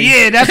just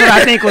that's what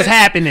I think was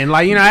happening.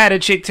 Like, you know, I had a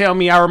chick tell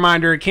me I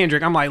remind her of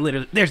Kendrick. I'm like,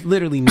 there's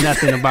literally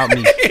nothing about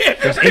me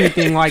there's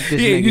anything like this.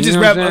 Yeah, nigga, you just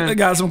rap.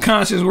 Got some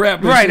conscious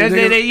rap. Right.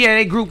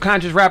 They group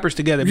conscious rappers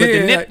together. But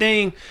the Nip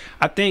thing,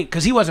 I think,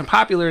 because he wasn't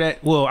popular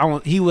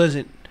he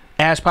wasn't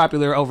as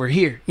popular over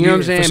here, you know what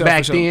I'm saying,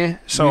 back then.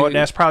 So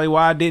that's probably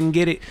why I didn't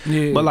get it.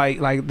 But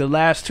like the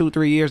last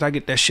 2-3 years, I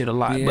get that shit a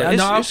lot. But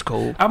it's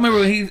cool. I remember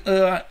I ain't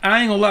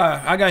gonna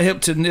lie, I got hip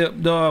to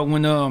Nip dog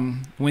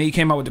when he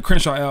came out with the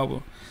Crenshaw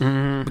album.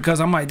 Because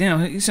I'm like,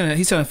 damn, he's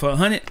selling for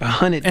 $100.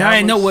 $100. And I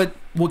didn't know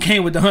what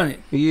came with the $100.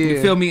 Yeah.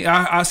 You feel me?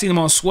 I seen him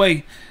on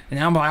Sway, and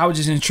I'm like, I was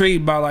just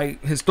intrigued by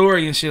like his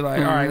story and shit.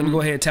 Like, all right, let me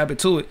go ahead and tap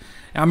into it.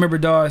 I remember,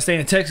 dog, staying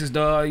in Texas,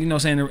 dog, you know,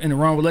 saying in the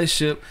wrong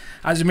relationship.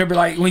 I just remember,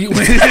 like, when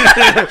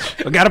I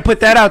gotta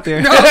put that out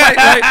there. No,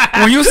 like,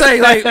 when you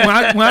say, like, when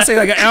I say,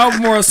 like, an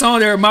album or a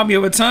song that remind me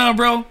of a time,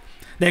 bro,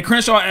 that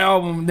Crenshaw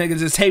album, nigga,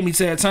 just take me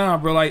to that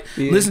time, bro. Like,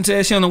 listen to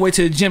that shit on the way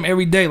to the gym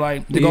every day,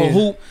 like, to go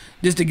hoop,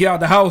 just to get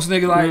out the house,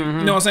 nigga. Like, you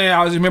know what I'm saying?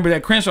 I just remember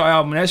that Crenshaw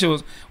album. That shit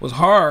was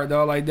hard,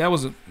 dog. Like, that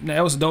was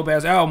a dope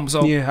ass album.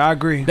 So yeah, I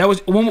agree.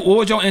 What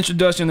was your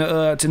introduction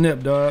to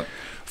Nip, dog?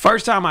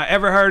 First time I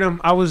ever heard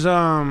him, I was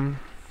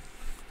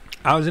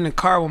in the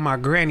car with my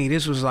granny.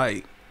 This was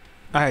like,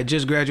 I had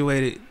just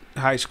graduated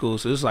high school,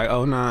 so it's like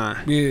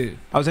 09. Yeah.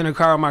 I was in the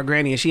car with my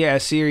granny, and she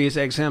had Sirius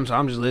XM, so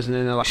I'm just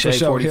listening to like Shade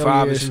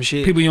 45 or some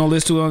shit. People you don't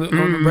listen to on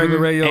the regular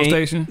radio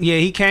station. Yeah,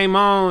 he came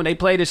on. They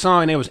played his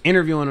song, and they was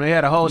interviewing him. They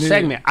had a whole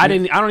segment. I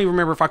don't even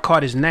remember if I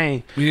caught his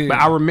name, but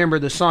I remember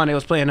the song they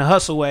was playing, The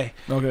Hustle Way.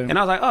 Okay. And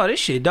I was like, oh, this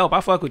shit dope. I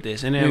fuck with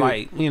this. And then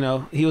like, you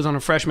know, he was on the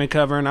freshman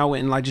cover, and I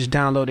went and like just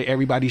downloaded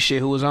everybody's shit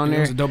who was on there.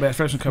 It was a dope ass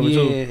freshman cover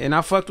too. Yeah, and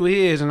I fucked with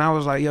his, and I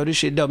was like, yo, this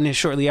shit dope. And then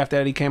shortly after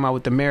that, he came out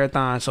with the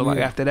Marathon. So like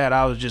after that,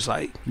 I was just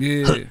like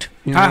hooked.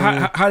 You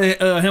know how did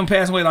him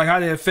pass away? Like, how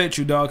did it affect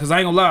you, dog? Because I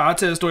ain't gonna lie, I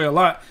tell the story a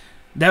lot.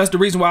 That's the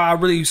reason why I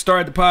really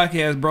started the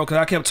podcast, bro. Because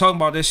I kept talking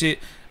about that shit,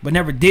 but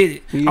never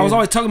did it. I was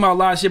always talking about a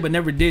lot of shit, but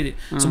never did it.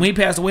 So when he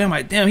passed away, I'm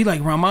like, damn, he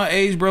like around my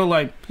age, bro.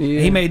 Like,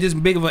 he made this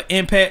big of an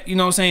impact. You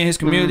know what I'm saying? His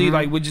community,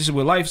 like with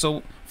life.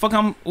 So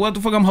what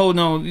the fuck I'm holding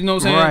on? You know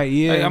what I'm saying? Right.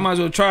 Yeah. Like, I might as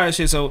well try that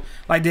shit. So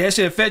like, did that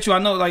shit affect you? I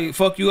know, like,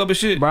 fuck you up and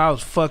shit. Bro, I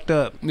was fucked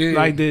up. Yeah.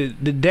 Like the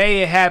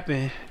day it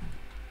happened,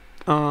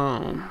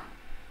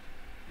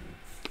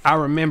 I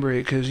remember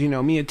it because, you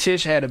know, me and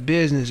Tish had a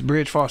business,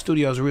 Bridge Fall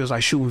Studios, where we was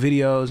like shooting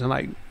videos, and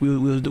like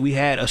we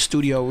had a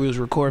studio where we was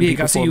recording.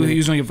 Yeah, I see you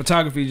was on your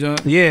photography, John.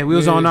 Yeah, we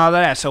was on all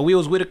that. So we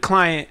was with a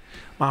client,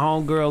 my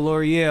homegirl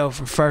L'Oreal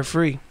from Fur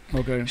Free.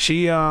 Okay.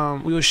 She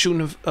we was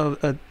shooting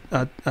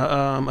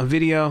a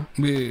video.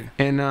 Yeah.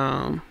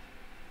 And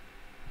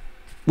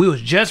we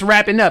was just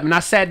wrapping up, and I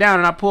sat down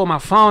and I pulled my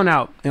phone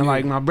out, and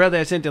like my brother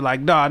had sent it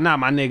like, dog, not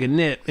my nigga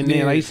Nip, and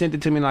then like he sent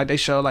it to me like they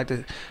showed like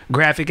the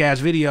graphic ass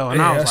video,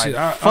 and I was like,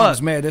 fuck, I was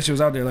mad that shit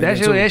was out there like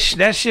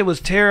that shit was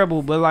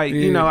terrible, but like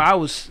you know I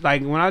was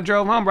like when I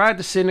drove home, bro, I had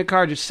to sit in the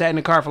car, just sat in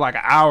the car for like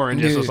an hour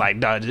and just was like,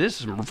 dog, this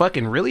is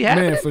fucking really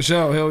happening. Man, for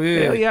sure, hell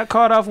yeah, I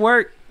called off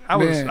work. I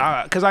was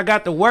because I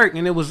got to work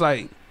and it was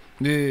like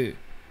you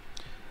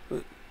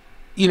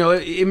know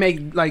it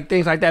make like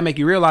things like that make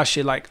you realize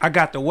shit like I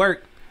got to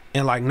work.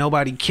 And like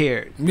nobody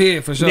cared. Yeah,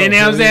 for sure. You know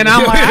what I'm saying?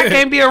 I'm like, I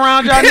can't be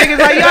around y'all niggas.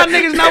 Like y'all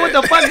niggas know what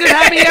the fuck just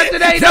happened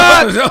yesterday,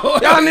 dog.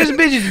 Y'all niggas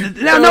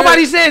bitches. Now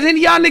nobody says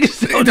any y'all niggas.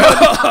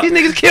 These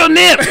niggas killed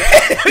Nip.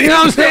 You know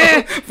what I'm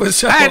saying? For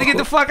sure. I had to get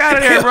the fuck out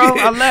of there, bro.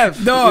 I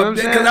left. Dog,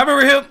 because I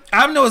remember him.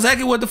 I know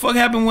exactly what the fuck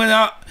happened when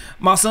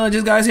my son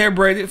just got his hair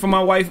braided from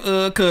my wife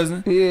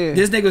cousin. Yeah.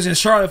 This nigga was in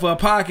Charlotte for a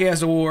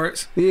podcast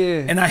awards.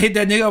 Yeah. And I hit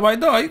that nigga up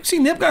like, dog, you see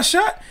Nip got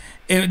shot?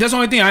 And that's the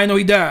only thing I didn't know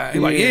he died.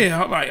 He's like,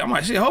 yeah. I'm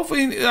like, shit.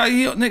 Hopefully,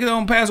 nigga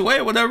don't pass away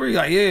or whatever. He's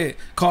like, yeah.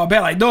 Call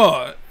back like,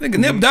 dog, nigga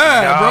Nip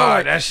died, bro.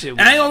 Like, that shit.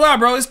 I ain't gonna lie,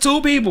 bro. It's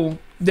two people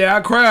that I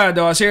cried,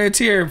 dog. I shared a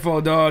tear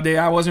for, dog. That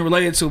I wasn't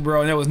related to,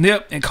 bro. And that was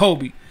Nip and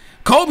Kobe.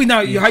 Kobe,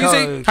 now how you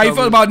say how you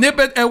felt about Nip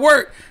at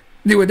work?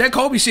 Dude, that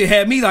Kobe shit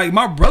had me like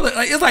my brother.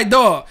 Like it's like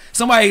dog.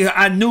 Somebody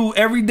I knew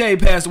every day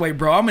passed away,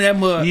 bro. I'm in that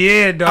mud.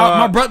 Yeah,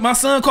 dog. My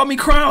son called me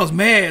crying. I was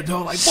mad,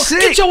 dog. Like,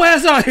 get your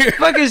ass out here.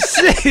 Fucking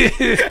sick.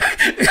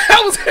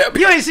 I was happy.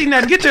 You ain't seen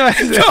nothing. Get your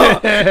ass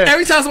out.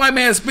 Every time somebody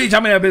made a speech,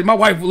 I mean that bitch. My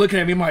wife was looking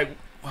at me like,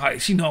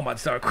 she know I'm about to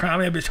start crying.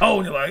 That bitch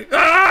holding it like,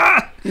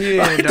 ah.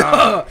 Yeah, like,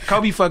 dog.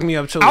 Kobe fucked me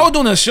up too. I was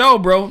doing a show,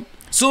 bro.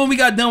 Soon we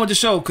got done with the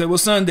show, cause it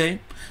was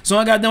Sunday. So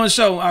I got done with the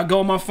show. I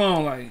go on my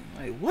phone like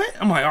what?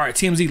 I'm like, all right,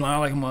 TMZ line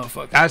like a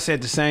motherfucker. I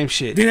said the same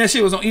shit. Then that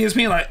shit was on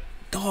ESPN like,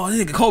 dog,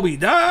 this nigga Kobe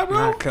died, bro.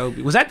 Not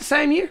Kobe. Was that the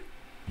same year?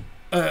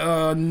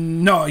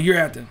 No, a year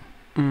after.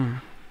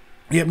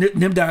 Yeah,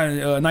 Nip died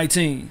in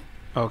 19.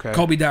 Okay.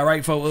 Kobe died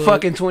right for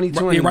fucking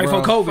 2020. Yeah, right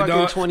bro. for COVID,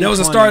 dog. That was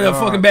the start of a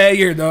fucking bad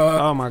year, dog.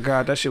 Oh my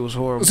god, that shit was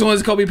horrible. As soon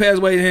as Kobe passed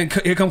away, then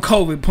here come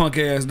COVID, punk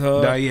ass,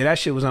 dog. Nah, yeah, that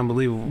shit was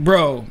unbelievable,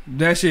 bro.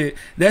 That shit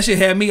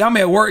had me. I'm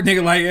at work,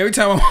 nigga. Like every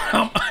time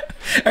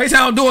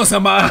I'm doing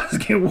something, I was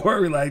getting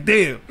worried. Like,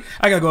 damn,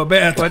 I gotta go to the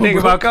bathroom. What think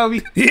about Kobe?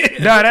 Yeah,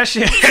 nah, that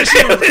shit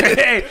was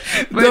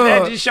crazy. But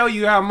that just show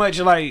you how much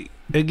like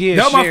again.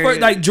 That was my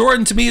first. Like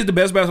Jordan to me is the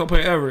best basketball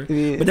player ever.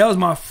 Yeah. But that was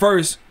my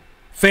first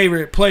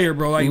favorite player,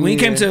 bro. Like when he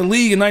came to the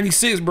league in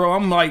 '96, bro,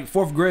 I'm like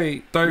 4th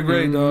grade, 3rd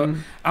grade, dog.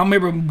 I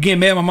remember getting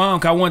mad at my mom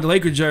because I wanted the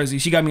Lakers jersey.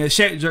 She got me a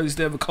Shaq jersey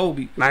instead of a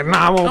Kobe. Like,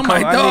 nah, I won't.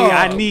 Like,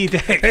 I need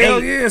that.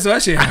 Hell yeah, so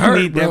that shit hurt.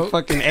 I need bro. that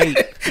fucking 8.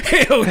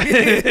 Hell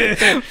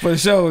yeah, for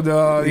sure,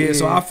 dog. Yeah,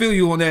 so I feel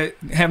you on that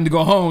having to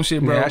go home,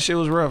 shit, bro. Yeah, that shit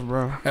was rough,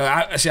 bro.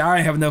 I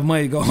ain't have enough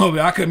money to go home.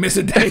 I couldn't miss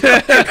a day.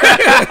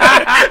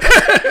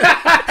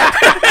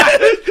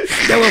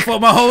 That would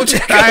fuck my whole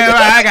check.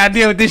 I gotta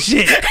deal with this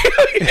shit. I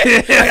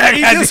gotta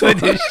deal with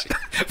this shit.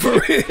 For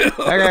real.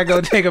 I gotta go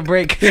take a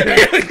break.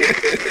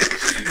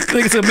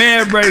 Think it's a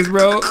man breaks,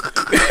 bro.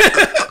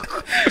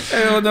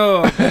 Hell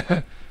no.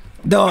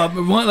 Dog,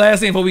 one last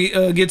thing before we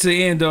get to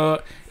the end,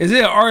 dog. Is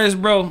there an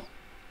artist, bro,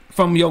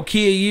 from your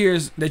kid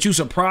years that you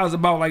surprised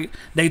about? Like,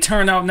 they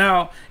turn out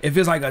now, if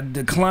it's like a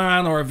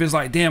decline or if it's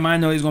like, damn, I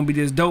know he's gonna be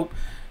this dope.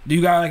 Do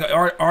you got like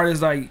an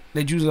artist like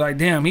that you like,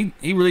 damn, he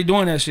really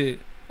doing that shit?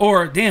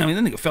 Or, damn,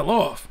 that nigga fell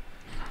off?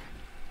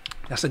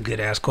 That's a good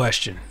ass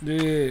question.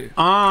 Yeah.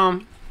 I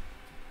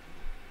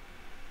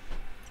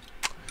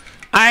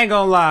ain't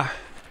gonna lie.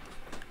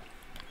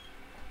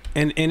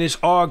 And it's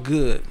all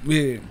good.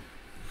 Yeah.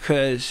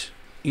 Cause,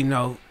 you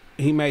know,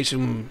 he made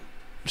some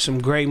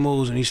great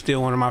moves and he's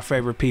still one of my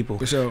favorite people.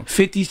 For sure.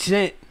 50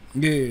 Cent.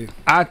 Yeah.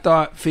 I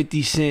thought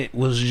 50 Cent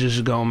was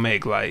just gonna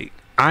make like,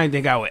 I didn't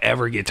think I would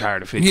ever get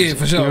tired of 50 Cent. Yeah,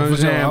 for sure. You know what I'm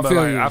saying? But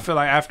I feel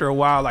like after a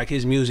while, like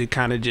his music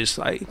kind of just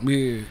like, yeah,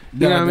 you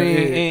know what I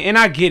mean? And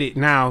I get it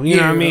now, you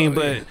know what I mean?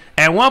 But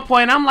at one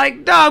point, I'm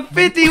like, dog,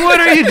 50, what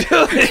are you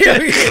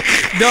doing?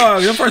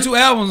 Dog, your first 2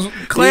 albums,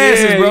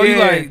 classics, bro. You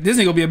like, this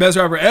nigga gonna be the best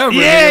rapper ever.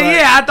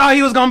 Yeah, I thought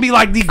he was gonna be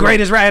like the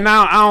greatest right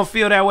now. I don't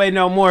feel that way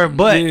no more.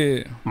 But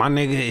my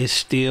nigga is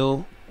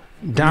still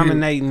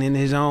dominating in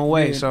his own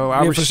way, so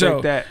I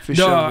respect that for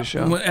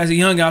sure. As a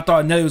young guy, I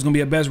thought Nelly was gonna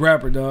be a best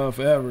rapper, dog,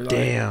 forever. Like,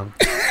 damn.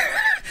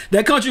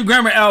 That Country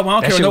Grammar album, I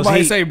don't care what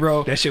nobody say,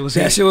 bro. That shit was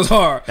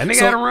hard. That nigga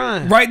had a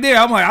run. Right there,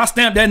 I'm like, I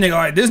stamped that nigga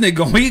like, this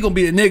nigga he gonna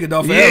be the nigga,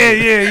 dog, forever.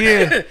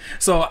 Yeah.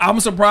 So I'm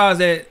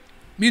surprised that,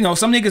 you know,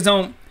 some niggas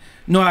don't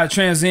know how to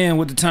transcend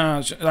with the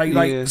times.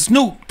 Like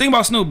Snoop. Think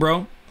about Snoop,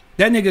 bro.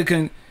 That nigga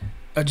can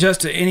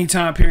adjust to any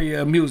time period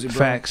of music, bro.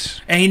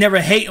 Facts. And he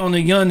never hate on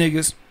the young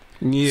niggas.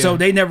 Yeah. So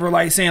they never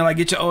like saying like,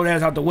 get your old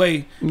ass out the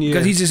way,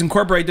 because he just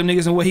incorporate them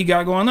niggas and what he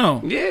got going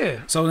on.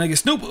 Yeah. So nigga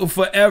Snoop will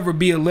forever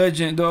be a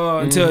legend,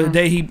 dog, until the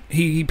day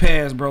he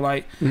passed, bro.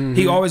 Like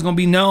he always gonna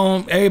be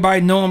known.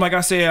 Everybody know him. Like I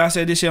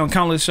said this shit on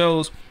countless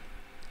shows.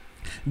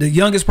 the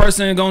youngest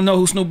person gonna know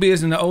who Snoop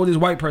is, and the oldest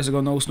white person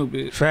gonna know who Snoop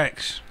is.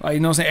 Facts. Like, you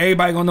know what I'm saying?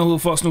 Everybody gonna know who the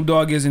fuck Snoop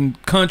Dogg is in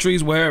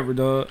countries, wherever,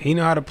 dog. He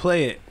know how to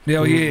play it.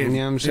 Hell yeah. You know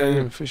what I'm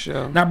saying? For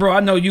sure. Now, bro, I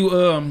know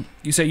you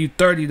say you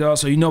 30, dog,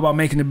 so you know about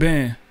making the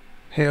band.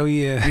 Hell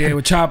yeah. Yeah,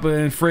 with Chopper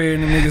and Fred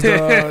and them niggas,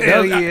 dog.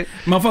 Hell yeah.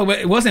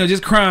 Motherfucker, wasn't it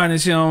just crying and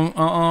shit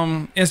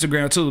on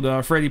Instagram too,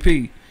 dog. Freddie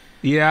P.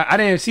 Yeah, I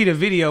didn't see the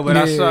video, but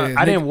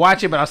I didn't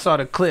watch it, but I saw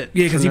the clip.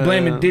 Yeah, because he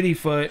blaming Diddy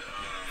for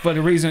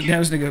the reason. Damn,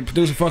 this nigga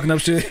producer fucking up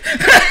shit.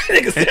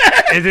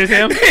 Is this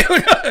him?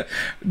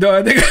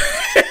 No,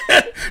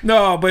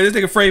 no, but this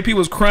nigga Freddie P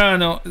was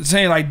crying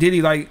saying like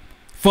Diddy like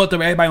fucked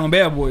up everybody on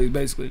Bad Boys,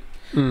 basically,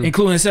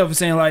 including himself, and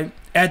saying like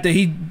after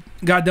he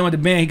got done with the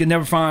band, he could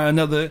never find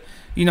another,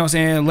 you know what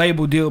I'm saying,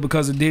 label deal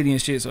because of Diddy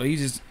and shit. So he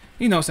just,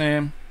 you know what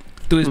I'm saying,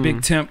 threw his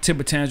big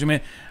temper tantrum.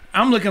 Man,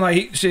 I'm looking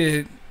like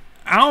shit.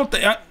 I don't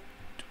think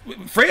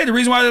Fred the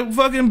reason why the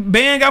fucking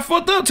band got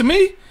fucked up to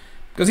me,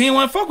 because he didn't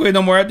want to fuck with it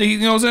no more after he, you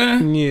know what I'm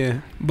saying. Yeah.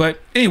 But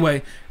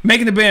anyway,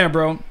 making the band,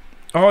 bro.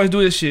 I always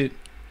do this shit.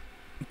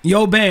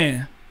 Yo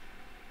band,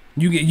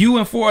 you get you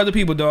and 4 other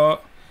people, dog.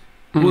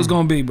 Who it's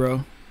gonna be,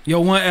 bro? Yo,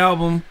 1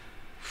 album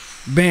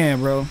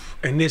band, bro.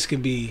 And this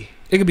could be,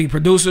 it could be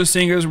producers,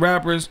 singers,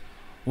 rappers,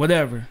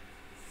 whatever.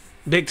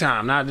 Big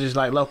time, not just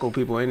like local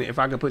people. And if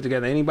I could put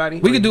together anybody,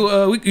 we could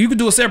do you could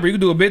do a separate. You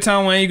could do a big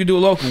time one. You could do a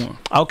local one.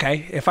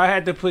 Okay, if I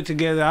had to put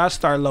together, I'll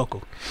start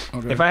local.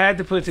 Okay. If I had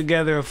to put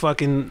together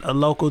a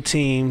local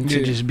team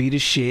to just be the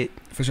shit,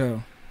 for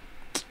sure.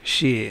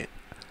 Shit,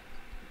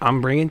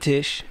 I'm bringing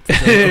Tish.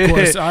 Of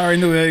course, I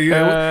already knew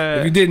that.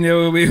 If you didn't, it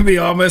would be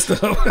all messed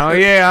up. Oh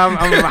yeah,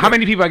 how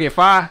many people I get?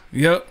 5.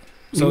 Yep.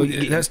 So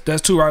that's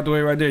 2 right the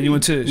way right there. You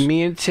and Tish.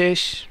 Me and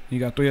Tish. You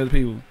got 3 other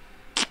people.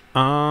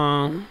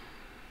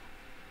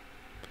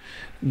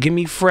 Give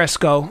me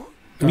Fresco.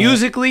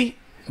 Musically,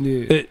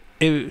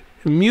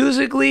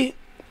 musically,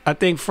 I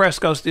think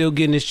Fresco's still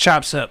getting his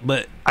chops up.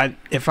 But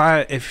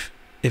if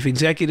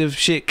executive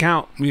shit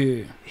count,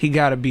 he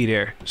gotta be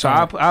there. So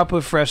I'll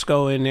put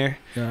Fresco in there.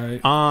 All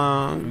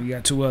right. You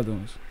got 2 other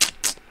ones.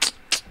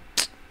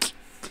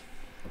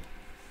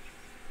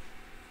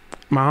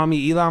 My homie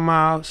Eli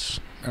Miles.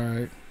 All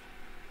right.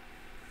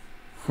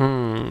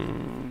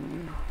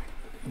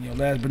 Yo,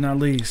 last but not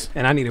least.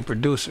 And I need a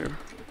producer.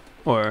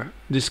 Or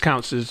this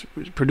counts as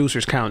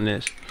producers counting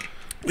this.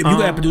 If you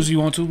got a producer you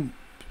want to,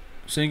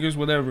 singers,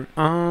 whatever.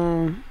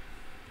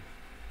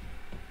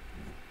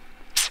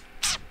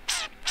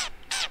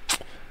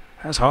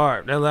 That's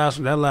hard. That last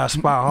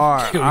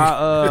spot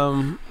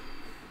hard.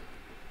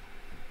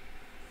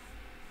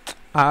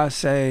 I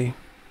say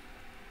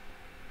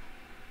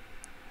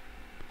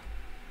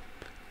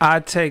I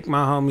say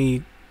my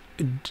homie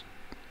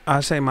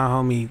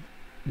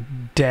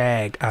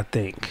Dag, I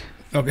think.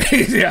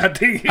 Okay, yeah, I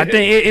think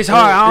it's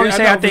hard. I only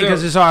say I think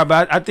because it's hard,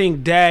 but I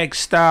think Dag's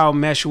style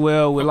mesh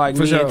well with like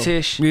me and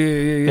Tish.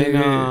 Yeah.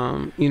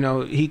 And you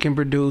know, he can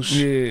produce.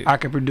 Yeah. I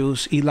can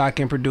produce. Eli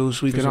can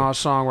produce. We can all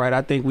songwrite.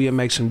 I think we'll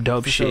make some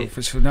dope shit.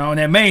 For sure. Now on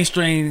that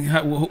mainstream,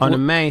 on the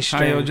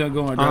mainstream, how y'all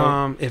going,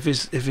 dog? If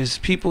it's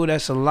people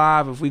that's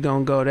alive, if we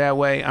gonna go that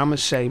way, I'm gonna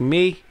say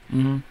me.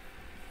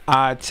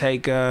 I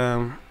take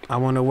I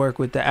want to work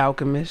with the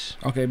Alchemist.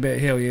 Okay, bet.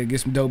 Hell yeah, get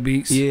some dope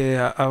beats.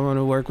 Yeah, I want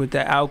to work with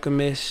the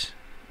Alchemist.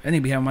 I need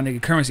to be having my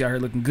nigga Currency out here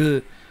looking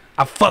good.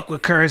 I fuck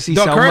with Currency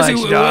dog, so Currency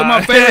much, dog.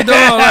 My favorite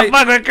dog. Like, I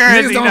fuck with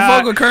Currency, niggas don't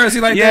fuck with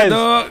Currency like that,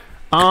 dog.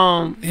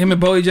 Him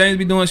and Bodie James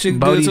be doing shit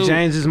good too. Bodie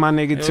James is my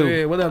nigga too.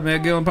 Yeah, what up,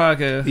 man? Get on the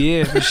podcast.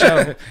 Yeah, for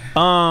sure.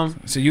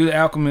 So you the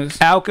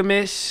Alchemist.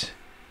 Alchemist.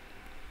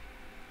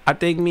 I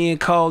think me and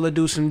Cole will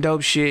do some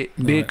dope shit.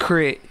 Big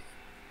Crit.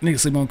 Nigga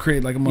sleep on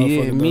Crit like a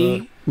motherfucker.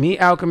 Yeah, me,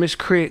 Alchemist,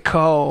 Crit,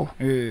 Cole.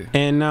 Yeah.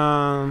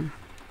 And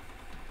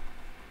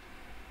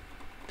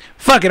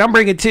fuck it, I'm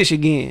bringing Tish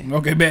again.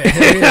 Okay, bad.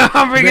 Yeah.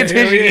 I'm bringing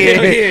Tish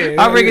again.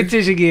 I'm bringing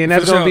Tish again.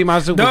 That's gonna be my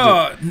super.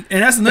 Dog,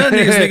 and that's another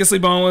nigga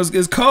sleep on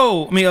is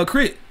Cole. I mean,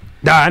 Crit.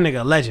 Dog, that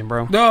nigga a legend,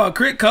 bro. Dog,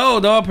 Crit Cole,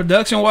 dog.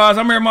 Production wise,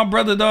 I remember my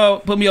brother,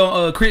 dog, put me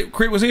on Crit.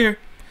 Crit was here,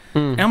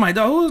 and I'm like,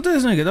 dog, who's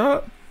this nigga,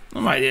 dog?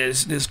 I'm like, yeah,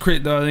 this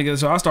Crit, dog, nigga.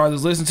 So I started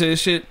just listening to this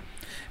shit,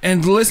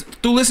 and through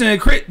listening to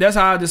Crit, that's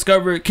how I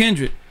discovered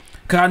Kendrick.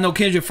 Cause I know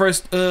Kendrick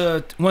first,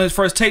 one of his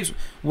first tapes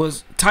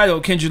was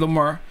titled Kendrick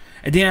Lamar.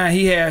 And then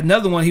he had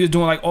another one. He was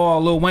doing like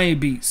all Lil Wayne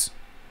beats.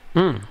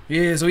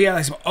 Yeah, so he had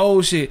like some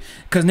old shit.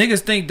 Cause niggas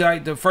think that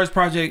like, the first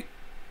project,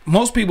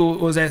 most people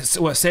was at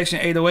what,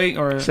 Section 808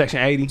 or Section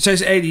 80.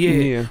 Section 80,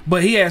 yeah.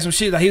 But he had some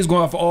shit like he was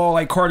going off all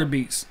like Carter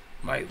beats,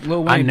 like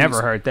Lil Wayne. I never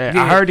beats. Heard that.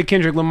 Yeah. I heard the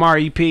Kendrick Lamar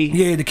EP.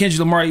 Yeah, the Kendrick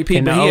Lamar EP.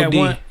 And but the he OD. had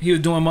one. He was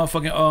doing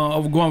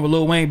motherfucking going with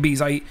Lil Wayne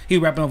beats. Like he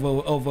rapping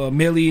over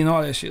Millie and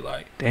all that shit.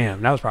 Like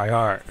damn, that was probably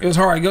hard. It was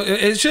hard.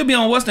 It should be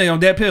on what's name on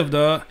that Piff,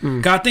 dog.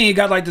 I think he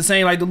got like the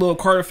same like the little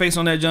Carter face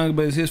on that jungle,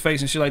 but it's his face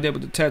and shit like that.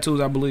 But the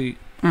tattoos, I believe.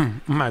 I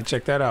might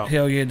check that out.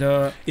 Hell yeah,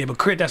 dog. Yeah, but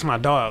Crit, that's my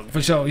dog.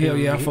 For sure. Hell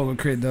yeah, I fuck with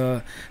Crit,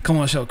 dog. Come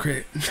on, show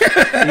Crit.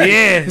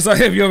 Yeah. It's like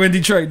if you're in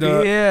Detroit,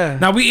 dog. Yeah.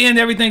 Now we end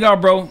everything out,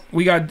 bro.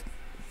 We got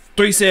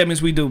 3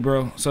 segments we do,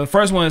 bro. So the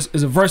first one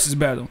is a versus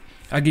battle.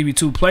 I give you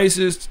 2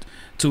 places,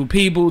 two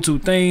people, two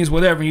things,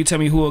 whatever, and you tell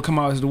me who will come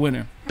out as the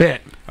winner.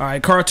 Bet. All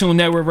right, Cartoon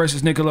Network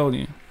versus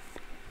Nickelodeon.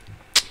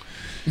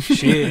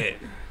 Shit.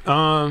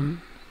 Cartoon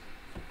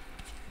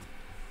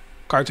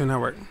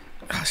Network.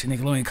 Oh, shit,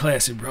 Nickelodeon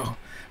classic, bro.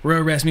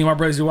 Real rest. Me and my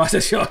brothers to watch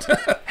that show.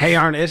 Hey,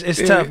 Arn, it's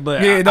tough,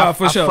 but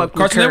for sure.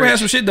 Cartoon Network had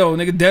some shit though,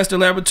 nigga. Dexter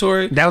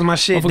Laboratory. That was my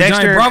shit.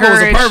 Dexter Johnny Bravo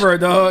was a pervert,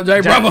 dog.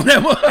 Johnny Bravo,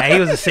 that one. Hey, he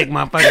was a sick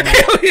motherfucker.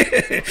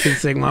 He was a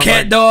sick motherfucker.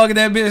 Cat Dog and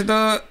that bitch,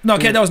 dog. No,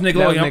 Cat Dog was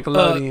Nickelodeon.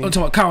 I'm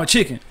talking about Cow and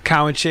Chicken.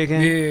 Cow and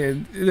Chicken. Yeah,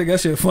 that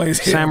shit funny as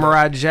hell.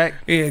 Samurai Jack.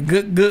 Yeah,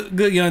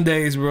 good young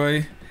days,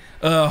 bro.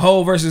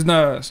 Hove versus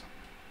Nas.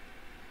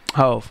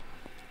 Hove.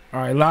 All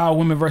right, loud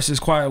women versus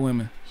quiet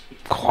women.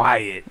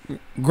 Quiet.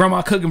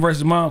 Grandma cooking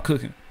versus mom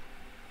cooking.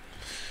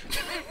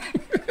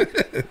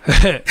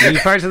 Me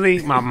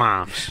personally, my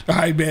mom's. All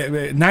right, bet.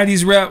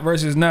 90s rap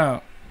versus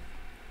now.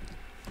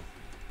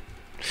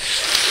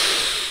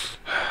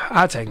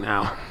 I'll take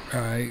now. All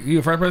right, you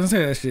the first person to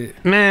say that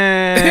shit.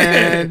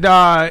 Man,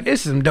 dog,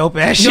 it's some dope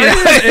ass shit.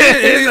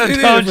 It's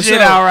some dope shit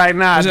out right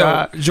now,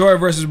 dog. Jordan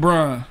versus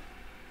Bron.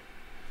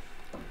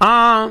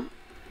 I'll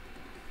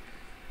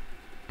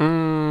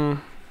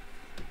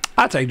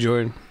take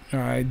Jordan. All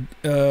right,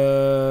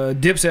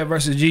 Dipset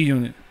versus G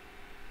Unit.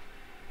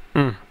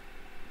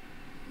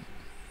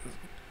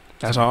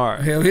 That's hard.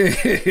 Hell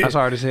yeah. That's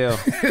hard as hell.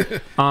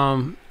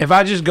 If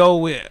I just go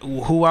with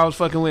who I was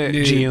fucking with,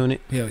 G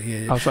Unit. Hell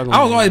yeah. I was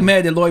always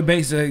mad that Lloyd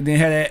Banks didn't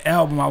have that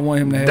album I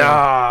want him to have.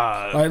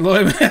 Dog. Like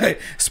Lloyd,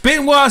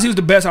 spitting wise, he was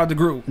the best out of the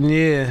group.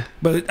 Yeah.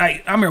 But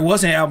I remember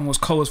what's that album was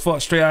cold as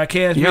fuck. Straight Out of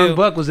Cash. Young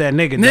Buck was that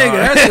nigga. Nigga,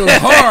 that shit was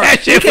hard.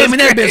 That shit came in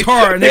that bitch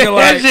hard. Nigga,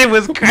 like that shit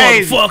was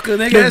crazy. Motherfucker,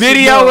 nigga. The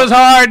video was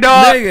hard,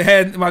 dog. Nigga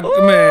had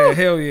man,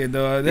 hell yeah,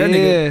 dog. That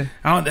nigga,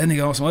 that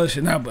nigga on some other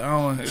shit now, but I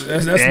don't.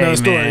 That's another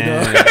story,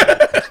 dog.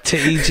 To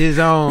each his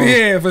own.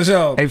 Yeah, for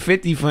sure. Hey,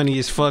 50 funny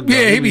as fuck.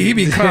 Yeah, he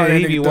be clowning.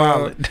 He be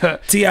wild.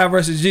 T.I.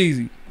 versus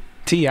Jeezy.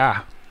 T.I.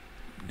 Yeah,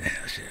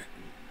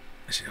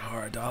 that shit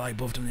hard, dog. I like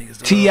both them niggas,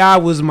 dog. T.I.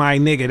 was my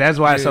nigga. That's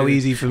why it's so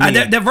easy for me.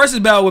 That versus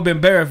battle would have been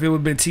better if it would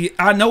have been T.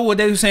 I know what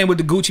they were saying with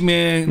the Gucci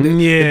Man.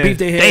 The beef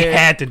they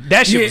had. To.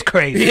 That shit was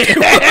crazy.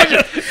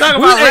 Yeah.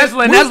 Talking about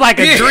wrestling, that's like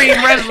a dream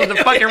wrestling, the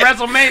fucking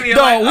WrestleMania.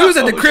 Dog, we was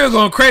at the crib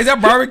going crazy.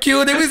 That barbecue,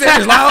 nigga, we said it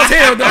was loud as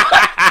hell, dog.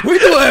 We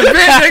threw an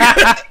event,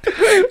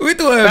 nigga. We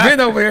threw an event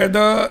over here,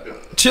 dog.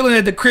 Chilling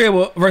at the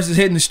crib versus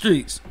hitting the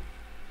streets.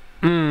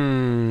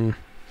 I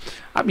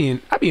be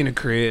in the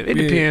crib. It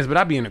depends, but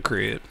I be in the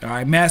crib. All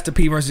right, Master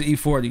P versus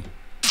E40.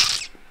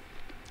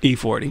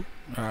 E40.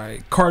 All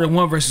right, Carter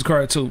 1 versus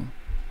Carter 2.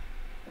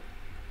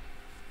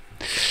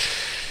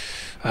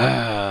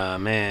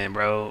 Man,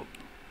 bro.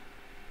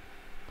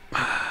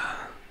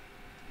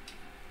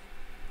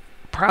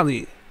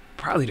 Probably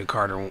the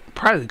Carter 1.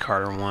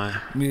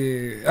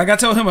 Yeah, like I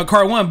told him,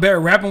 Carter 1 better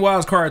rapping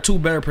wise, Carter 2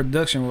 better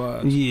production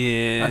wise.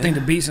 Yeah, I think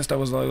the beats and stuff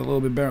was like a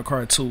little bit better than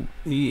Carter 2.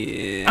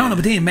 Yeah, I don't know,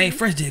 but then Made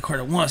Fresh did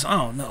Carter 1, so I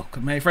don't know,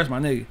 cause Made Fresh my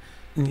nigga.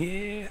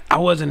 Yeah, I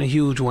wasn't a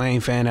huge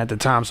Wayne fan at the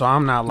time, so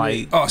I'm not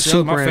like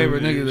super my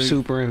favorite nigga.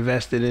 Super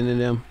invested into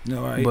them.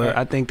 No, right, but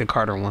I think the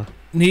Carter 1.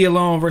 Nia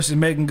Long versus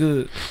Megan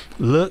Good.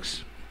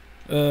 Looks.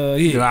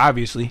 Yeah,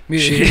 obviously. Yeah.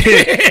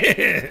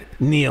 Shit.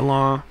 Nia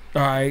Long.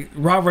 All right,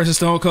 Rock versus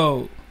Stone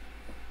Cold.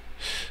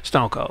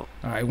 Stone Cold.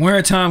 All right,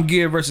 wintertime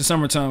gear versus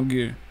summertime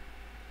gear.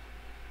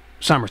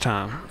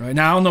 Summertime. All right,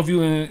 now I don't know if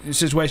you in a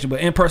situation,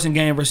 but in-person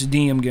game versus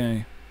DM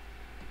game.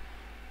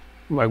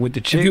 Like with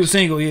the chicks? If you were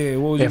single, yeah.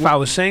 If I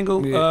was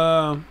single,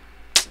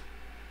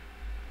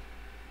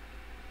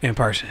 in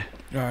person.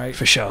 All right.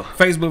 For sure.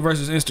 Facebook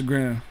versus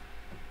Instagram.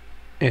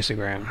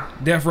 Instagram.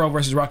 Death Row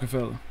versus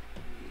Rockefeller.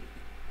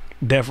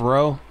 Death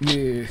Row?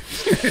 Yeah.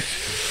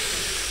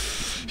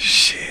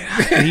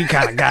 Shit. You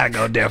kind of got to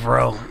go Death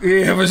Row.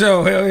 Yeah, for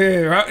sure. Hell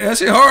yeah. That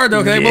shit hard,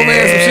 though, because they both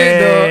had some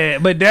shit,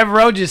 dog. But Death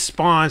Row just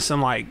spawned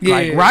some, like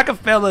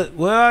Rockefeller.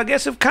 Well, I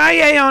guess if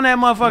Kanye on that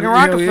motherfucking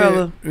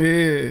Rockefeller.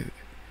 Yeah.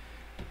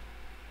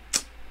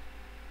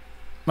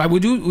 Like,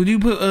 would you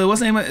put, what's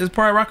the name of, is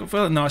part of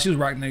Rockefeller? No, she was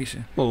Rock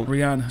Nation. Oh.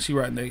 Rihanna, she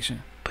Rock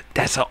Nation. But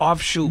that's an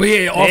offshoot. But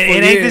yeah,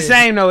 it ain't the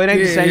same, though. It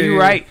ain't the same. You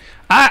right.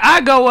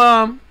 I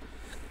go,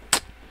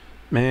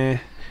 man,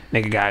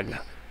 nigga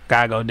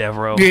gotta go Death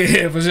Row.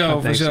 Yeah, for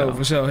sure.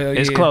 Hell yeah.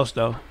 It's close,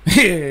 though.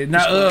 Yeah.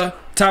 Now,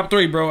 top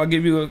 3, bro. I'll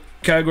give you a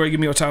category. Give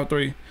me your top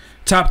 3.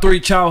 Top 3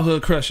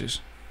 childhood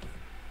crushes.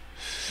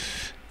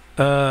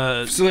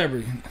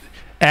 Celebrity.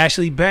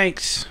 Ashley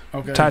Banks,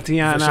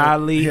 Tatiana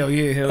Ali. Hell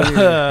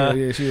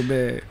yeah, she was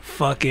bad.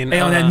 Fucking. Hey,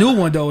 on that new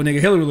one though,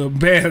 nigga, Hillary look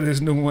bad on this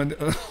new one.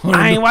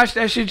 I ain't watched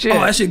that shit yet. Oh,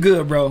 that shit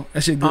good, bro.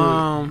 That shit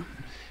good.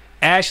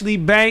 Ashley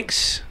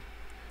Banks.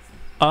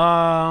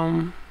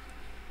 Y'all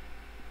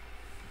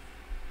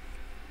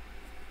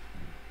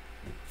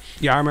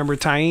remember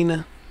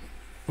Taina?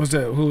 What's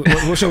that?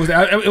 What show was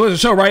that? It was a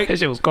show, right? That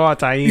shit was called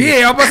Taina.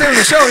 Yeah, I was about to say it was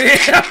a show.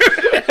 Yeah.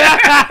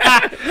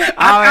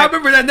 I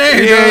remember that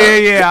name.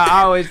 Yeah.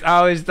 I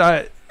always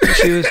thought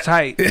she was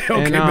tight.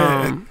 Okay,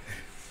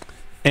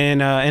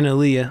 and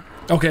Aaliyah.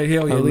 Okay,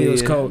 hell yeah, Aaliyah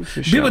was cold.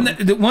 Sure. One of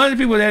the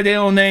people that they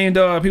don't name,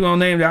 people don't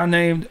name that I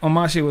named on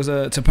my shit was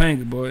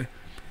Topanga, boy.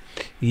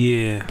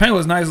 Yeah, Topanga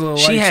was a nice little.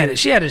 She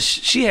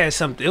had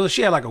something.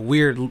 She had like a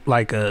weird,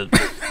 like a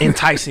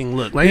enticing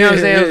look. Like you know what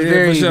I'm saying?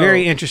 It was very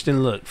very interesting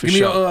look. Give me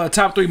your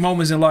top 3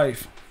 moments in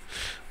life.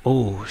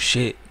 Oh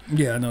shit.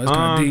 Yeah, I know it's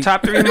kind of deep.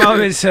 Top 3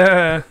 moments.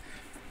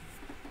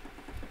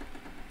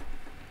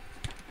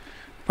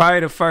 Probably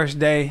the first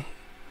day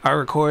I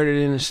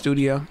recorded in the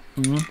studio.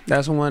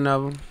 That's one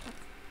of them.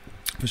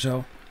 For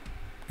sure.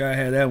 Gotta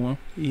have that one.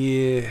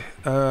 Yeah.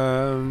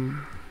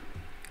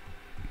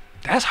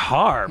 That's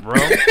hard, bro.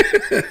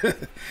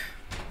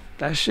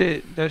 That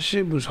shit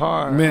was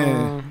hard.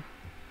 Man.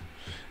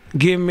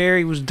 Getting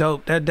married was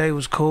dope. That day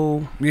was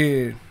cool.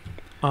 Yeah.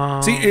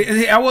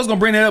 See, I was gonna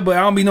bring that up, but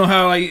I don't be know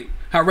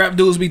how rap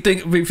dudes be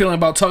feeling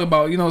about talking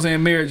about, you know what I'm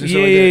saying, marriage and shit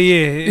like that.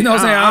 Yeah. You know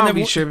what I'm saying? I don't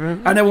be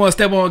tripping. I never want to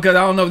step on because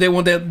I don't know if they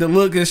want the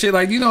look and shit.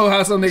 Like, you know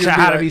how some niggas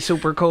try to be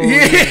super cool.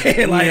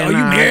 Yeah, like, you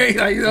married?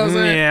 Like, you know what I'm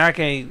saying? Yeah, I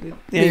can't.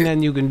 Ain't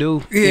nothing you can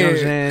do. You know what I'm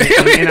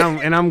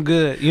saying? and I'm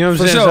good. You know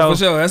what I'm saying? For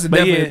sure. That's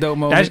definitely a dope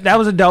moment. That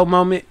was a dope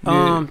moment.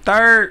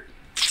 Third.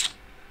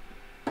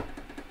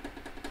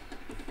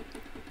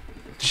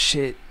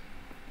 Shit.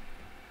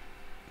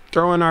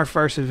 Throwing our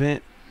first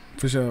event.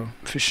 For sure.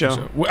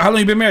 How long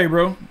you been married,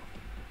 bro?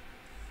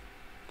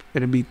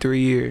 It'll be 3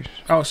 years.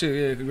 Oh shit,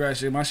 yeah, congrats,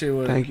 shit. My shit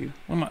was. Thank you.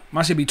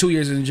 My shit be 2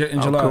 years in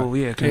July. Cool,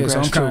 yeah, congrats,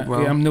 so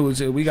bro. Yeah, I'm new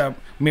to it. We got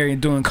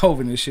married during COVID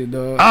and shit,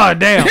 dog. Oh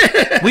damn,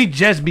 we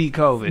just beat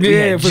COVID.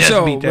 Yeah, for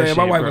sure. Man,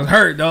 my wife was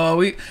hurt,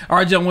 dog.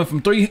 Our jump went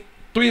from 300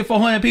 to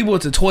 400 people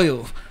to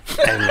 12.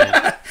 My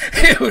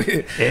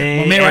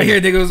man right here,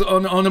 nigga, was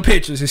on the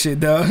pictures and shit,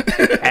 dog.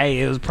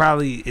 Hey, it was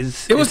probably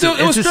it's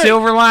a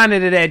silver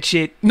lining to that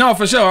shit. No,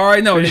 for sure. All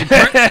right, no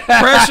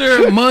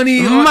pressure,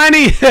 money.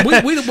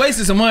 We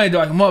wasted some money,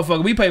 dog, like a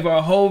motherfucker. We paid for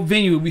our whole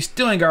venue. We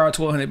still ain't got our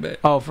 1,200 back.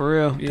 Oh, for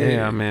real?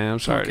 Yeah, man. I'm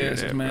sorry. To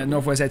that, man.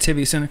 Northwest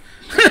Activity Center.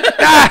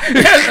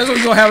 That's what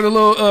we gonna have a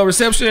little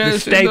reception. The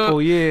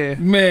staple, yeah.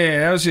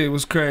 Man, that shit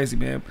was crazy,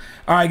 man.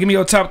 All right, give me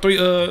your top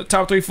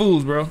three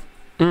foods, bro.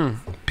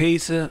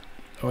 Pizza.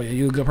 Oh yeah,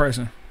 you a good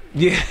person.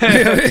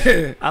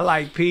 Yeah. I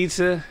like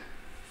pizza.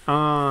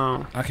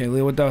 I can't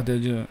live without that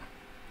junk.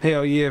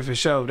 Hell yeah, for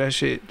sure. That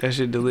shit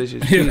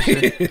delicious.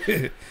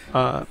 Pizza.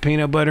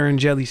 Peanut butter and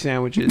jelly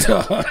sandwiches.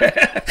 And,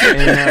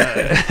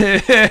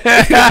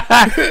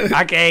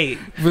 I can eat.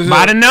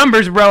 By the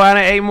numbers, bro. I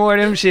done ate more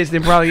of them shits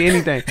than probably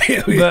anything.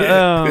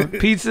 But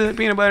pizza,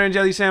 peanut butter and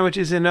jelly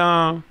sandwiches, and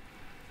I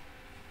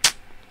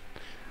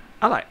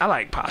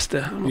like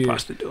pasta. I'm a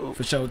pasta dude.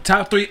 For sure.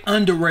 Top 3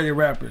 underrated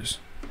rappers.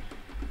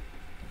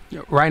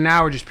 Right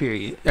now or just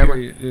period?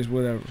 Period. Just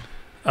whatever.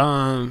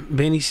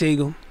 Benny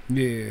Siegel.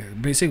 Yeah,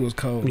 Benny Siegel was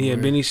cold. Yeah,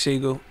 man. Benny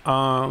Siegel.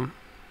 I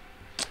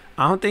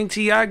don't think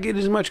T.I. get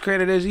as much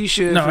credit as he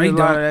should for a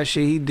lot of that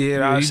shit he did.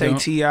 Yeah, I'd say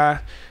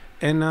T.I.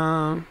 And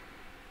I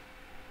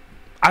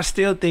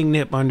still think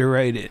Nip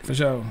underrated. For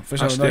sure.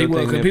 No, he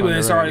was, because people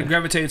that started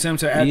gravitating to him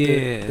to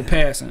after the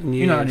passing. Yeah,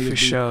 you know how for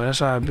sure. That's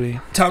how it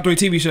be. Top 3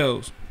 TV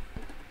shows.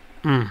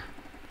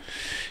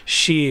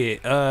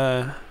 Shit.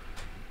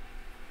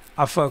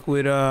 I fuck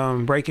with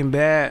Breaking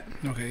Bad.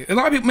 Okay. A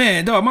lot of people,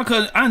 man, dog, my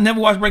cousin, I never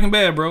watched Breaking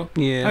Bad, bro.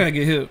 Yeah. I gotta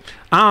get hip.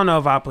 I don't know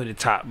if I put it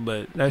top,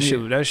 but that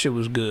shit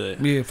was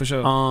good. Yeah, for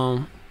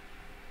sure.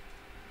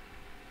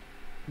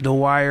 The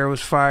Wire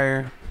was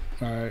fire.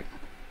 All right.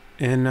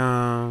 And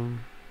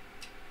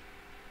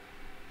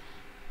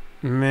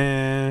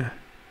man,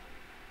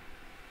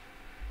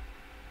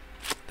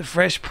 The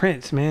Fresh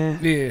Prince, man.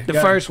 Yeah, the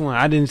first one.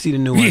 I didn't see the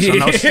new one, so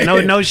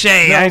no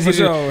shade. No, for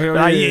sure.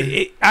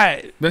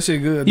 That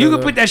shit good. You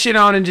can put that shit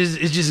on and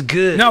it's just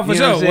good. No, for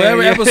sure.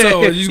 Whatever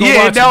episode, you gonna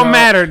watch it don't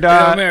matter,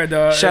 dog. It don't matter,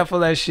 dog. Shuffle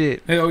that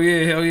shit. Hell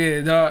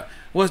yeah, dog.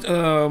 What's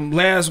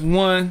last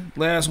one?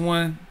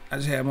 I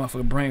just had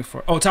motherfucking brain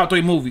for. Oh, top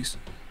 3 movies.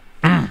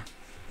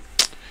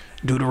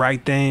 Do the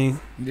Right Thing.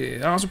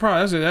 Yeah, I'm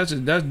surprised. That's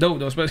dope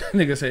though. Especially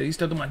nigga said he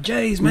stuck to my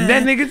J's, man.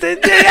 That nigga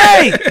said,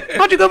 hey, why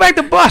don't you go back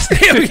to Boston?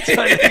 Take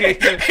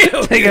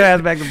your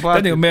ass back to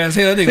Boston. That nigga mad as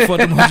hell. That nigga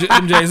fucked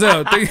them J's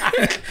up. I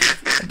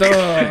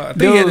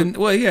think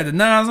he had the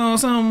 9s on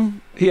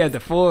something. He had the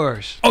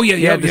 4s. Oh yeah,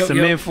 he had the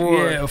cement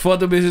 4. Yeah,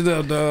 fucked the bitches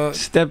up, dog.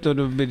 Stepped on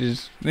the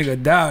bitches.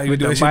 Nigga died. You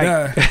do that shit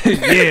die.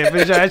 Yeah, for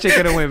sure. That shit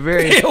could have went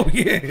very. Hell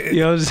yeah.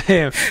 You know what I'm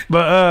saying?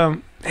 But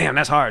damn,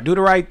 that's hard. Do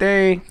the Right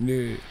Thing.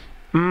 Yeah.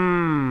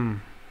 Man,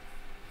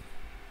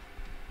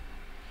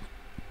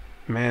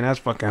 that's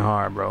fucking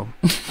hard, bro.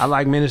 I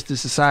like Menace to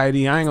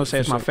Society. I ain't gonna say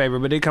it's my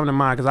favorite, but they come to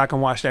mind because I can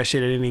watch that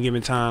shit at any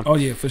given time. Oh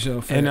yeah, for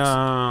sure. And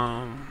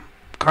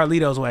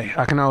Carlito's Way.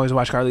 I can always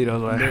watch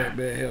Carlito's Way.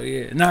 Bad, hell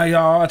yeah. Nah,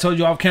 y'all, I told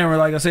you off camera,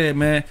 like I said,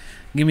 man,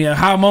 give me a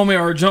high moment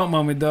or a jump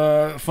moment,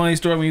 dog. Funny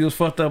story when you was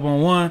fucked up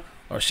on one,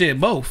 or shit,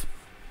 both.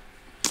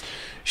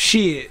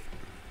 Shit.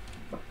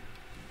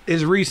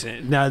 It's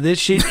recent. Now, this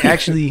shit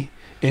actually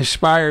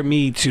inspired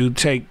me to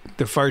take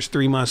the first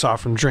 3 months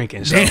off from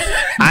drinking. So I ain't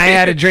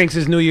had a drink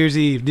since New Year's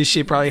Eve. This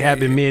shit probably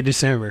happened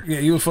mid-December. Yeah,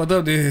 you was fucked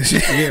up this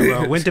shit. Yeah,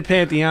 bro. Went to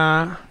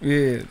Pantheon.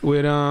 Yeah.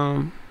 With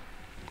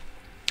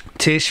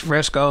Tish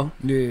Fresco.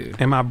 Yeah.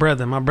 And my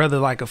brother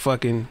like a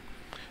fucking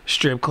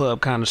strip club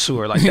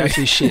connoisseur. Like that's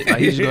his shit. Like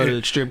he just go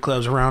to strip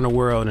clubs around the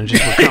world and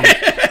just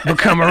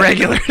become a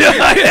regular.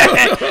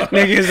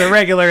 Nigga is a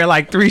regular at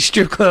like 3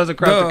 strip clubs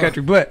across the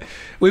country. But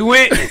we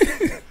went,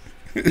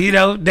 you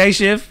know, day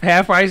shift,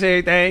 half price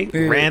everything.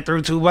 Yeah. Ran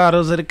through 2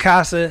 bottles of the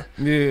Casa.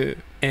 Yeah.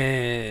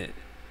 And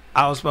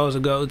I was supposed to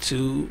go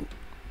to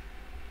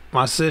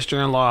my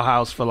sister-in-law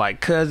house for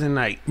like cousin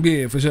night.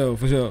 Yeah, for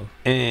sure.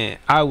 And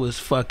I was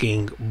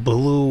fucking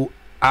blew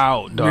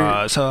out, dog.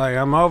 Yeah. So like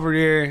I'm over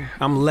there,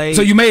 I'm late.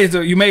 So you made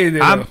it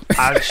there.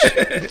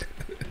 I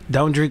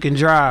don't drink and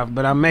drive,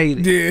 but I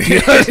made it.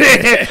 Yeah.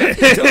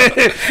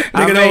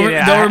 You know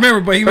what don't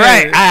remember, but he made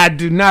right. it. I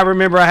do not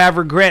remember. I have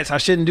regrets. I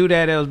shouldn't do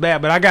that. It was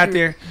bad, but I got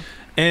there,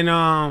 and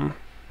I'm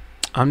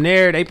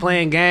there. They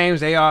playing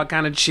games. They all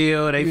kind of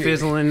chill. They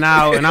fizzling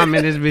out, and I'm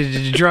in this bitch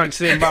just drunk,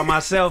 sitting by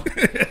myself.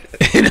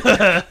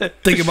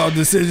 Thinking about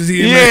decisions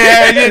he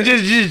made.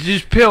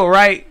 just pill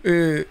right.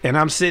 Yeah. And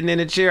I'm sitting in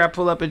a chair. I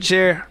pull up a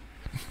chair.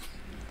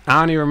 I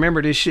don't even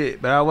remember this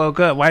shit, but I woke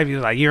up. Wifey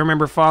was like, "You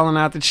remember falling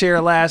out the chair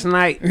last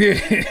night?" Yeah.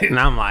 And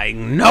I'm like,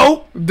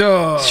 "Nope."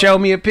 Duh. Show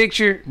me a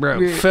picture, bro.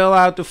 Yeah. Fell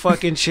out the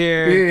fucking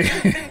chair.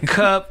 Yeah.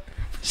 Cup.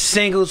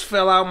 Singles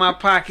fell out my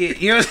pocket.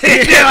 You know what I'm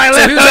saying?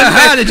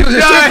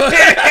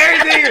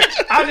 Everything.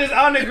 I'm just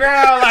on the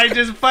ground, like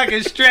just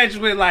fucking stretched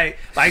with like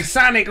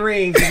Sonic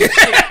rings and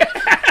shit.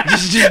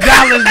 just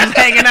dollars just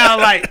hanging out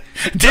like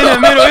in the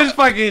middle.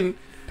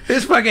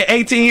 This fucking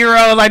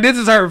 18-year-old, like this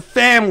is her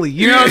family.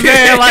 You know what I'm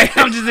saying? Like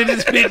I'm just in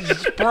this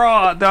bitch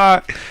sprawl,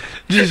 dog.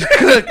 Just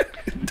cooked.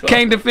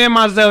 Can't defend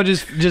myself.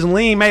 Just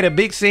lean. Made a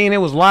big scene. It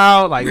was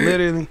wild. Like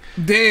literally.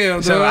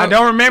 Damn. So I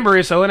don't remember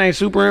it. So it ain't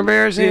super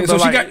embarrassing.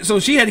 Yeah, so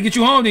she had to get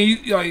you home. Then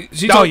you like.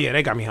 Yeah,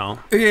 they got me home.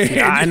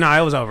 Yeah. No,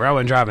 it was over. I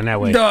wasn't driving that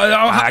way.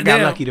 I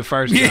got lucky the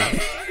first time.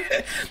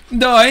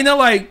 No, ain't no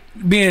like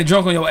being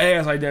drunk on your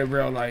ass like that,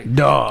 bro. Like,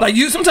 dog. Like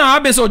you. Sometimes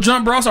I've been so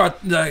drunk, bro. I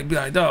start like be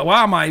like, dog.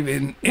 Why am I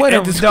even? What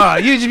at this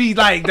dog? You just be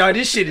like, dog.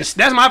 This shit is.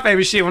 That's my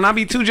favorite shit. When I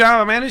be too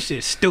drunk, man, this shit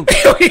is stupid.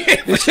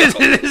 This is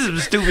some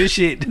stupid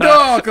shit,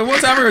 dog. Cause one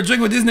time I remember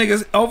drinking with these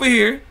niggas over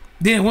here.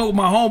 Then went with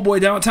my homeboy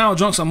downtown,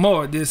 drunk some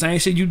more. Did the same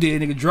shit you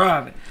did, nigga,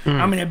 driving.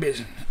 I'm in that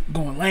bitch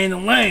going lane to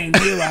lane.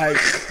 Nigga, like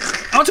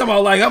I'm talking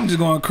about like I'm just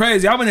going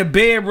crazy. I'm in the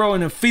bed, bro,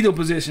 in the fetal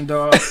position,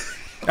 dog.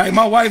 Like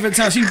my wife at the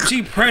time,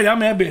 she prayed. I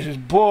mean, that bitch is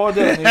bored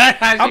up.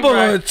 I put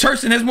a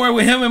church the next morning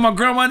with him and my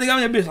grandma. Nigga,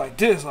 I'm that bitch like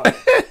this, like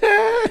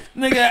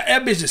nigga,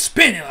 that bitch is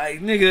spinning, like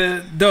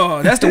nigga,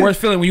 dog. That's the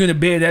worst feeling when you in the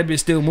bed, that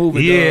bitch still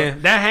moving. Yeah,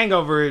 dog. That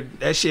hangover,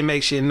 that shit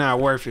makes shit not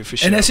worth it for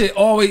sure. And that shit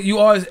always,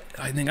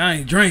 like nigga, I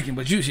ain't drinking,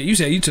 but you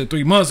said you took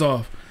 3 months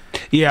off.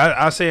 Yeah,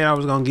 I said I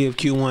was gonna give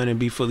Q1 and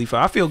be fully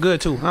fine. I feel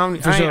good too.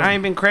 I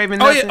ain't been craving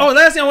nothing. Oh,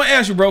 last thing I want to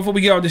ask you, bro, before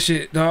we get off this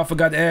shit, dog, I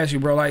forgot to ask you,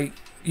 bro, like.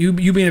 You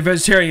being a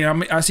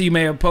vegetarian, I see you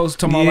made a post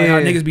talking about like how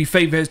niggas be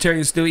fake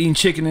vegetarians still eating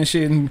chicken and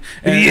shit and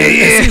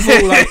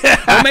seafood. Like,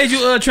 what made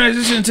you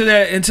transition into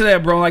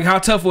that, bro? Like, how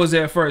tough was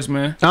that at first,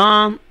 man?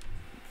 I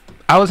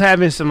was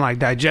having some like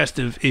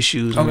digestive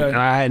issues. Okay.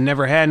 I had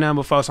never had none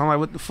before, so I'm like,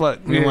 what the fuck?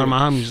 And one of my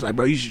homies was like,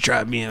 bro, you should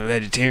try being a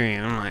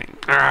vegetarian. I'm like,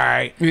 all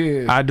right,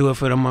 I do it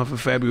for the month of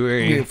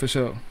February. Yeah, for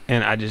sure.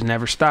 And I just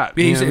never stopped.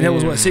 Yeah, you said that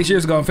was what 6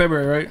 years ago in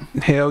February, right?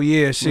 Hell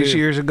yeah, 6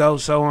 years ago.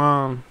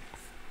 So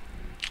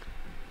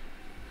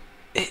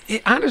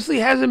It honestly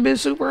hasn't been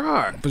super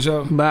hard. For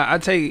sure. But I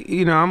take,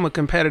 I'm a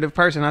competitive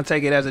person. I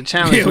take it as a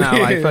challenge now.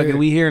 Like, fuck it,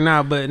 we here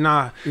now. But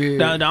nah,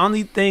 the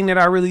only thing that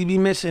I really be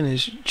missing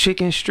is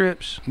chicken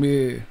strips.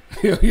 Yeah.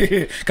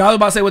 Yeah. Cause I was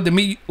about to say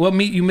what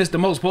meat you missed the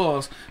most,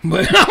 pause.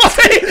 But I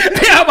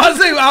was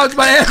about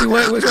to ask you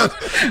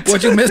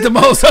what you missed the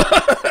most.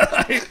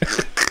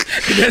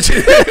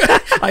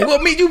 Like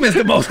what meat you missed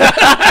the most?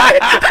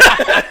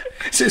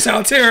 Shit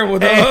sound terrible,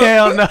 though.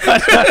 Hell no.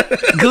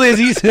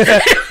 Glizzies.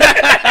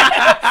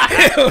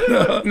 Hell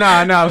no.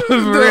 Nah, for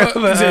real.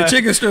 You said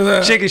chicken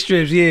strips. Chicken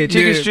strips, yeah.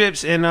 Chicken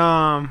strips and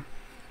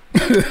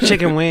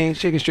chicken wings.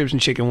 Chicken strips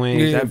and chicken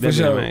wings. Yeah, for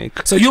sure.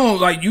 So you don't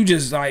like, you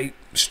just like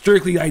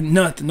strictly like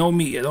nothing, no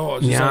meat at all.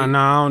 Just yeah, like, no,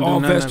 I don't all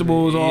do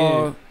vegetables,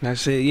 all.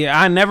 That's it. Yeah,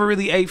 I never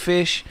really ate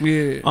fish.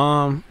 Yeah.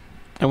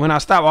 And when I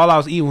stopped, all I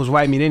was eating was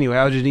white meat anyway.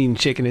 I was just eating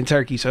chicken and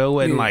turkey, so it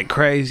wasn't like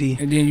crazy.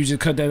 And then you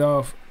just cut that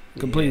off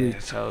completely.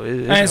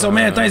 Yeah, so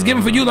man,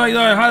 Thanksgiving for you, like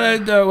how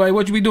that like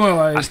what you be doing?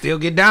 Like I still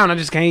get down. I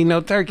just can't eat no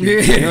turkey.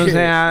 Yeah, you know what I'm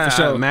saying? For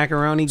sure.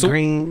 Macaroni,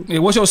 green. Yeah,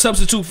 what's your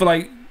substitute for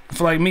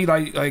meat,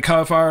 like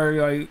cauliflower,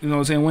 like you know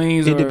what I'm saying,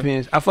 wings? It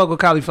depends. I fuck with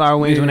cauliflower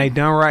wings when they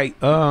done right.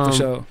 For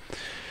sure.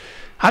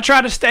 I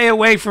try to stay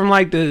away from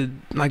like the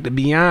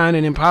Beyond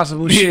and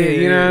Impossible shit,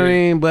 you know what I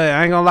mean? But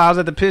I ain't gonna lie, I was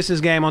at the Pistons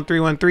game on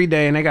 313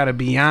 day and they got a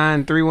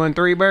Beyond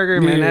 313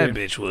 burger. Man, that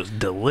bitch was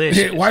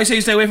delicious. Why you say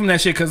you stay away from that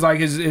shit? Cause like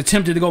it's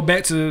tempted to go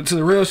back to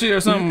the real shit or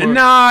something? Or?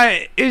 Nah,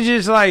 it's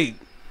just like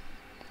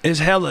it's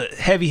hella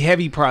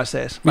heavy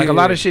process. Like a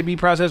lot of shit be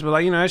processed, but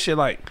like that shit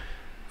like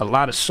a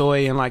lot of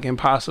soy and like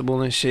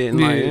Impossible and shit, and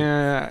like,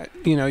 yeah,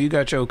 you know, you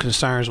got your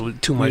concerns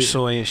with too much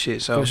soy and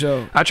shit. So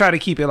I try to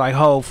keep it like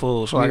whole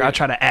food. So like I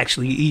try to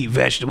actually eat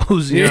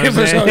vegetables. You know what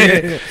I'm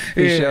saying?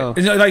 For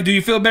sure. Like, do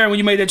you feel better when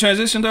you made that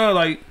transition though?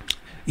 Like,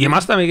 yeah, my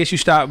stomach gets you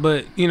stopped,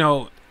 but you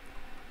know,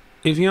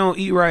 if you don't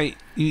eat right,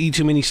 you eat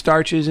too many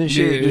starches and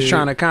shit, just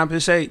trying to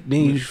compensate,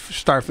 then you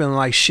start feeling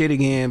like shit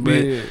again.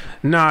 But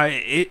nah,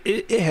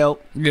 it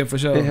helped. Yeah, for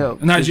sure. It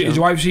helped. Now, is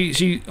your wife,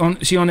 she on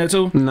that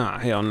too? Nah,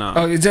 hell no.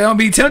 Oh, don't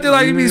be tempted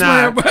like you be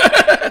smelling.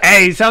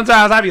 Hey,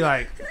 sometimes I be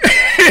like,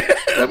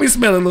 let me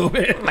smell a little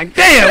bit. Like,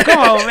 damn, come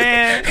on,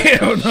 man.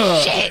 Hell no.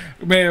 Shit.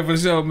 Man, for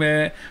sure,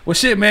 man. Well,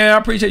 shit, man, I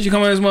appreciate you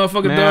coming on this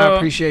motherfucker, man, dog. I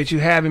appreciate you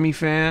having me,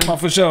 fam. Oh,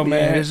 for sure, man.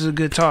 Yeah, this is a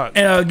good talk.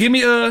 And give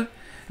the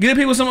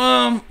people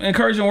some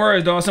encouraging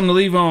words, dog. Something to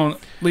leave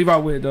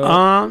out with,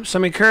 dog.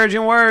 Some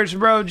encouraging words,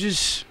 bro.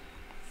 Just,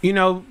 you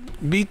know,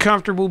 be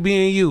comfortable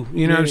being you.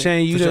 You know what I'm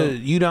saying?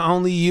 You the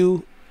only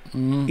you. You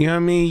know what I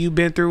mean? You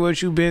been through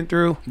what you been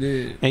through.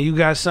 Yeah. And you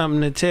got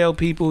something to tell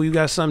people. You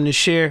got something to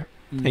share.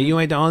 And you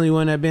ain't the only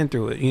one that been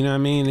through it. You know what I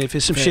mean? If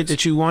it's some shit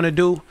that you want to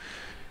do,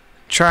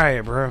 try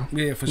it, bro.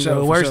 Yeah, for sure.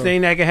 The worst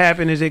thing that can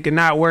happen is it can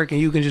not work,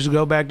 and you can just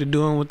go back to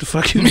doing what the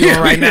fuck you doing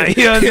right now.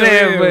 You know what I'm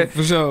saying? But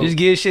for sure, just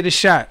give shit a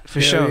shot, for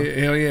sure.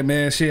 Hell yeah,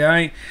 man. Shit,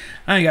 I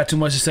ain't got too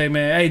much to say,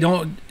 man. Hey,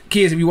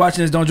 kids, if you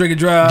watching this, don't drink and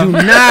drive. Do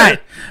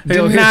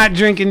not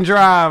drink and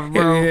drive,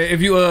 bro. If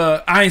you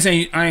I ain't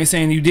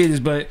saying you did this,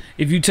 but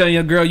if you telling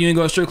your girl you ain't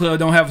go to strip club,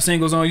 don't have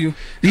singles on you.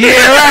 Yeah,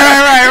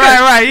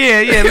 right.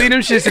 Yeah. Leave them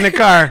shits in the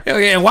car.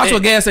 Hell yeah, and watch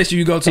what gas station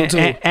you go to too.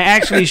 And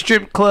actually,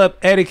 strip club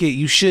etiquette,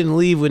 you shouldn't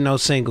leave with no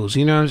singles.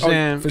 You know what I'm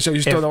saying? For sure,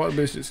 you still don't want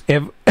bitches.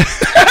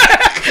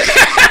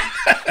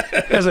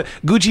 That's a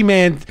Gucci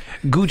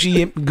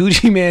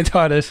man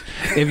taught us,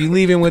 if you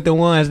leaving with the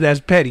ones, that's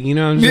petty. You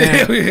know what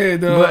I'm saying? Yeah,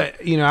 dog.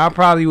 But you know, I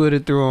probably would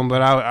have threw them,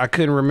 but I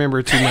couldn't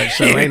remember too much,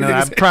 so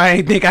I probably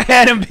ain't think I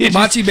had them bitches.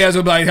 My cheap ass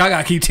would be like, I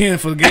gotta keep 10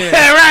 for the gas. Right,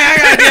 I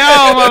gotta get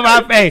home on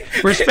my pay.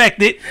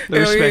 Respect it.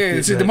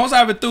 See, the most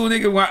I ever threw,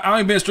 nigga, I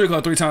only been to strip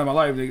club 3 times in my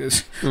life,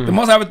 niggas. The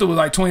most I ever threw was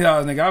like $20,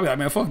 nigga. I'll be like,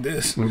 man, fuck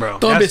this, bro.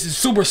 Throw bitches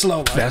super slow.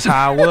 Like. That's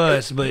how I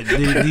was, but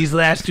these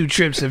last 2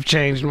 trips have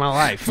changed my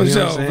life. For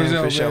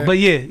sure. But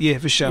yeah,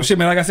 for sure. Well, shit,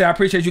 man, like I said, I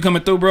appreciate you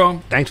coming through,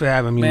 bro. Thanks for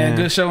having me, man.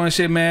 Good show and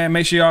shit, man.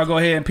 Make sure y'all go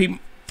ahead and peep.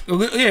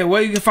 Yeah,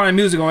 where you can find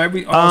music on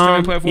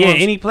all platforms. Yeah,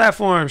 any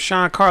platform.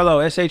 Shaun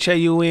Carlo,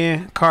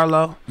 SHAUN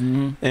Carlo,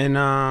 and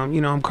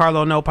you know, I'm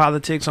Carlo No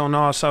Politics on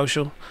all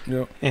social.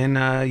 Yep. And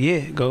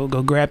yeah, go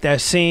grab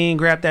that scene,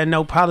 grab that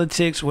No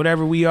Politics,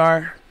 whatever we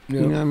are.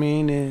 Yep. You know what I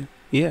mean? And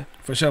yeah,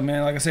 for sure,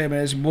 man. Like I said,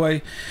 man, it's your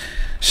boy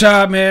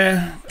Shad,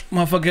 man.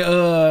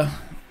 Motherfucking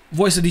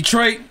Voice of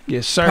Detroit.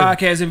 Yes, sir.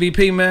 Podcast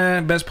MVP,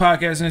 man. Best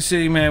podcast in the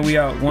city, man. We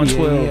out.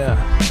 112.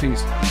 Yeah.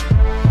 Peace.